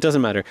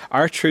doesn't matter.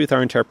 Our truth,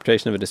 our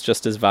interpretation of it is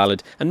just as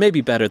valid and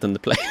maybe better than the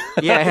play.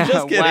 Yeah. I'm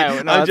just kidding.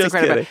 Wow. No, that's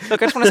incredible.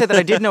 Look, I just want to say that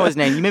I did know his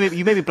name.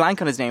 You maybe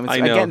blank on his name. I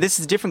know. Again, this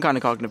is a different kind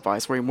of cognitive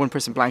bias where one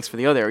person blanks for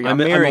the other.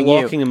 I'm a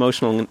walking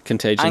emotional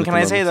contagion. And can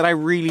I say that I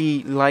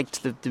really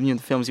liked the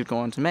films you'd go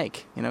on to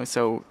make?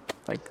 So.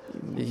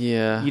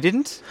 Yeah. You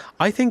didn't?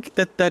 I think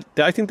that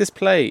I think this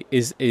play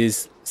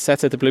is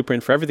sets out the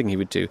blueprint for everything he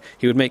would do.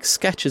 He would make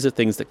sketches of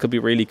things that could be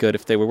really good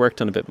if they were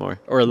worked on a bit more,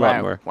 or a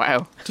lot more.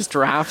 Wow. Just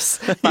drafts,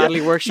 badly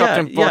workshopped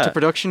and brought to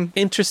production.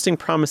 Interesting,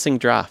 promising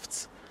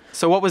drafts.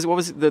 So what was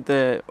what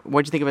do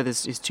you think about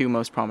his two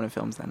most prominent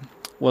films then?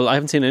 Well, I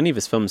haven't seen any of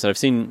his films. I've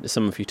seen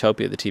some of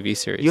Utopia, the TV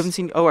series. You haven't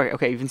seen? Oh,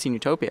 okay. You haven't seen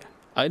Utopia.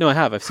 No, I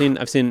have. I've seen,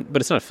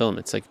 but it's not a film.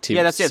 It's like TV.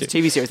 Yeah, it's a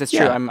TV series. That's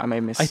true. I may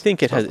miss. I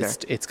think it has.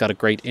 It's got a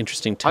great,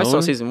 interesting tone. I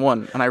saw season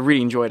 1 and I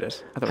really enjoyed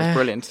it. I thought it was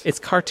brilliant. It's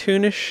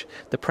cartoonish.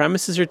 The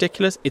premise is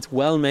ridiculous. It's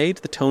well made.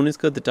 The tone is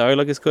good. The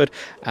dialogue is good.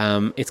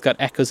 It's got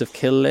echoes of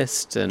Kill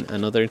List and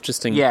other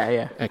interesting.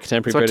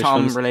 Contemporary British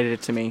Tom films. related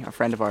it to me, a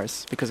friend of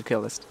ours, because of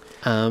Kill List.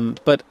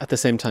 But at the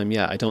same time,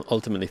 I don't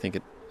ultimately think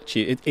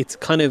it's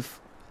kind of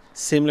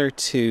similar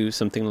to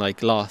something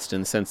like Lost in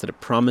the sense that it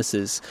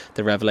promises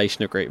the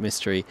revelation of great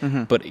mystery,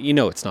 but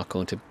it's not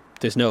going to.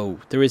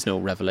 There is no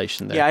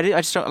revelation there. Yeah,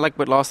 I just don't like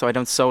with Lost, though. I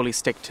don't solely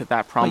stick to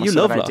that promise. You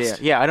love that Lost. idea.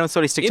 Yeah, I don't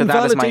solely stick to that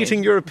as my...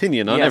 Invalidating your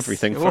opinion on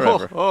everything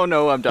forever. Oh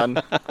no, I'm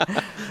done.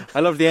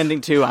 I love the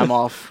ending too. I'm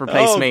off.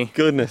 Replace me. Oh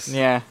goodness.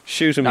 Yeah.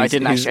 Shoot him. No, He's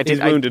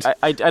wounded.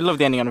 I love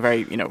the ending on a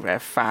very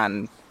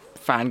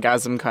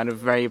fangasm kind of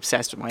very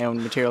obsessed with my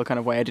own material kind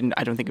of way. I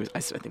don't think it was.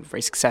 I think it was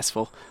very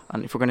successful.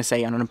 And if we're going to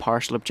say on an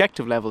impartial,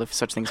 objective level, if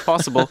such things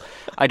possible,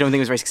 I don't think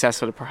it was very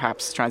successful at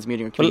perhaps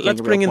transmuting or communicating. Well,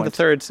 let's bring in the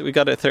third. We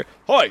got a third.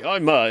 Hi,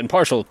 I'm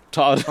impartial,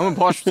 Todd. I'm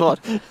impartial,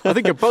 Todd. I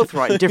think you're both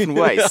right in different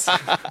ways.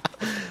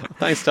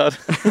 Thanks, Todd.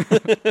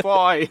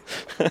 Bye.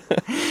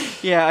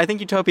 Yeah, I think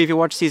Utopia. If you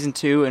watch season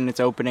 2 and its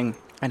opening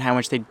and how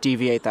much they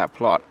deviate that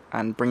plot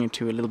and bring it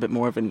to a little bit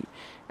more of an.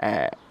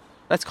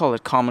 Let's call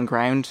it common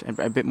ground,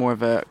 a bit more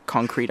of a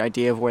concrete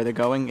idea of where they're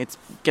going. It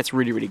gets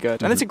really, really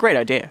good. And it's a great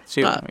idea,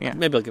 too.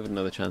 Maybe I'll give it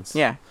another chance.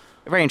 Yeah,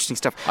 very interesting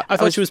stuff. I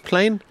thought she was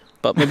plain,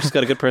 but maybe she's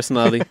got a good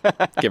personality.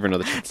 Give her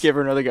another chance. Give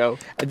her another go.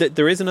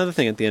 There is another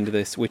thing at the end of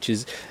this, which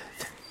is,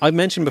 I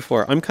mentioned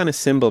before, I'm kind of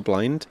symbol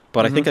blind,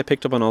 but I think I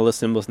picked up on all the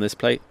symbols in this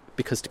play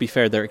because, to be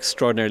fair, they're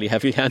extraordinarily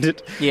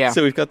heavy-handed. Yeah.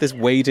 So we've got this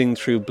wading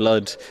through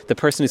blood. The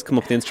person who's come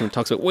up with the instrument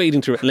talks about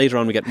wading through it, and later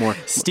on we get more...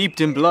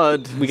 Steeped in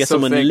blood. We get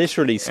someone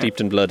literally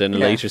steeped in blood in a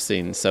later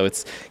scene. So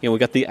it's, we've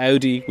got the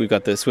Audi, we've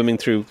got the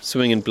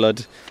swimming in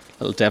blood.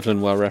 Little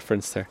Devlin Waal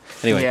reference there.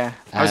 Anyway. Yeah.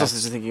 I was also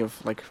just thinking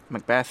of, like,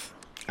 Macbeth.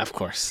 Of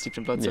course. Steeped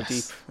in blood so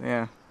deep.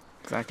 Yeah,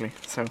 exactly.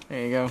 So,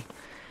 there you go.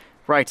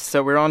 Right,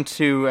 so we're on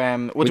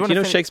to...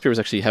 Shakespeare was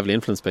actually heavily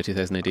influenced by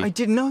 2000 AD. I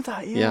didn't know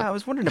that, yeah. I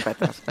was wondering about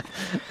that.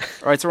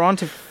 All right, so we're on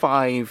to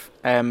 5.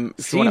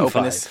 If you want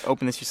to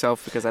open this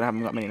yourself, because I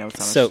haven't got many notes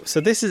on it.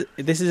 So this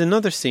is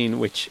another scene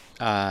which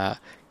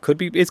could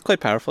be... It's quite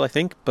powerful, I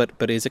think, but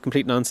is a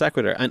complete non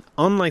sequitur. And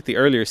unlike the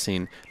earlier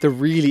scene, there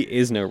really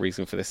is no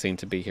reason for this scene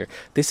to be here.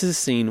 This is a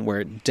scene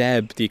where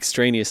Deb, the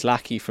extraneous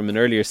lackey from an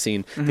earlier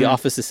scene, the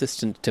office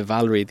assistant to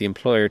Valerie, the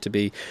employer to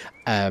be...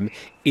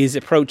 is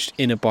approached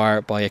in a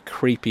bar by a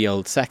creepy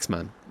old sex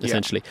man,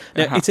 essentially.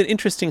 Now, it's an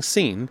interesting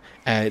scene.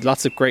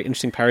 Lots of great,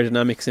 interesting power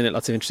dynamics in it,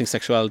 lots of interesting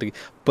sexuality.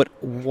 But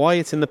why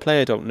it's in the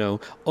play, I don't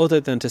know, other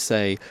than to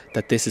say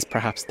that this is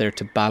perhaps there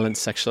to balance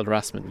sexual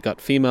harassment. We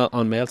got female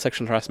on male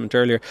sexual harassment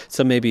earlier,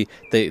 so maybe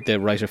the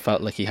writer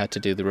felt like he had to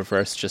do the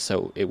reverse just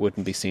so it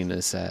wouldn't be seen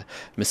as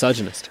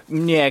misogynist.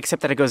 Yeah,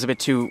 except that it goes a bit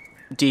too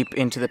deep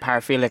into the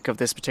paraphilic of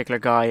this particular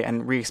guy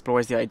and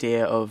re-explores the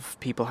idea of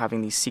people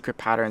having these secret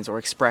patterns or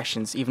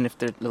expressions, even if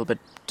they're a little bit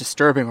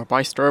disturbing or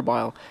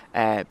bisturbile.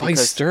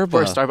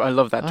 Bisturbile? I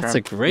love that term. That's a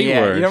great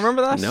word. You don't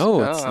remember that?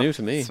 No, it's new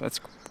to me. That's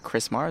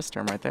Chris Marr's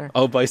term right there.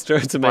 Oh,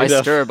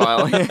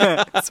 bisturbile.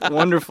 Yeah, it's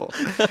wonderful.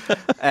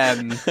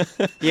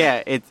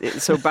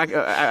 So back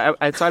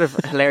outside of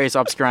hilarious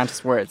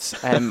obscurantist words,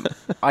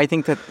 I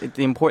think that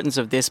the importance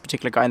of this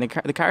particular guy, and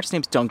the character's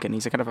name's Duncan.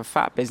 He's a kind of a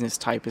fat business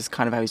type, is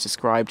kind of how he's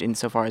described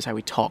insofar as how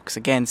he talks.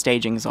 Again,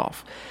 staging is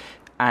off.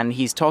 And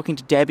he's talking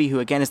to Debbie, who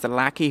again is the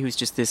lackey, who's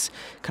just this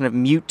kind of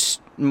mute,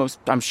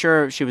 I'm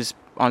sure she was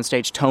on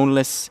stage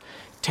toneless,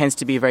 tends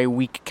to be a very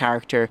weak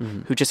character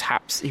who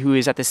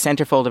is at the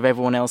centerfold of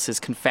everyone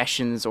else's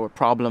confessions or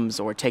problems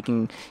or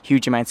taking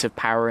huge amounts of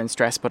power and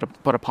stress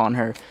put upon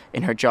her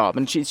in her job.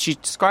 And she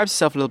describes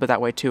herself a little bit that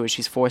way too, as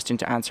she's forced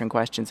into answering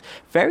questions.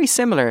 Very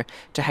similar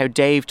to how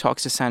Dave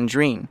talks to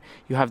Sandrine.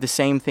 You have the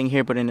same thing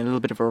here, but in a little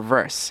bit of a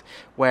reverse,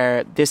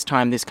 where this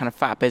time this kind of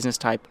fat business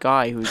type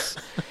guy who's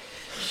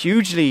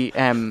hugely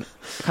kind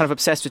of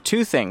obsessed with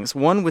two things.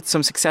 One, with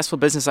some successful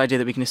business idea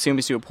that we can assume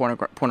is due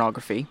to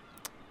pornography,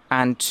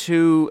 and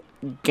 2,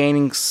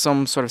 gaining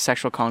some sort of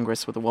sexual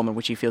congress with a woman,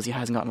 which he feels he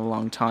hasn't gotten in a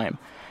long time.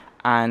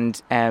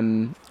 And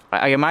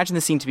I imagine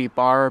the scene to be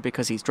bar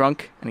because he's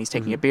drunk and he's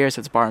taking a beer, so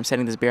it's bar. I'm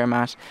setting this beer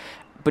mat.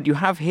 But you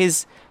have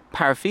his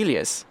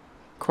paraphilias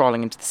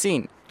crawling into the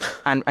scene.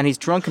 And he's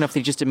drunk enough that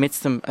he just admits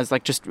them as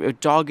like just a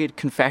dogged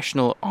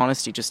confessional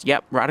honesty. Just,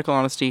 radical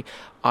honesty.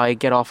 I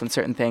get off on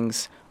certain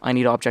things. I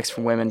need objects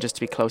from women just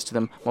to be close to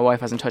them. My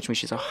wife hasn't touched me.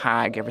 She's a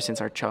hag ever since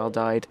our child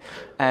died.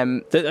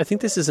 I think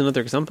this is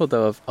another example,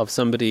 though, of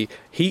somebody...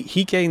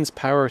 He gains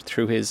power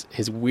through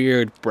his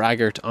weird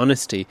braggart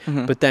honesty,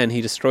 but then he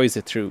destroys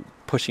it through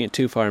pushing it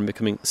too far and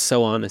becoming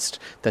so honest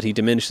that he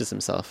diminishes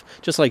himself.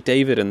 Just like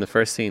David in the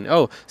first scene.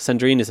 Oh,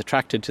 Sandrine is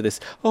attracted to this,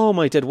 oh,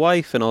 my dead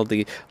wife, and all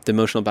the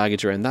emotional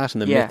baggage around that,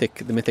 and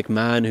the mythic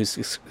man who's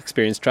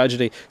experienced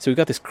tragedy. So we've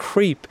got this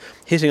creep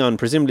hitting on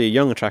presumably a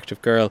young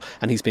attractive girl,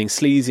 and he's being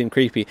sleazy and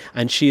creepy,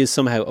 and she is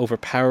somehow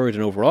overpowered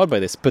and overawed by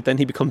this. But then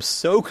he becomes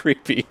so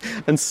creepy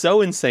and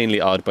so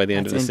insanely odd by the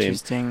end of the scene.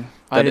 Interesting.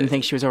 I didn't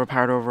think she was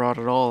overpowered or overawed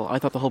at all. I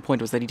thought the whole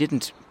point was that he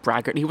didn't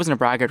braggart. He wasn't a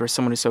braggart or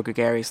someone who's so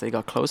gregarious that he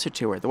got closer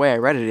to her. The way I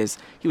read it is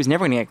he was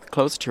never going to get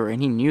closer to her,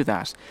 and he knew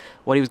that.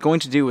 What he was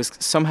going to do was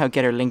somehow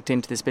get her linked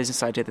into this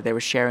business idea that they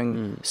were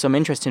sharing some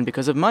interest in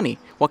because of money.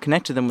 What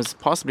connected them was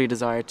possibly a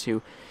desire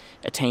to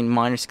attain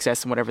minor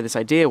success in whatever this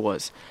idea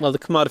was. Well, the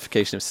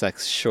commodification of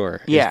sex, sure,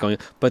 is going,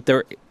 but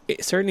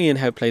certainly in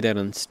how it played out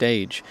on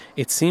stage,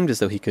 it seemed as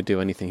though he could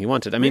do anything he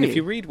wanted. I mean, if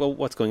you read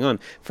what's going on,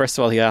 first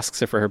of all, he asks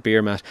her for her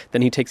beer mat,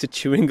 then he takes a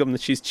chewing gum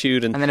that she's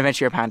chewed, and then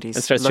eventually her panties.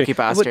 And starts Lucky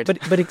bastard.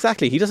 But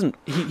exactly, he doesn't.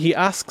 He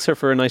asks her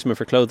for an item of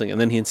her clothing, and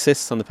then he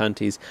insists on the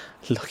panties.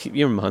 Look,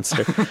 you're a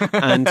monster,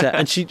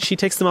 and she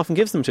takes them off and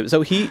gives them to him.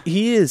 So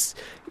he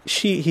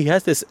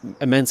has this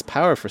immense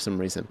power for some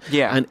reason.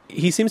 Yeah. And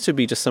he seems to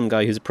be just some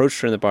guy who's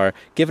approached her in the bar,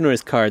 given her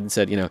his card and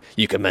said,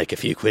 you can make a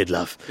few quid,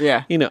 love.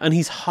 Yeah. And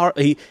he's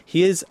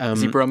he is.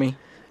 Is he brummy?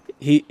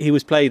 He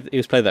was played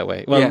that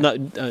way. Well,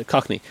 not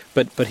Cockney,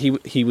 but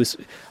he was.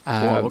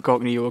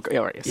 Cockney, you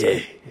right, yeah,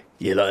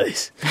 you like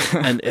this,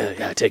 and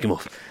take him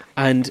off.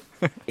 And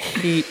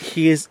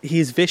he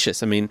is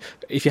vicious. I mean,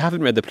 if you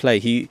haven't read the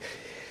play,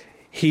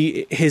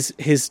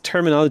 his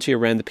terminology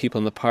around the people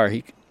in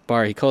the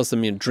bar, he calls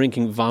them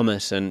drinking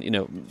vomit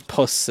and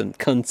puss and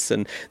cunts,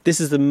 and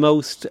this is the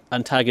most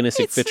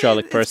antagonistic,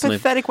 vitriolic person. It's a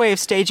pathetic way of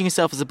staging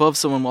yourself as above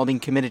someone while being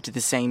committed to the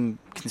same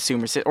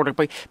consumer, or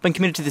being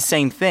committed to the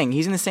same thing.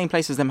 He's in the same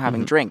place as them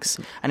having drinks,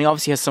 and he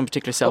obviously has some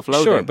particular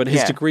self-loathing. Sure, but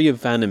his degree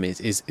of venom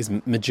is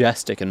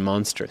majestic and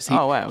monstrous.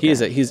 Okay.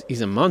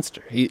 He's a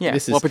monster.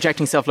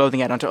 Projecting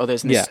self-loathing out onto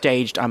others in this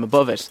staged, I'm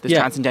above it, this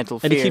transcendental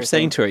fear. And he keeps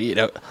saying to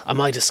her,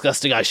 am I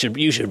disgusting?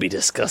 You should be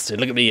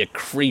disgusted. Look at me, you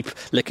creep,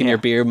 licking your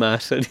beer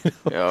mat. And,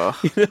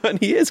 and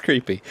he is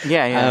creepy.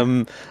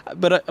 Yeah.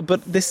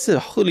 But this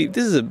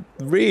is a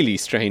really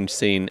strange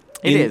scene.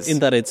 In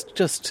that it's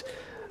just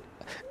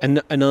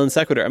a non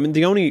sequitur. I mean,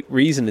 the only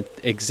reason it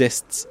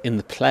exists in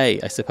the play,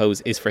 I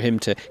suppose, is for him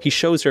to. He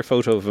shows her a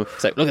photo of him.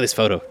 It's like, look at this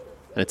photo.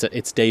 And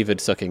it's David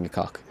sucking a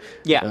cock.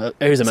 Yeah.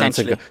 Here's a man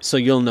sucking a cock. So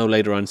you'll know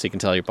later on, so you can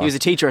tell your boss. He was a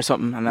teacher or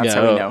something, and that's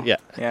how we know.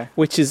 Yeah.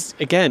 Which is,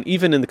 again,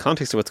 even in the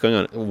context of what's going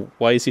on,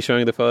 why is he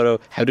showing the photo?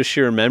 How does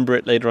she remember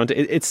it later on?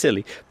 It's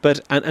silly. But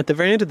and at the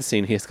very end of the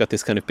scene, he's got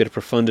this kind of bit of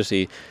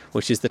profundity,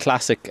 which is the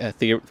classic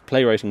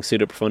playwriting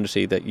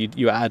pseudo-profundity that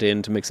you add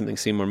in to make something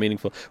seem more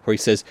meaningful, where he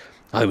says,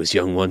 I was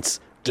young once,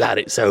 glad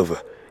it's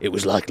over. It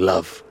was like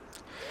love.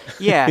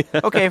 Yeah.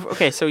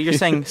 Okay. So you're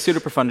saying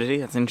pseudo-profundity.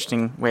 That's an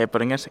interesting way of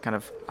putting it. A kind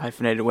of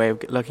hyphenated way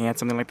of looking at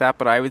something like that.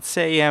 But I would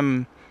say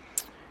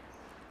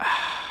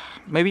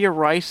maybe you're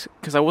right,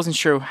 because I wasn't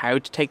sure how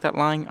to take that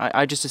line.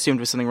 I just assumed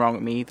there was something wrong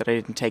with me, that I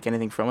didn't take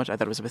anything from it. I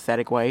thought it was a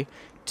pathetic way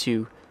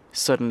to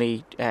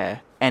suddenly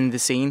end the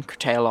scene,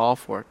 curtail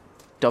off, or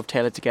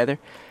dovetail it together.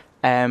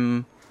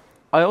 I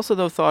also,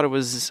 though, thought it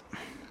was...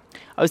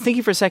 I was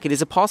thinking for a second,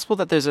 is it possible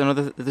that there's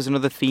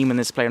another theme in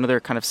this play, another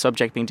kind of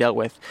subject being dealt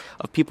with,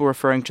 of people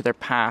referring to their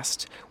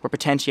past where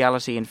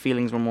potentiality and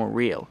feelings were more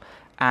real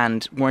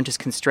and weren't as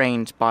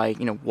constrained by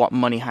what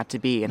money had to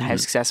be and how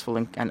successful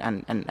and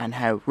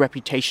how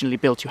reputationally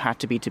built you had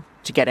to be to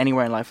get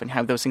anywhere in life, and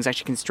how those things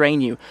actually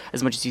constrain you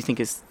as much as you think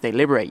as they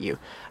liberate you.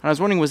 And I was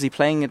wondering, was he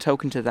playing a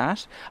token to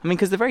that? I mean,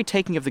 because the very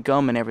taking of the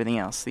gum and everything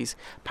else, these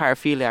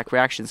paraphiliac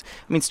reactions,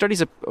 I mean,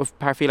 studies of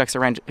paraphiliacs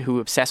around who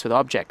obsess with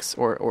objects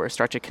or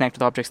start to connect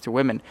with objects through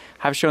women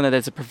have shown that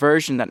there's a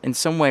perversion that in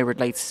some way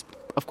relates,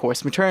 of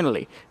course,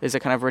 maternally. There's a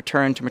kind of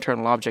return to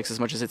maternal objects as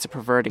much as it's a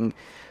perverting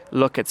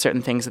look at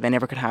certain things that they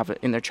never could have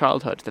in their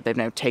childhood, that they've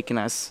now taken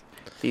as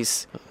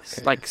these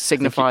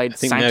signified sanctity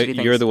things. I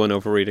think you're the one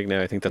overreading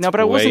now. I think that's no, but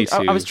I wasn't.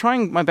 I was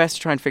trying my best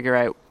to try and figure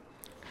out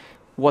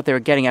what they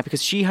were getting at,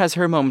 because she has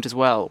her moment as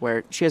well,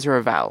 where she has her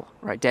eval.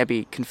 Right,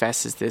 Debbie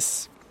confesses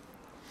this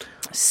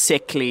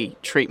sickly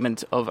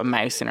treatment of a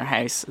mouse in her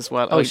house as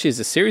well. Oh, she has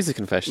a series of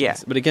confessions. Yeah.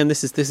 But again,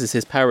 this is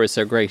his power is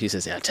so great. He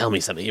says, tell me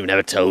something you've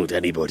never told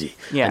anybody.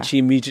 Yeah. And she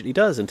immediately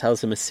does, and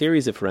tells him a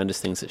series of horrendous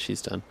things that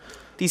she's done.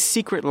 These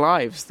secret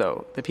lives,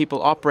 though, that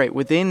people operate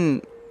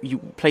within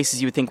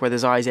places you would think where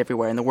there's eyes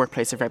everywhere, in the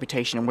workplace of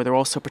reputation, and where they're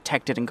all so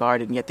protected and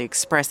guarded, and yet they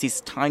express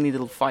these tiny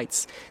little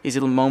fights, these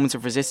little moments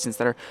of resistance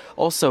that are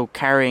also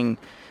carrying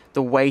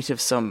the weight of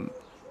some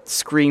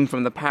scream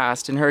from the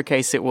past. In her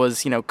case, it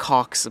was,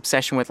 Cox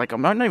obsession with,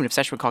 I'm not even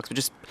obsession with Cox, but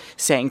just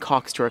saying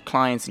Cox to her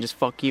clients and just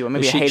fuck you. And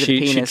maybe I hated the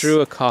penis. She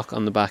drew a cock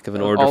on the back of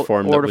an order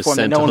form that was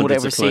sent no to one would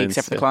hundreds ever of see clients.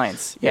 except for the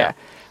clients. Yeah.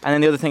 And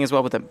then the other thing as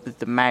well with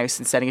the mouse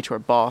and sending it to her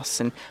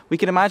boss. And we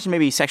can imagine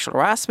maybe sexual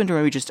harassment, or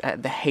maybe just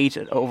the hate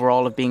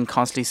overall of being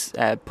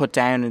constantly put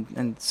down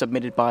and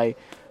submitted by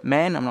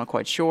men. I'm not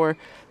quite sure.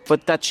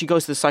 but that she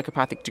goes to the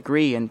psychopathic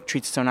degree and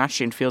treats it so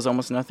naturally and feels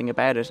almost nothing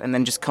about it, and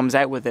then just comes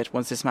out with it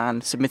once this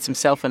man submits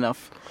himself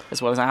enough,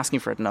 as well as asking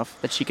for it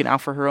enough, that she can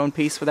offer her own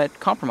piece without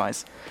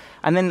compromise.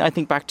 And then I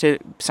think back to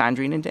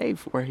Sandrine and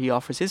Dave, where he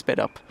offers his bit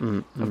up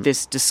of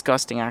this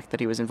disgusting act that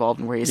he was involved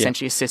in, where he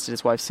essentially assisted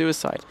his wife's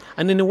suicide.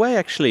 And in a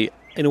way,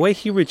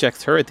 he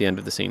rejects her at the end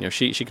of the scene.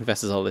 She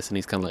confesses all this, and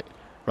he's kind of like,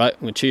 right, I'm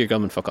going to chew your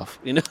gum and fuck off.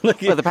 Well,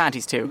 the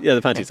panties too. Yeah,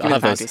 the panties. I'll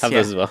have those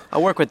as well.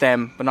 I'll work with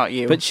them, but not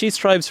you. But she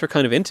strives for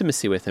kind of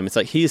intimacy with him. It's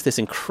like he's this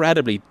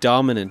incredibly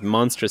dominant,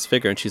 monstrous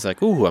figure, and she's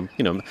like, ooh,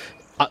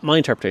 my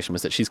interpretation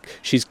was that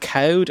she's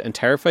cowed and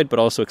terrified, but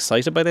also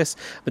excited by this.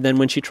 But then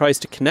when she tries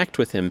to connect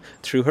with him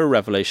through her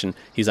revelation,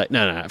 he's like,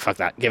 no, fuck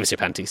that. Give us your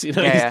panties. He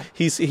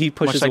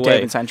pushes much like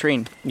away. Dave and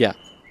Sandrine. Yeah,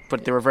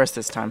 but the reverse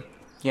this time.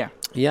 Yeah.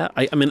 Yeah.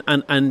 I mean,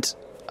 and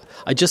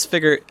I just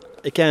figure.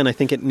 Again, I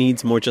think it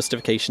needs more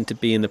justification to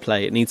be in the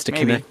play. It needs to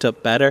connect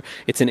up better.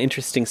 It's an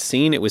interesting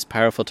scene. It was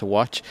powerful to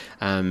watch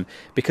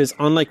because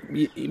unlike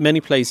many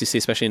plays you see,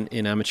 especially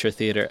in amateur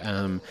theatre,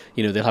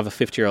 they'll have a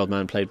 50-year-old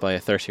man played by a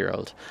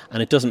 30-year-old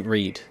and it doesn't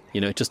read.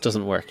 It just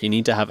doesn't work. You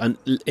need to have... And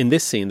in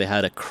this scene, they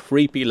had a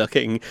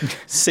creepy-looking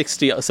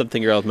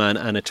 60-something-year-old man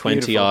and a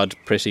 20-odd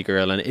pretty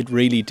girl, and it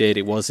really did.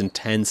 It was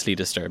intensely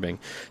disturbing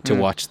to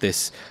watch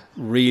this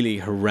really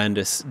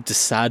horrendous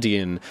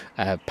Dissadian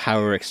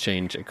power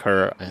exchange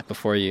occur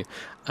before you.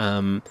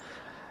 I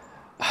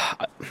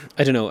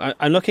don't know.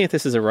 I'm looking at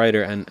this as a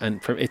writer, and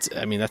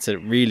that's a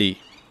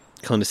really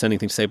condescending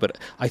thing to say, but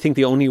I think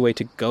the only way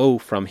to go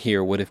from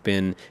here would have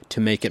been to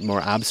make it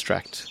more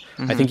abstract.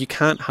 I think you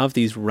can't have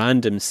these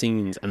random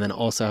scenes and then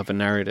also have a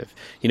narrative.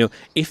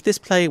 If this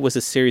play was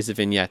a series of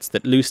vignettes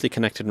that loosely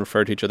connected and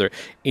referred to each other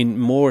in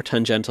more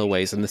tangential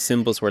ways, and the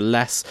symbols were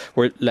less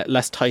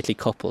tightly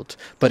coupled,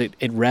 but it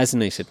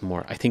resonated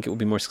more, I think it would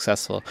be more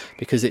successful,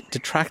 because it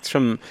detracts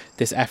from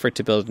this effort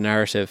to build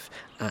narrative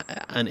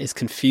and is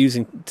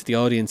confusing to the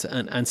audience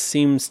and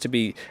seems to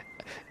be...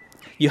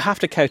 You have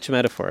to couch a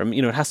metaphor.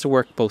 It has to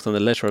work both on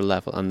the literal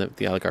level and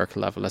the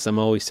allegorical level, as I'm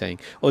always saying.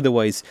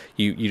 Otherwise,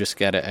 you just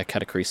get a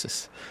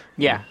catachresis.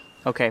 Yeah.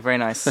 Okay, very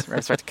nice.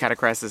 Respect to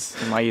catachresis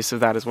and my use of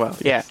that as well.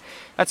 Yeah,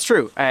 that's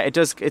true. It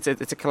does. It's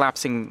a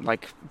collapsing,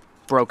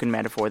 broken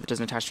metaphor that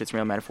doesn't attach to its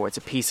real metaphor. It's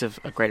a piece of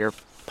a greater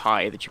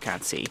pie that you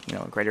can't see.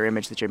 A greater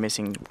image that you're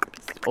missing.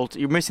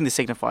 You're missing the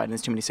signified, and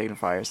there's too many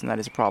signifiers, and that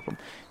is a problem.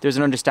 There's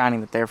an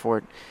understanding that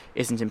therefore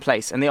isn't in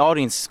place, and the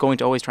audience is going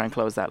to always try and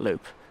close that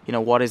loop.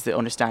 What is the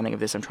understanding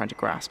of this I'm trying to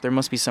grasp? There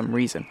must be some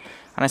reason.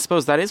 And I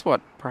suppose that is what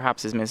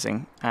perhaps is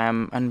missing,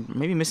 and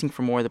maybe missing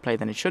for more of the play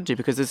than it should do,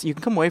 because you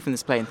can come away from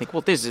this play and think,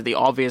 well, these are the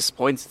obvious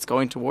points it's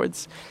going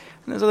towards.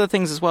 And there's other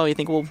things as well. You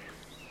think, well,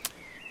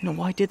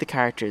 why did the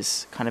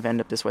characters kind of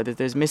end up this way? That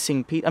there's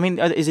missing pieces.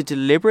 Is it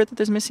deliberate that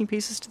there's missing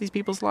pieces to these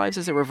people's lives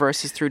as it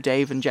reverses through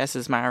Dave and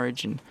Jess's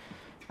marriage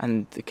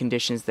and the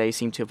conditions they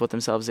seem to have put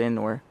themselves in?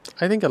 Or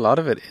I think a lot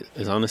of it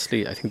is,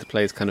 honestly, I think the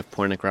play is kind of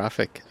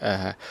pornographic.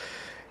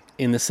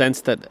 In the sense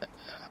that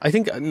I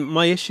think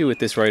my issue with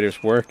this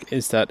writer's work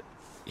is that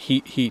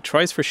he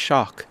tries for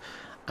shock,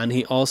 and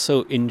he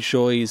also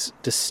enjoys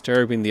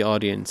disturbing the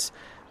audience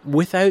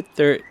without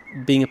there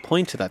being a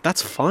point to that.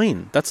 That's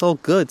fine. That's all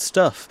good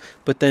stuff.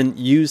 But then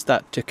use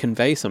that to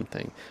convey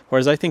something.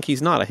 Whereas I think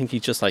he's not. I think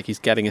he's just he's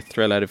getting a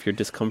thrill out of your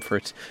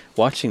discomfort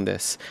watching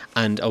this.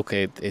 And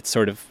okay, it's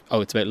sort of,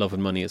 it's about love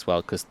and money as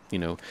well, because,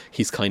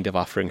 he's kind of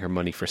offering her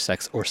money for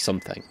sex or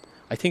something.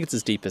 I think it's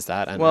as deep as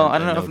that. I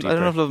don't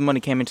know if Love and Money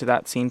came into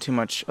that scene too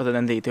much, other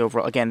than the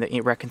overall, again, the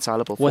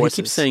irreconcilable forces. Well, he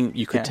keeps saying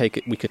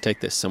we could take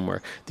this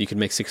somewhere. That you could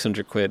make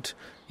 600 quid.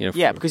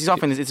 Because he's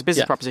offering it's a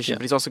business proposition,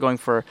 but he's also going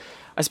for,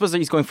 I suppose that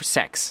he's going for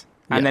sex.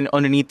 And then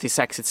underneath the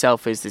sex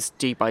itself is this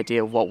deep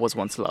idea of what was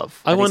once love.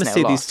 I want to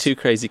see these two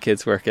crazy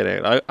kids work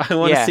it out. I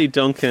want to see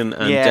Duncan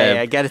and Deb.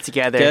 Yeah, get it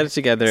together.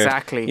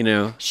 Exactly.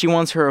 She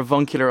wants her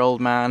avuncular old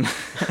man.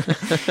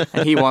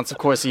 And he wants, of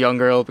course, a young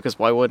girl, because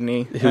why wouldn't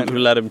he? Who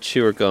let him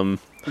chew her gum.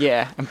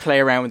 Yeah, and play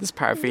around with his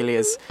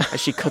paraphilias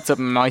as she cuts up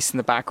mice in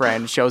the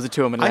background and shows it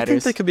to him in letters. I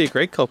think they could be a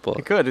great couple.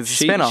 It could. It's a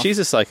spin-off. She's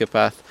a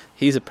psychopath.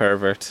 He's a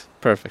pervert.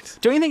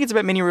 Perfect. Don't you think it's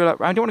about mini real?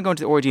 I don't want to go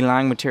into the R.D.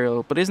 Laing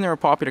material, but isn't there a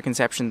popular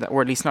conception that,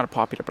 or at least not a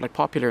popular, but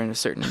popular in a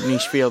certain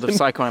niche field of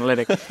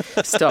psychoanalytic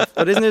stuff?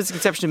 But isn't there this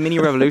conception of mini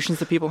revolutions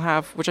that people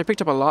have, which I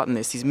picked up a lot in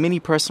this? These mini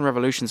personal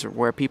revolutions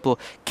where people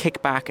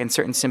kick back in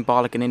certain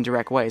symbolic and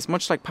indirect ways,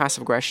 much like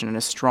passive aggression in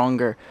a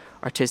stronger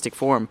artistic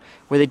form,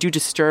 where they do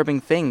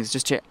disturbing things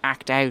just to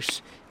act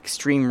out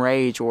extreme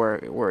rage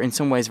or in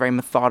some ways very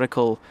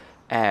methodical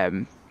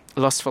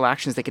lustful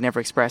actions they can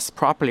never express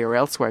properly or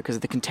elsewhere because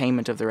of the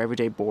containment of their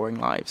everyday boring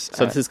lives.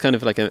 So this is kind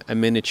of like a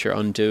miniature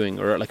undoing,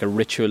 or like a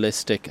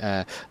ritualistic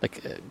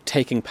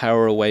taking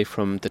power away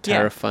from the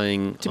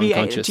terrifying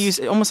unconscious. To use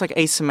almost like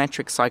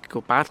asymmetric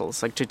psychical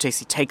battles, like to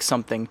take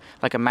something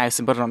like a mouse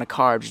and put it on a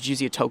card, which is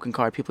usually a token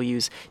card people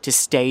use to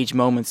stage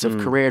moments of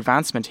career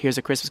advancement. Here's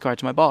a Christmas card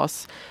to my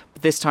boss,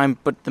 but this time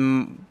but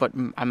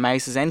a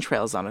mouse's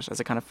entrails on it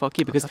as a kind of fuck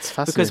you,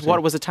 because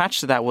what was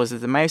attached to that was that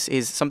the mouse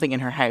is something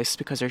in her house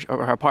because her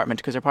apartment apartment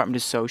because her apartment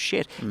is so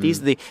shit.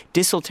 These are the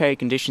dysalteric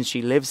conditions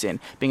she lives in,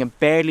 being a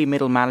barely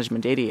middle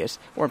management idiot,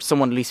 or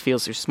someone at least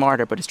feels they're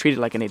smarter but is treated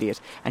like an idiot,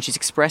 and she's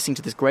expressing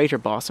to this greater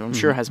boss, and I'm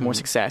sure has more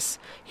success,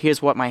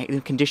 here's what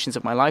the conditions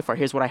of my life are,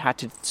 here's what I had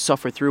to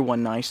suffer through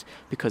one night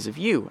because of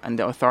you and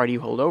the authority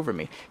you hold over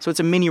me. So it's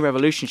a mini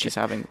revolution she's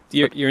having.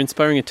 You're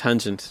inspiring a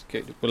tangent.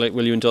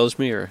 Will you indulge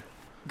me, or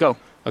go?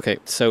 Okay,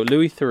 so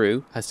Louis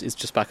Theroux is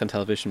just back on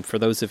television. For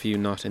those of you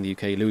not in the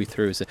UK, Louis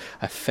Theroux is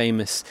a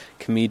famous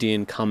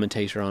comedian,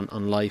 commentator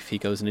on life. He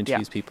goes and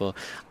interviews people.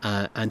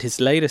 And his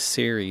latest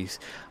series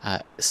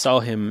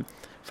saw him,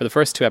 for the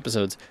first 2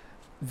 episodes,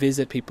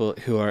 visit people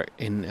who are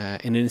in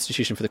an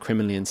institution for the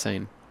criminally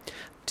insane.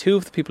 2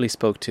 of the people he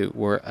spoke to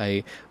were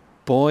a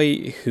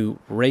boy who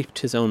raped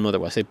his own mother.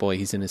 Well, I say boy,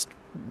 he's in his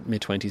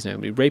mid-20s now,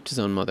 but he raped his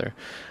own mother.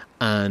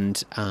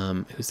 And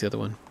who's the other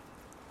one?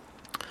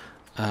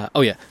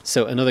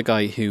 So another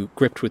guy who,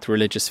 gripped with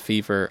religious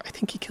fever, I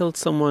think he killed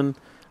someone.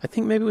 I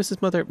think maybe it was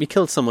his mother. He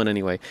killed someone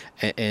anyway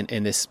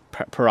in this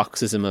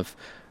paroxysm of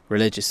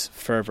religious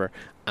fervour.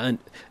 And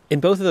in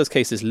both of those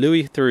cases,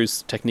 Louis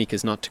Theroux's technique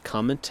is not to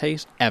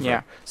commentate ever.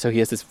 Yeah. So he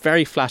has this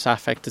very flat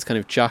affect, this kind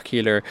of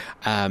jocular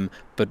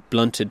but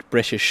blunted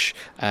British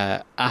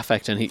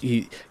affect, and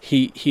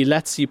he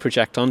lets you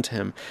project onto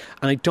him.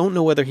 And I don't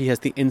know whether he has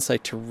the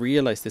insight to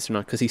realise this or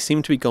not, because he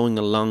seemed to be going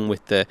along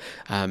with the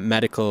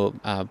medical,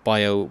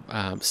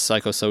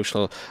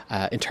 psychosocial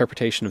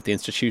interpretation of the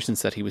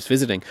institutions that he was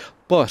visiting.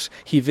 But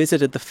he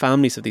visited the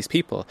families of these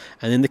people,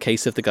 and in the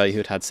case of the guy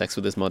who had sex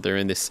with his mother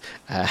in this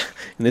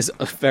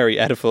very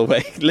edifying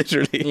way,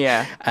 literally.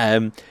 Yeah.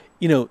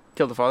 Killed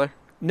the father?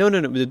 No.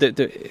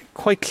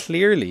 Quite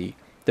clearly,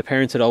 the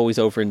parents had always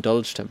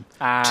overindulged him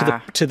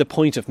to the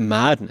point of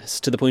madness,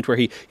 to the point where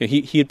he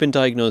had been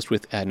diagnosed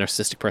with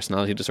narcissistic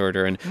personality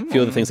disorder and a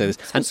few other things like this.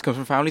 And it comes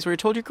from families where you're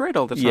told you're great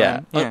all the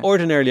time. Yeah.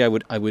 Ordinarily,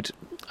 I would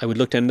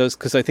look down those,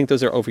 because I think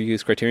those are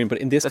overused criterion. But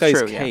in this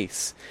guy's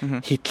case,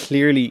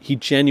 he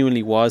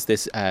genuinely was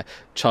this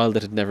child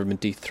that had never been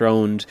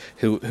dethroned.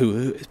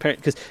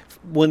 Because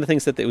one of the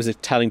things that it was a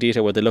telling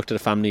detail where they looked at the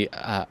family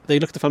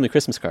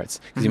Christmas cards,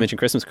 because you mentioned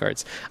Christmas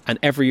cards, and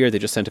every year they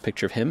just sent a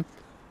picture of him.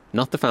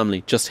 Not the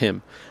family, just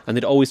him. And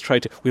we'd always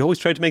tried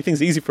to make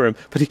things easy for him,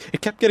 but it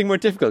kept getting more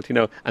difficult,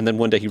 And then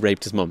one day he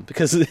raped his mum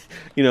because,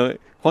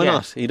 why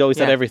not? He'd always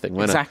had everything.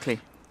 Why not? Exactly.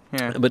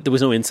 Yeah. But there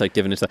was no insight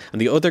given into that.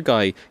 And the other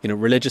guy,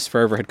 religious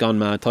fervour, had gone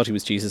mad, thought he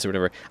was Jesus or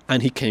whatever,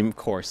 and he came, of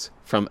course,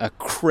 from a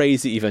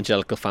crazy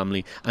evangelical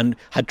family and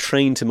had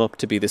trained him up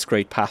to be this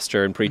great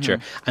pastor and preacher.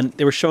 And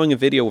they were showing a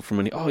video from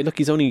when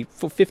he's only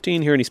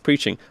 15 here and he's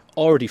preaching,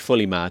 already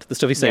fully mad. The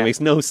stuff he's saying makes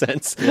no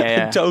sense.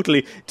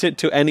 Totally,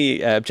 to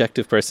any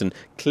objective person,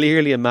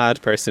 clearly a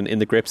mad person in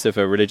the grips of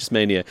a religious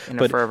mania,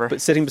 but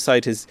sitting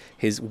beside his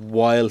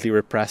wildly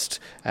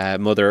repressed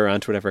mother or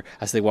aunt or whatever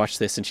as they watch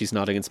this, and she's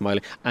nodding and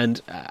smiling. And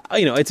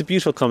it's a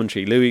beautiful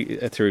commentary. Louis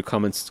Theroux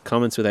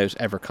comments without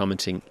ever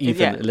commenting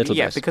even a little bit.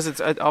 Yeah, because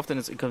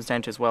it comes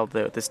down to as well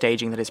the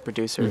staging that his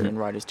producer and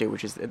writers do,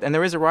 and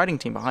there is a writing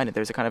team behind it.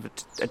 There's a kind of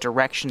a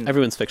direction.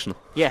 Everyone's fictional.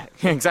 Yeah,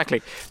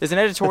 exactly. There's an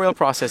editorial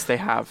process they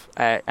have,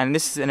 and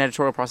this is an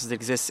editorial process that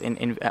exists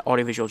in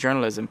audiovisual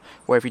journalism,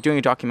 where if you're doing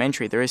a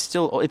documentary, it's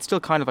still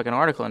kind of like an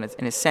article in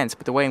a sense,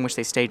 but the way in which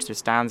they stage their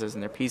stanzas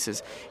and their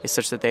pieces is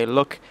such that they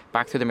look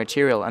back through the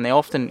material, and they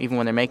often, even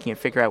when they're making it,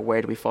 figure out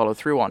where do we follow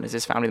through on. Is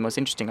this family the most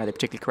interesting? Are they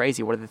particularly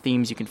crazy? What are the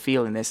themes you can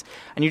feel in this?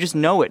 And you just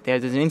know it.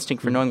 There's an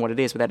instinct for knowing what it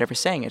is without ever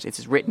saying it. It's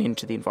just written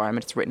into the environment.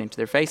 It's written into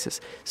their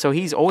faces. So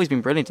he's always been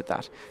brilliant at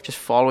that, just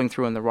following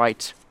through on the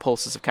right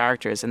pulses of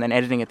characters and then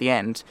editing at the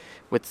end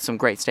with some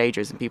great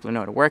stagers and people who know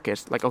how to work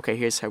it. Like, okay,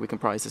 here's how we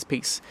comprise this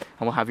piece,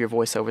 and we'll have your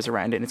voiceovers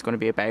around it, and it's going to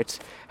be about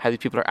how these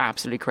people are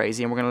absolutely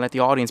crazy, and we're going to let the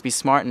audience be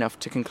smart enough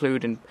to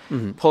conclude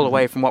and pull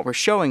away from what we're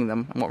showing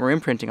them and what we're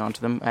imprinting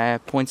onto them,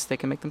 points they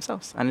can make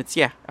themselves. And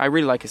I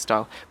really like his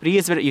style. But he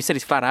is a bit, you said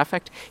he's flat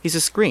affect. He's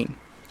a screen.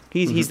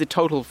 He's the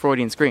total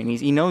Freudian screen.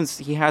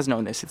 He has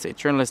known this. It's a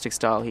journalistic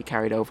style he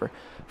carried over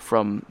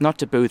from, not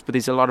to Booth, but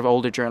there's a lot of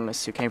older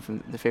journalists who came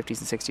from the 50s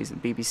and 60s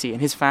and BBC, and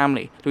his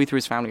family, Louis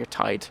Theroux's family, are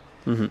tied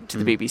to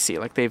the BBC.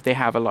 Like they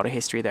have a lot of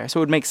history there, so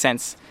it would make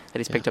sense that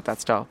he's picked up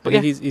that style. But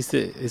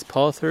is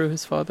Paul Theroux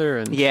his father?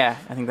 And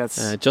I think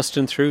that's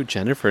Justin Theroux,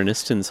 Jennifer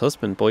Aniston's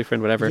husband,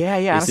 boyfriend, whatever.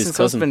 Aniston's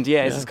husband.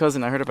 It's his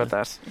cousin. I heard about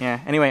that. Yeah.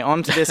 Anyway,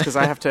 on to this, because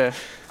I have to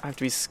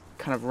be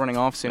kind of running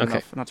off soon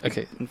enough, not to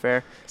be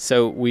unfair.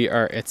 So we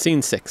are at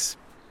scene 6.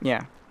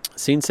 Yeah.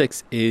 Scene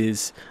 6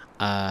 is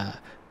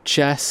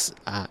Jess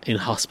in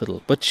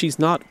hospital, but she's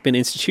not been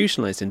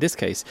institutionalized in this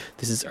case.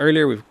 This is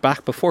earlier, we're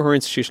back before her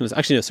institutionalization.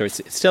 Actually, no, sorry,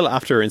 it's still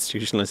after her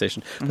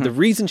institutionalization. But the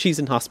reason she's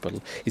in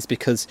hospital is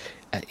because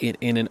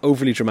in an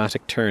overly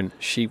dramatic turn,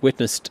 she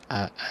witnessed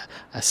a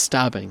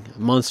stabbing, a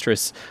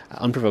monstrous,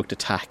 unprovoked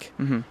attack.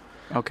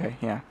 Okay,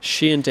 yeah.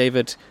 She and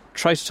David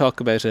try to talk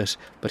about it,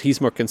 but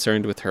he's more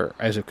concerned with her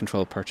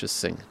out-of-control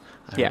purchasing,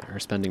 her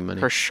spending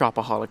money. Her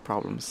shopaholic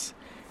problems.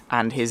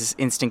 and his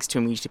instincts to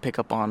immediately pick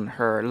up on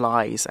her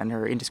lies and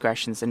her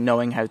indiscretions and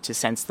knowing how to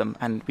sense them.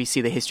 And we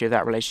see the history of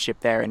that relationship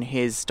there, and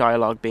his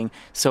dialogue being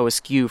so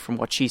askew from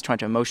what she's trying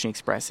to emotionally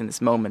express in this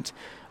moment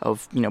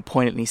of,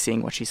 poignantly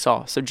seeing what she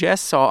saw. So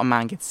Jess saw a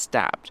man get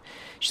stabbed.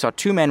 She saw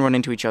two men run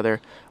into each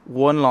other.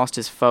 One lost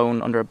his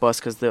phone under a bus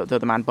because the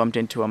other man bumped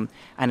into him.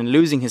 And in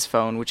losing his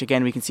phone, which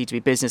again we can see to be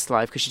business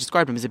life, because she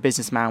described him as a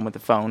businessman with the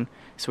phone.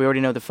 So we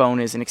already know the phone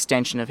is an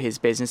extension of his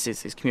business,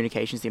 his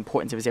communications, the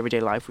importance of his everyday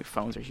life. With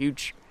phones are a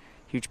huge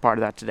part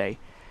of that today.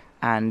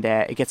 And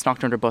it gets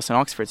knocked under a bus on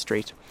Oxford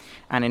Street.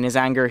 And in his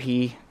anger,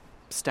 he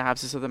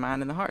stabs this other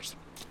man in the heart.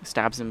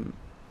 Stabs him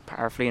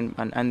powerfully.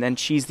 And then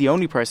she's the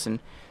only person,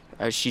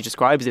 as she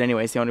describes it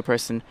anyway, is the only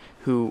person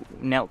who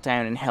knelt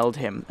down and held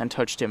him and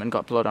touched him and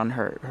got blood on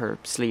her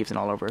sleeves and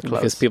all over her clothes.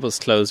 Because people's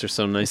clothes are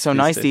so nice.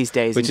 These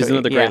days. Which is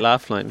another great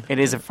laugh line. It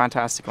is a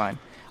fantastic line.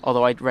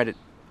 Although I read it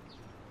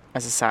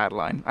as a sad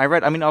line. A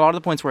lot of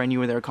the points where I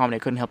knew they were comedy, I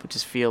couldn't help but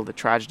just feel the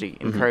tragedy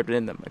incurred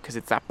within them, because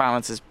it's that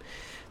balance is,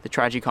 the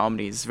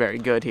tragicomedy is very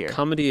good here.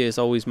 Comedy is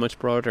always much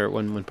broader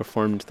when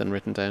performed than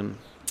written down.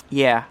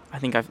 Yeah, I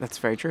think that's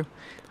very true,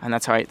 and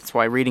that's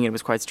why reading it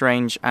was quite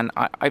strange. And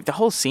the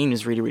whole scene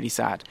is really, really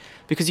sad,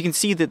 because you can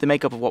see the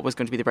makeup of what was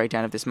going to be the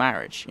breakdown of this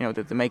marriage.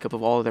 The makeup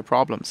of all of their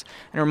problems.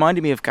 And it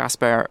reminded me of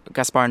Gaspar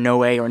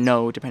Noé, or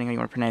No, depending on how you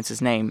want to pronounce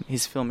his name.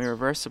 His film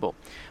Irreversible,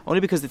 only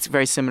because it's a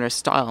very similar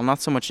style.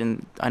 Not so much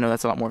I know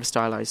that's a lot more of a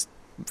stylized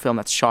film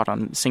that's shot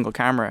on single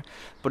camera,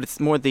 but it's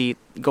more the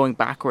going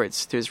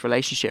backwards through his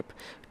relationship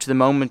to the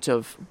moment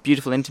of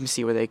beautiful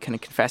intimacy where they kind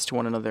of confess to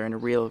one another in a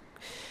real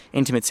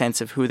intimate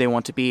sense of who they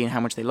want to be and how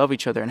much they love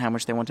each other and how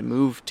much they want to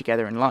move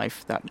together in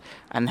life.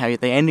 And how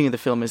the ending of the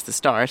film is the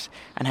start,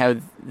 and how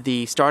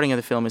the starting of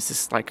the film is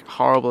this like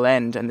horrible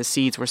end, and the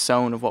seeds were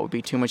sown of what would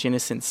be too much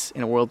innocence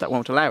in a world that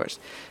won't allow it.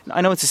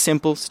 I know it's a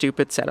simple,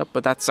 stupid setup,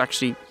 but that's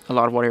actually a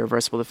lot of what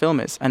Irreversible the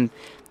film is, and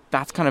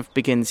that kind of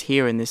begins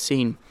here in this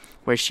scene,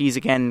 where she's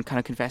again kind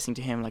of confessing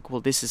to him, like, well,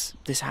 this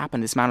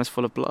happened, this man was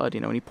full of blood,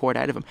 and he poured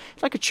out of him.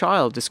 It's like a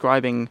child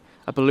describing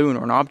a balloon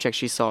or an object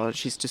she saw.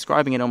 She's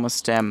describing it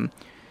almost,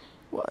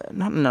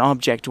 not in an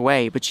object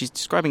way, but she's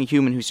describing a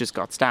human who's just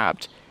got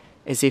stabbed,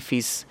 as if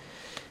he's,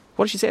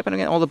 what did she say about it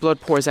again? All the blood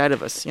pours out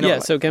of us.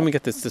 So again we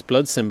get this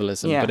blood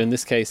symbolism, but in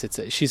this case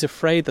she's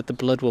afraid that the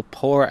blood will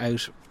pour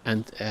out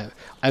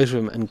of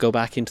him and go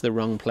back into the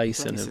wrong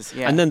place in him.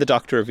 Yeah. And then the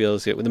doctor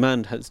reveals the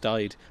man has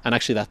died, and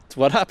actually that's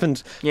what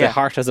happened. The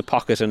heart has a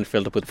pocket and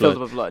filled up with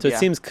blood. So it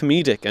seems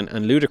comedic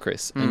and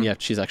ludicrous, and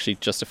yet she's actually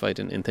justified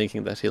in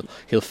thinking that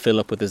he'll fill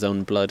up with his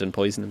own blood and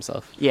poison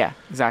himself. Yeah,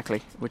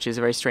 exactly, which is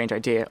a very strange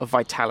idea of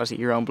vitality,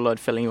 your own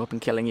blood filling you up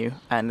and killing you.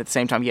 And at the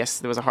same time, yes,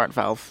 there was a heart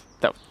valve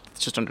that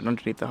just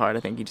underneath the heart, I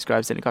think he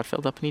describes it, got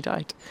filled up and he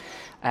died.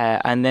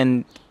 And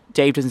then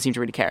Dave doesn't seem to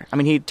really care. I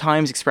mean, he at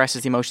times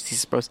expresses the emotions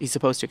he's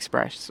supposed to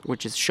express,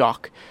 which is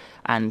shock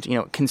and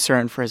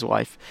concern for his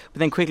wife, but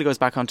then quickly goes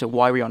back onto,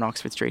 why were you on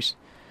Oxford Street?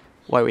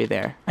 Why were you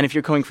there? And if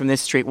you're coming from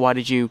this street, why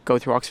did you go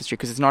through Oxford Street?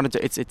 Because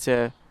it's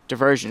a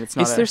diversion. It's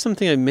not. Is there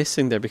something I'm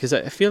missing there? Because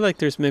I feel like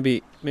there's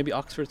maybe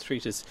Oxford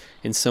Street is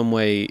in some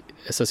way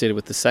associated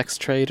with the sex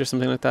trade or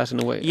something like that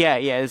in a way. Yeah.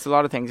 There's a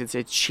lot of things.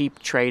 It's cheap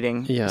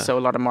trading. Yeah. So a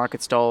lot of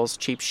market stalls,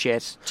 cheap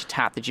shit,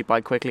 tat that you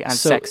buy quickly, and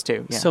sex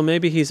too. Yeah. So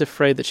maybe he's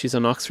afraid that she's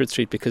on Oxford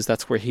Street because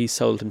that's where he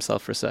sold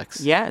himself for sex.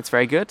 Yeah, it's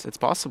very good. It's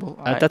possible.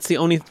 That's the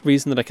only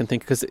reason that I can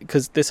think,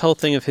 because this whole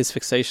thing of his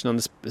fixation on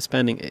the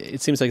spending,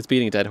 it seems like it's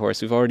beating a dead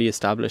horse. We've already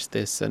established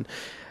this, and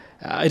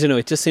I don't know,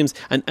 it just seems,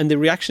 and the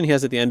reaction he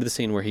has at the end of the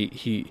scene where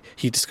he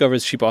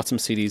discovers she bought some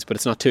CDs, but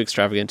it's not too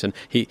extravagant, and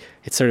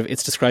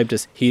it's described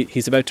as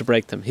he's about to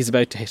break them, he's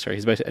about to hit her,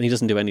 and he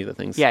doesn't do any of the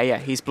things. Yeah,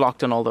 he's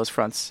blocked on all those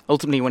fronts.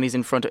 Ultimately, when he's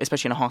in front of,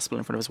 especially in a hospital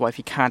in front of his wife,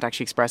 he can't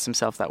actually express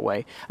himself that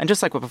way. And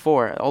just like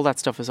before, all that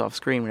stuff is off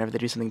screen. Whenever they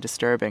do something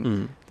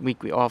disturbing,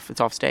 it's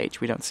off stage.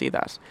 We don't see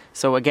that.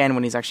 So again,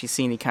 when he's actually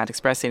seen, he can't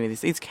express any of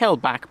these. He's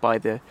held back by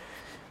the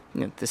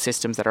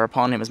systems that are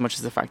upon him, as much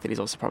as the fact that he's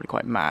also probably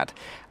quite mad.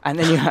 And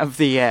then you have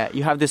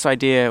you have this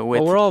idea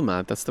with, we're all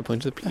mad, that's the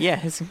point of the play.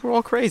 Yeah, we're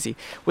all crazy.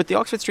 With the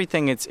Oxford Street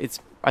thing, it's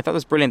I thought it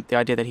was brilliant, the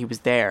idea that he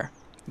was there,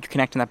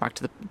 connecting that back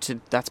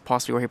to that's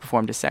possibly where he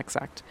performed his sex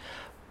act.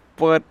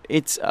 But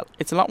it's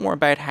a lot more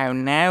about how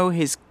now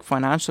his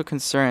financial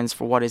concerns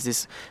for what is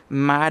this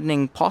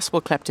maddening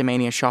possible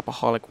kleptomania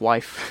shopaholic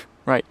wife,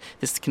 right,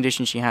 this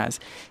condition she has,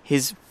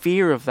 his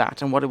fear of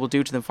that and what it will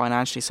do to them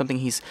financially, something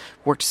he's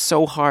worked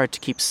so hard to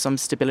keep some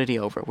stability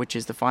over, which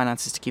is the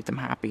finances to keep them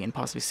happy and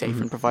possibly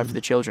safe and provide for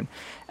the children,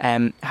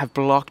 have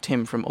blocked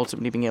him from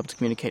ultimately being able to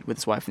communicate with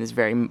his wife in this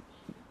very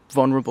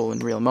vulnerable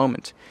and real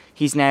moment.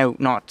 He's now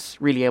not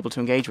really able to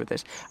engage with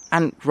it,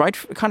 and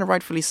kind of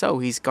rightfully so.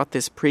 He's got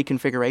this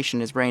pre-configuration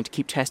in his brain to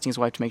keep testing his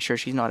wife to make sure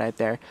she's not out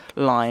there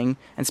lying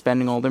and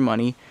spending all their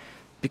money,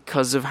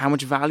 because of how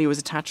much value is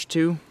attached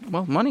to,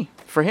 well, money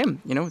for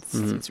him.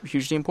 It's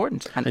hugely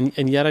important.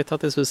 And yet I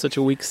thought this was such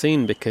a weak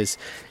scene because,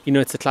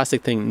 it's the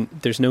classic thing.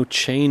 There's no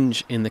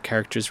change in the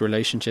characters'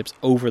 relationships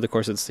over the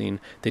course of the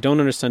scene. They don't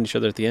understand each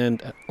other at the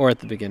end or at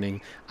the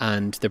beginning,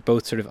 and they're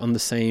both sort of on the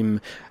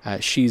same.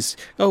 She's,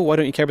 why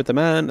don't you care about the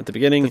man at the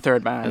beginning? The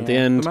third man. At the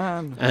end. The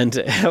man. And,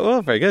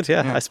 very good,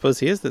 yeah. I suppose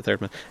he is the third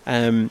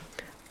man.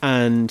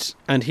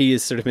 And he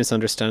is sort of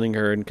misunderstanding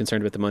her and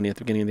concerned about the money at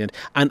the beginning and the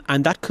end.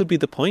 And that could be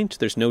the point.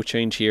 There's no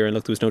change here, and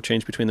look, there was no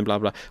change between them, blah,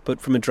 blah. But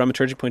from a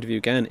dramaturgic point of view,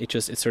 again,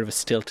 it's sort of a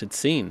stilted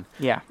scene.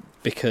 Yeah.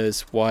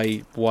 Because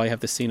why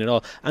have this scene at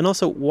all? And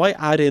also, why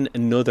add in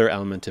another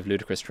element of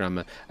ludicrous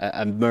drama?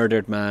 A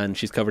murdered man,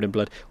 she's covered in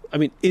blood. I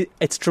mean,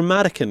 it's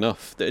dramatic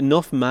enough.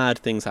 Enough mad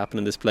things happen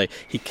in this play.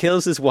 He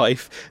kills his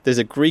wife. There's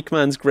a Greek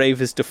man's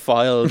grave is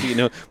defiled.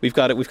 We've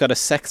got a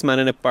sex man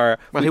in a bar.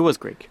 Well, he was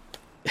Greek.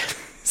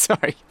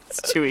 Sorry,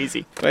 it's too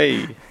easy.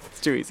 Hey.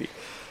 It's too easy.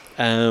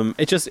 I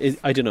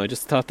don't know. I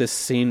just thought this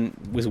scene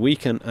was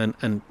weak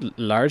and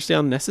largely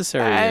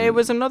unnecessary. It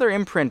was another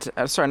imprint.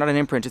 Sorry, not an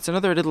imprint. It's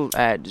another little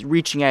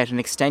reaching out, an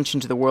extension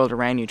to the world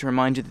around you to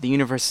remind you that the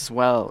universe as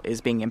well is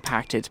being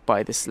impacted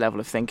by this level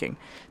of thinking.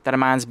 That a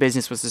man's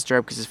business was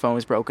disturbed because his phone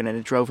was broken, and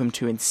it drove him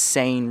to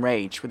insane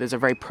rage. Where there's a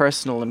very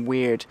personal and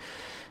weird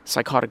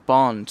psychotic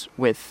bond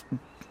with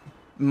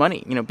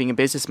money, being a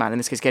businessman, in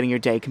this case getting your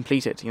day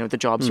completed, the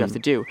jobs you have to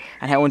do,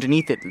 and how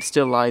underneath it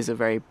still lies a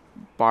very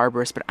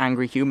barbarous but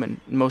angry human,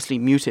 mostly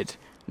muted,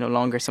 no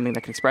longer something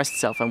that can express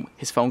itself. And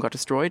his phone got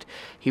destroyed.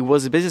 He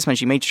was a businessman.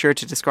 She made sure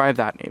to describe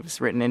that. It was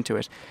written into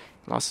it.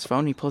 He lost his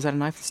phone. He pulls out a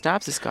knife and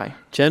stabs this guy.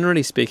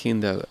 Generally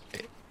speaking, though,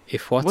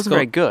 if what's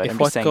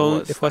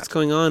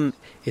going on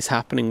is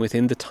happening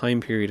within the time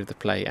period of the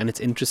play, and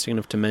it's interesting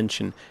enough to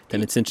mention,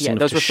 then it's interesting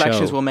enough to show. Those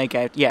reflections will make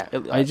out. Yeah,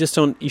 I just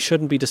don't. You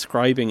shouldn't be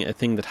describing a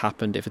thing that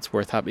happened if it's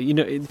worth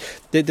happening.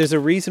 There's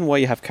a reason why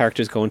you have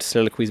characters go into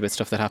soliloquies about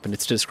stuff that happened.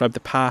 It's to describe the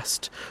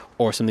past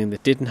or something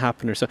that didn't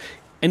happen, or so.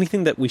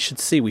 Anything that we should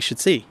see, we should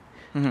see.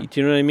 Mm-hmm.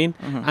 Do you know what I mean?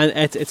 Mm-hmm.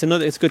 And it's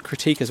a good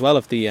critique as well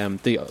of the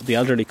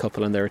elderly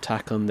couple and their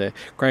attack on the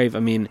grave.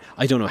 I mean,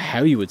 I don't know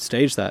how you would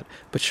stage that,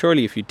 but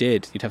surely if you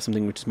did, you'd have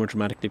something which is more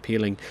dramatically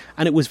appealing.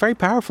 And it was very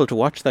powerful to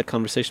watch that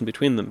conversation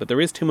between them. But there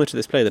is too much of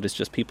this play that is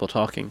just people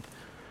talking.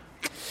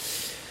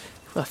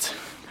 Well, that's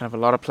kind of a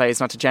lot of plays,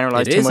 not to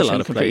generalise too much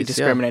and completely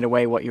discriminate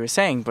away what you were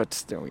saying.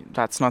 But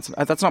that's not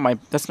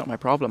my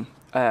problem.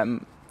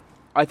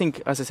 I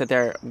think, as I said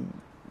there,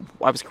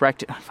 I was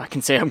correct. If I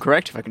can say I'm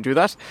correct, if I can do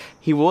that,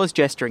 he was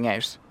gesturing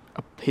out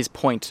his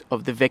point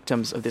of the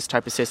victims of this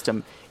type of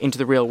system into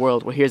the real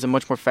world. Well, here's a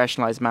much more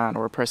professionalised man,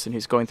 or a person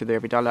who's going through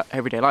their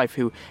everyday life,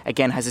 who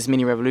again has this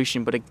mini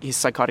revolution, but his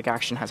psychotic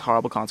action has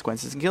horrible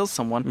consequences and kills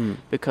someone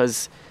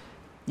because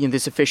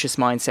this officious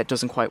mindset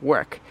doesn't quite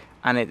work.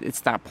 And it's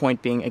that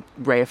point being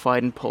reified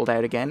and pulled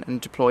out again and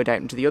deployed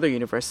out into the other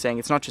universe, saying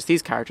it's not just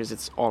these characters,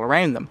 it's all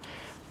around them.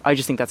 I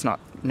just think that's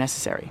not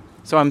necessary.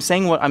 So I'm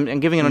saying I'm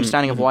giving an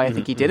understanding of why I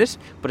think he did it,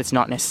 but it's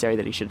not necessary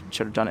that he should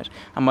have done it.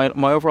 And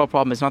my overall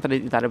problem is not that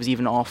it was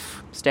even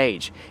off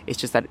stage. It's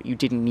just that you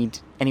didn't need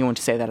anyone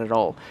to say that at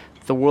all.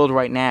 The world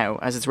right now,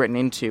 as it's written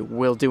into,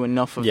 will do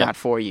enough of that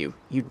for you.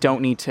 You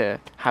don't need to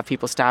have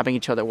people stabbing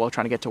each other while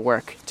trying to get to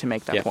work to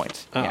make that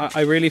point.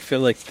 I really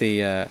feel like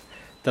the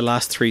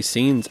last three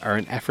scenes are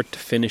an effort to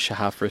finish a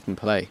half-written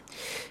play.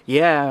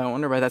 Yeah, I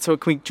wonder about that. So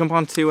can we jump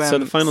on to so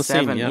the final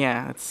 7? Scene?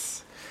 Yeah,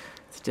 it's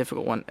a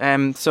difficult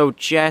one. So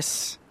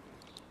Jess,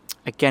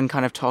 again,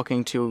 kind of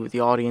talking to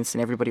the audience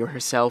and everybody, or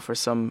herself, or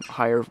some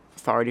higher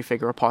authority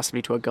figure, or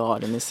possibly to a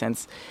god in this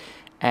sense,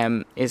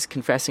 is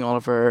confessing all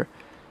of her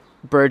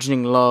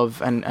burgeoning love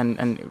and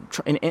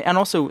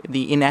also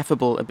the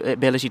ineffable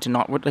ability to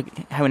not,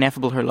 how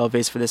ineffable her love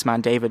is for this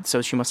man David.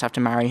 So she must have to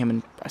marry him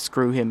and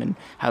screw him, and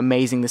how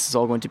amazing this is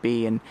all going to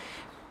be, and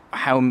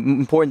how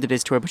important it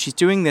is to her. But she's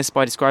doing this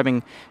by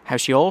describing how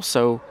she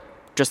also,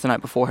 just the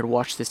night before, had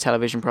watched this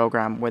television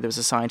program where there was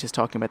a scientist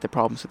talking about the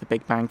problems with the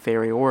Big Bang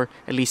Theory, or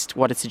at least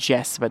what it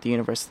suggests about the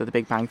universe, that the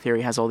Big Bang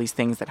Theory has all these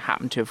things that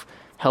happen to have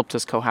helped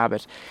us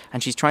cohabit.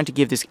 And she's trying to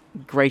give this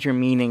greater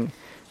meaning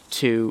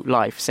to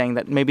life, saying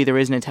that maybe there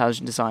is an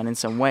intelligent design in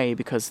some way,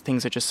 because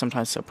things are just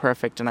sometimes so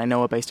perfect, and I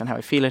know it based on how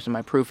I feel it, and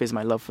my proof is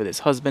my love for this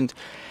husband.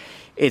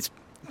 It's,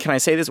 can I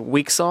say this,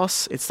 weak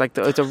sauce? It's like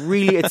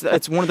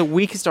it's one of the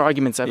weakest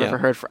arguments I've ever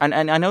heard. And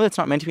I know that's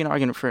not meant to be an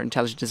argument for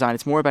intelligent design.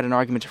 It's more about an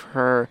argument of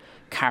her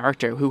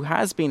character, who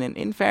has been,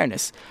 in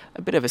fairness,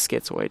 a bit of a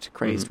schizoid,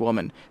 crazed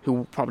woman,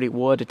 who probably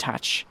would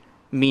attach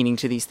meaning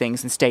to these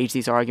things and stage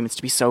these arguments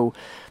to be so,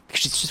 because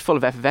she's just full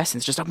of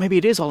effervescence, just like, maybe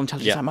it is all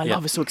intelligent design. My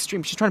love is so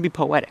extreme. She's trying to be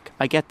poetic.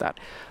 I get that.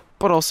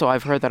 But also,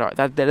 I've heard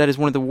that is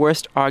one of the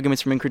worst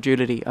arguments from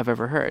incredulity I've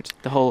ever heard.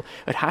 The whole,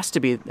 it has to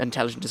be an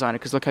intelligent designer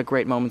because look how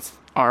great moments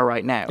are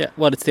right now. Yeah,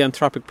 well, it's the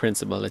anthropic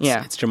principle.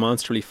 It's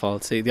demonstrably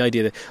false. The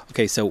idea that,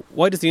 okay, so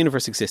why does the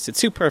universe exist? It's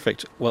too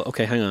perfect. Well,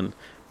 okay, hang on.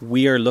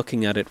 we are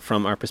looking at it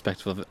from our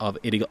perspective of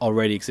it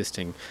already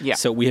existing. Yeah.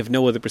 So we have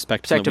no other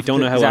perspective. We don't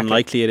know how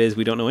unlikely it is.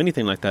 We don't know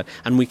anything like that.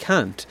 And we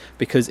can't,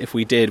 because if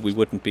we did, we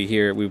wouldn't be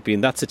here. We would be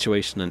in that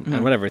situation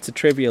and whatever. It's a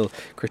trivial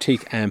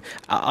critique.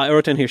 I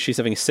wrote down here she's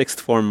having a sixth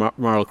form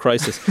moral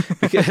crisis.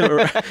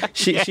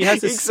 she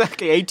has this...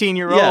 Exactly,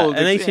 18-year-old. Yeah,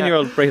 an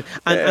 18-year-old.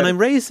 And I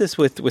raised this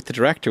with the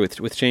director,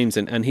 with James,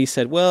 and he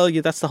said, well,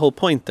 yeah, that's the whole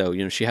point, though.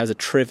 You know, she has a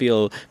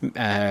trivial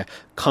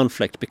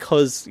conflict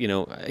because, you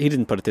know, he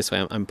didn't put it this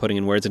way, I'm putting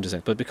in words into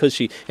it, but because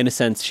she, in a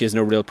sense, she has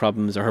no real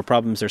problems, or her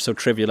problems are so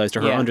trivialized,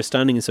 or her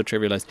understanding is so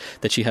trivialized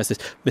that she has this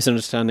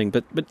misunderstanding.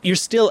 But you're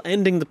still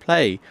ending the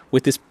play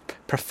with this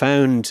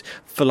profound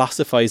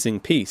philosophizing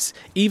piece,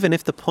 even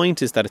if the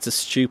point is that it's a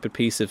stupid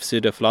piece of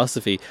pseudo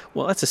philosophy.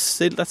 Well,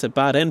 that's a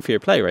bad end for your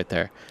play right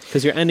there,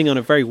 because you're ending on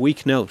a very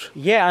weak note.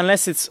 Yeah,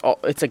 unless it's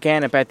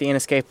again about the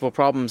inescapable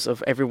problems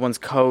of everyone's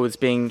codes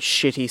being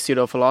shitty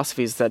pseudo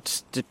philosophies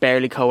that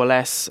barely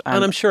coalesce.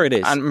 And I'm sure it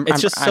is.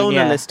 It's just so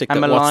nihilistic.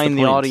 And that malign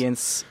the point?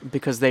 audience,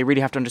 because they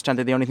really have to understand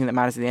that the only thing that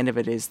matters at the end of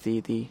it is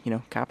the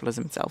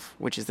capitalism itself,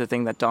 which is the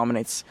thing that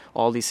dominates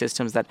all these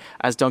systems. That,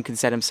 as Duncan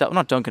said himself,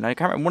 not Duncan, I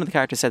can't remember, one of the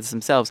characters said this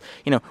themselves.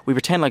 You know, we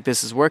pretend like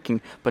this is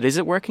working, but is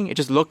it working? It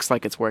just looks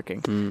like it's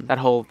working. That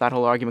whole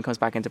argument comes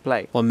back into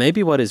play. Well,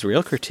 maybe what his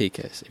real critique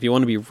is, if you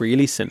want to be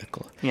really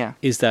cynical,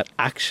 is that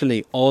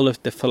actually all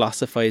of the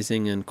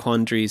philosophizing and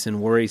quandaries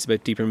and worries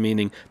about deeper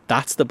meaning,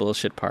 that's the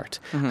bullshit part.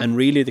 And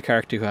really the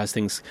character who has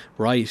things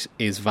right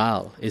is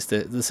Waal, is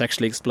the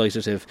sexually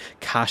exploitative,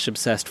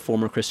 cash-obsessed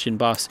former Christian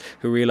boss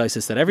who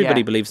realises that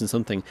everybody believes in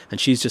something and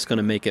she's just going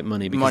to make it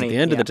money. Because at the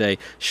end of the day,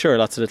 sure,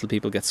 lots of little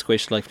people get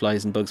squished like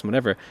flies and bugs and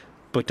whatever,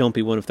 but don't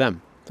be one of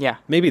them. Yeah.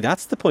 Maybe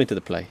that's the point of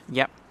the play.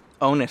 Yep.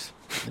 Own it.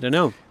 I don't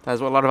know. That's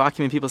what a lot of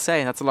acumen people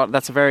say.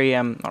 That's a very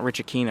not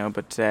Richard Kino,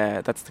 but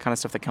that's the kind of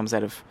stuff that comes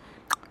out of,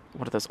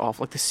 what are those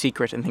awful, like The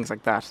Secret and things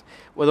like that.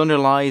 What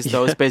underlies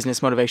those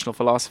business motivational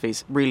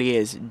philosophies really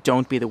is,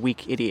 don't be the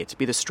weak idiot,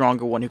 be the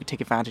stronger one who can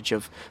take advantage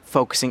of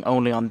focusing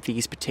only on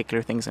these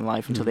particular things in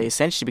life until they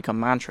essentially become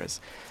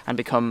mantras and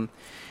become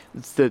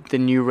the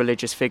new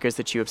religious figures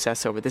that you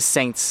obsess over, the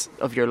saints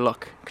of your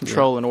luck,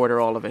 control and order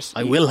all of it.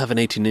 I will have an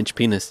 18-inch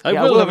penis. I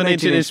will have an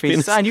 18-inch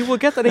penis. And you will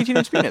get that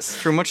 18-inch penis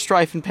through much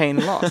strife and pain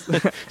and loss.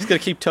 Just got to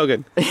keep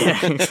tugging.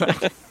 Yeah,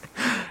 exactly.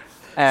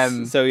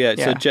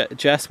 So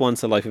Jess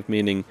wants a life of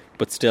meaning,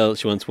 but still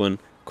she wants one,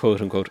 quote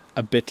unquote,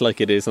 a bit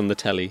like it is on the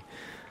telly.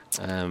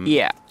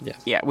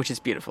 Which is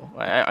beautiful.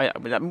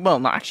 Well,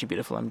 not actually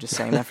beautiful. I'm just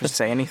saying that for to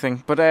say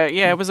anything. But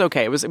it was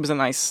okay. It was a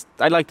nice.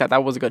 I like that.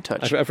 That was a good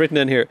touch. I've written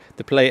in here,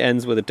 the play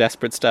ends with a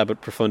desperate stab at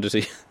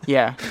profundity.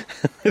 Yeah.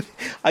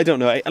 I don't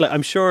know.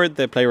 I'm sure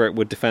the playwright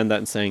would defend that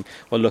and saying,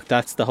 well, look,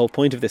 that's the whole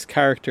point of this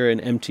character, an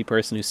empty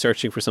person who's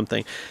searching for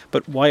something.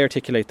 But why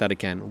articulate that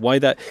again? Why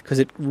that? Because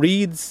it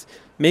reads.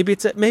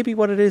 Maybe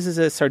what it is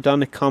a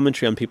sardonic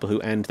commentary on people who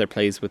end their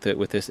plays with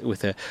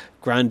a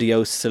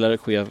grandiose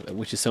soliloquy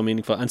which is so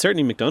meaningful. And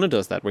certainly McDonagh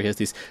does that, where he has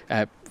these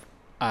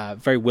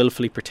very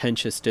willfully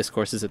pretentious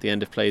discourses at the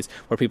end of plays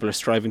where people are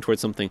striving towards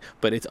something,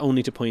 but it's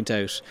only to point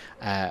out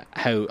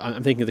how.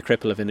 I'm thinking of The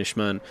Cripple of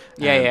Inishmaan.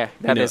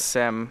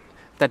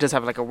 That does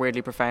have like a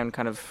weirdly profound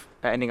kind of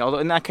ending. Although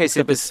in that case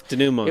it was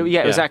denouement.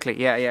 Exactly.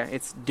 Yeah.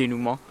 It's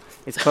denouement.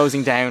 It's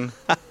closing down.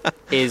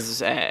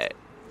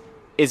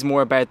 Is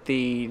more about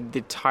the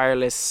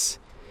tireless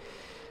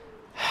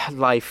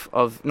life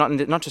of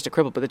not just a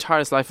cripple, but the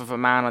tireless life of a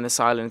man on this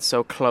island,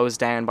 so closed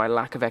down by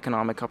lack of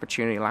economic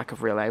opportunity, lack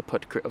of real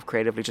output of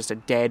creatively, just a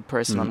dead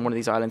person on one of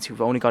these islands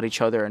who've only got each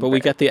other. But we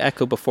get the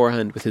echo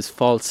beforehand with his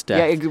false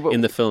death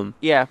in the film.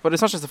 Yeah, but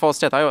it's not just the false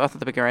death. I thought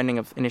the bigger ending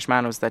of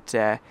Inishmaan was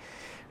that.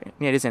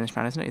 It is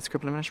Inishmaan, isn't it? It's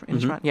Cripple of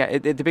Inishmaan. Yeah,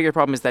 the bigger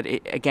problem is that,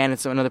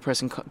 it's another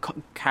person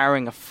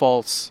carrying a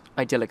false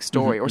idyllic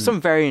story, or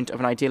some variant of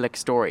an idyllic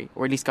story,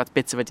 or at least got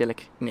bits of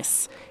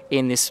idyllicness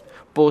in this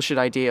bullshit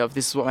idea of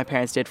this is what my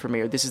parents did for me,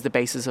 or this is the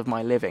basis of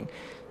my living.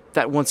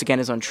 That once again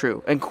is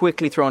untrue and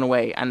quickly thrown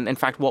away. And in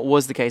fact, what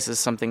was the case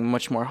is something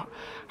much more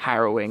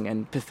harrowing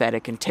and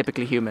pathetic and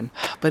typically human.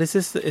 But is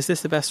this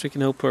the best we can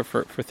hope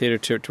for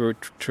theatre to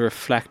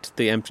reflect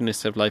the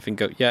emptiness of life and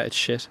go, yeah, it's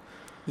shit?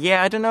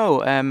 Yeah, I don't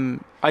know.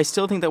 I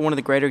still think that one of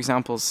the greater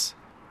examples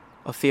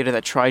of theatre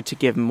that tried to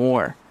give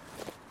more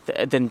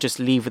than just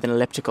leave with an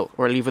elliptical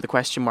or leave with a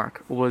question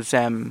mark was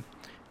Tom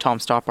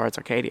Stoppard's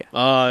Arcadia. Oh,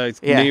 I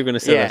knew you were going to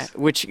say this.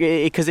 Which,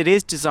 because it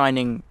is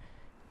designing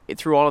it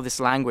through all of this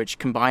language,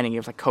 combining, you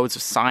have like codes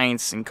of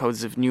science and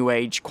codes of new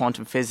age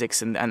quantum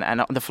physics and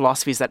the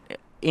philosophies that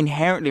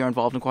inherently are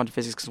involved in quantum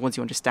physics, because once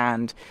you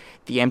understand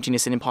the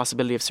emptiness and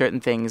impossibility of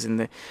certain things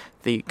and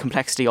the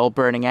complexity all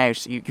burning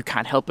out, you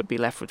can't help but be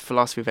left with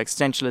philosophy of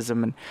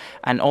existentialism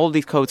and all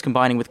these codes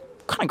combining with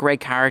kind of great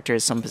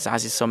characters, some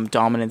pizzazzy, some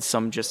dominant,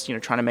 some just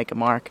trying to make a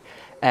mark,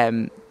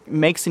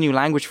 makes a new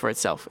language for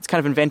itself. It's kind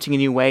of inventing a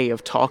new way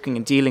of talking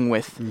and dealing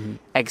with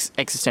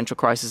existential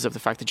crisis of the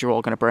fact that you're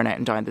all going to burn out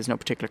and die and there's no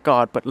particular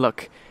God. But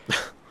look,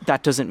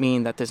 that doesn't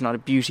mean that there's not a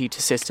beauty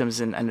to systems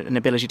and an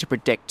ability to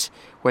predict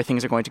where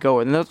things are going to go.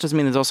 And that doesn't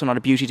mean there's also not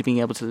a beauty to being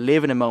able to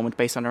live in a moment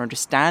based on our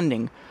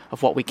understanding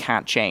of what we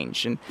can't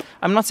change. And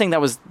I'm not saying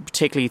that was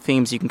particularly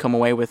themes you can come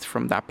away with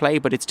from that play,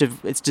 but it's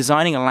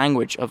designing a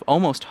language of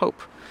almost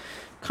hope.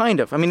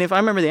 Kind of. I mean, if I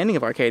remember the ending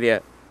of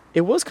Arcadia,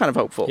 it was kind of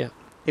hopeful. Yeah.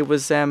 It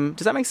was, does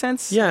that make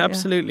sense? Yeah,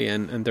 absolutely. Yeah.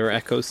 And there are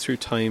echoes through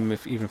time,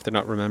 even if they're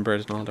not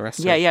remembered and all the rest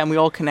of it. Yeah, and we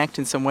all connect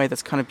in some way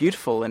that's kind of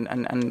beautiful and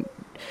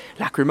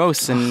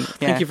lachrymose. And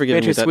thank you for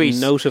giving me that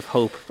note of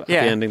hope at the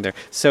ending there.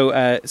 So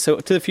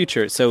to the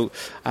future. So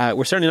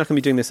we're certainly not going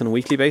to be doing this on a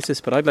weekly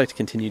basis, but I'd like to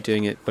continue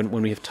doing it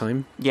when we have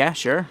time. Yeah,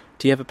 sure.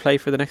 Do you have a play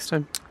for the next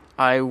time?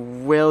 I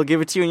will give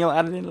it to you and you'll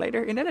add it in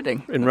later in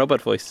editing. In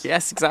robot voice?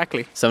 Yes,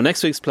 exactly. So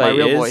next week's play My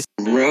real is... voice.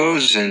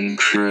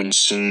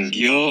 Rosencrantz,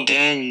 you'll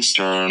dance,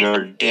 turn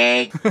or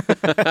dead.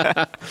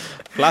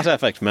 Flat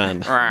effect,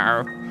 man.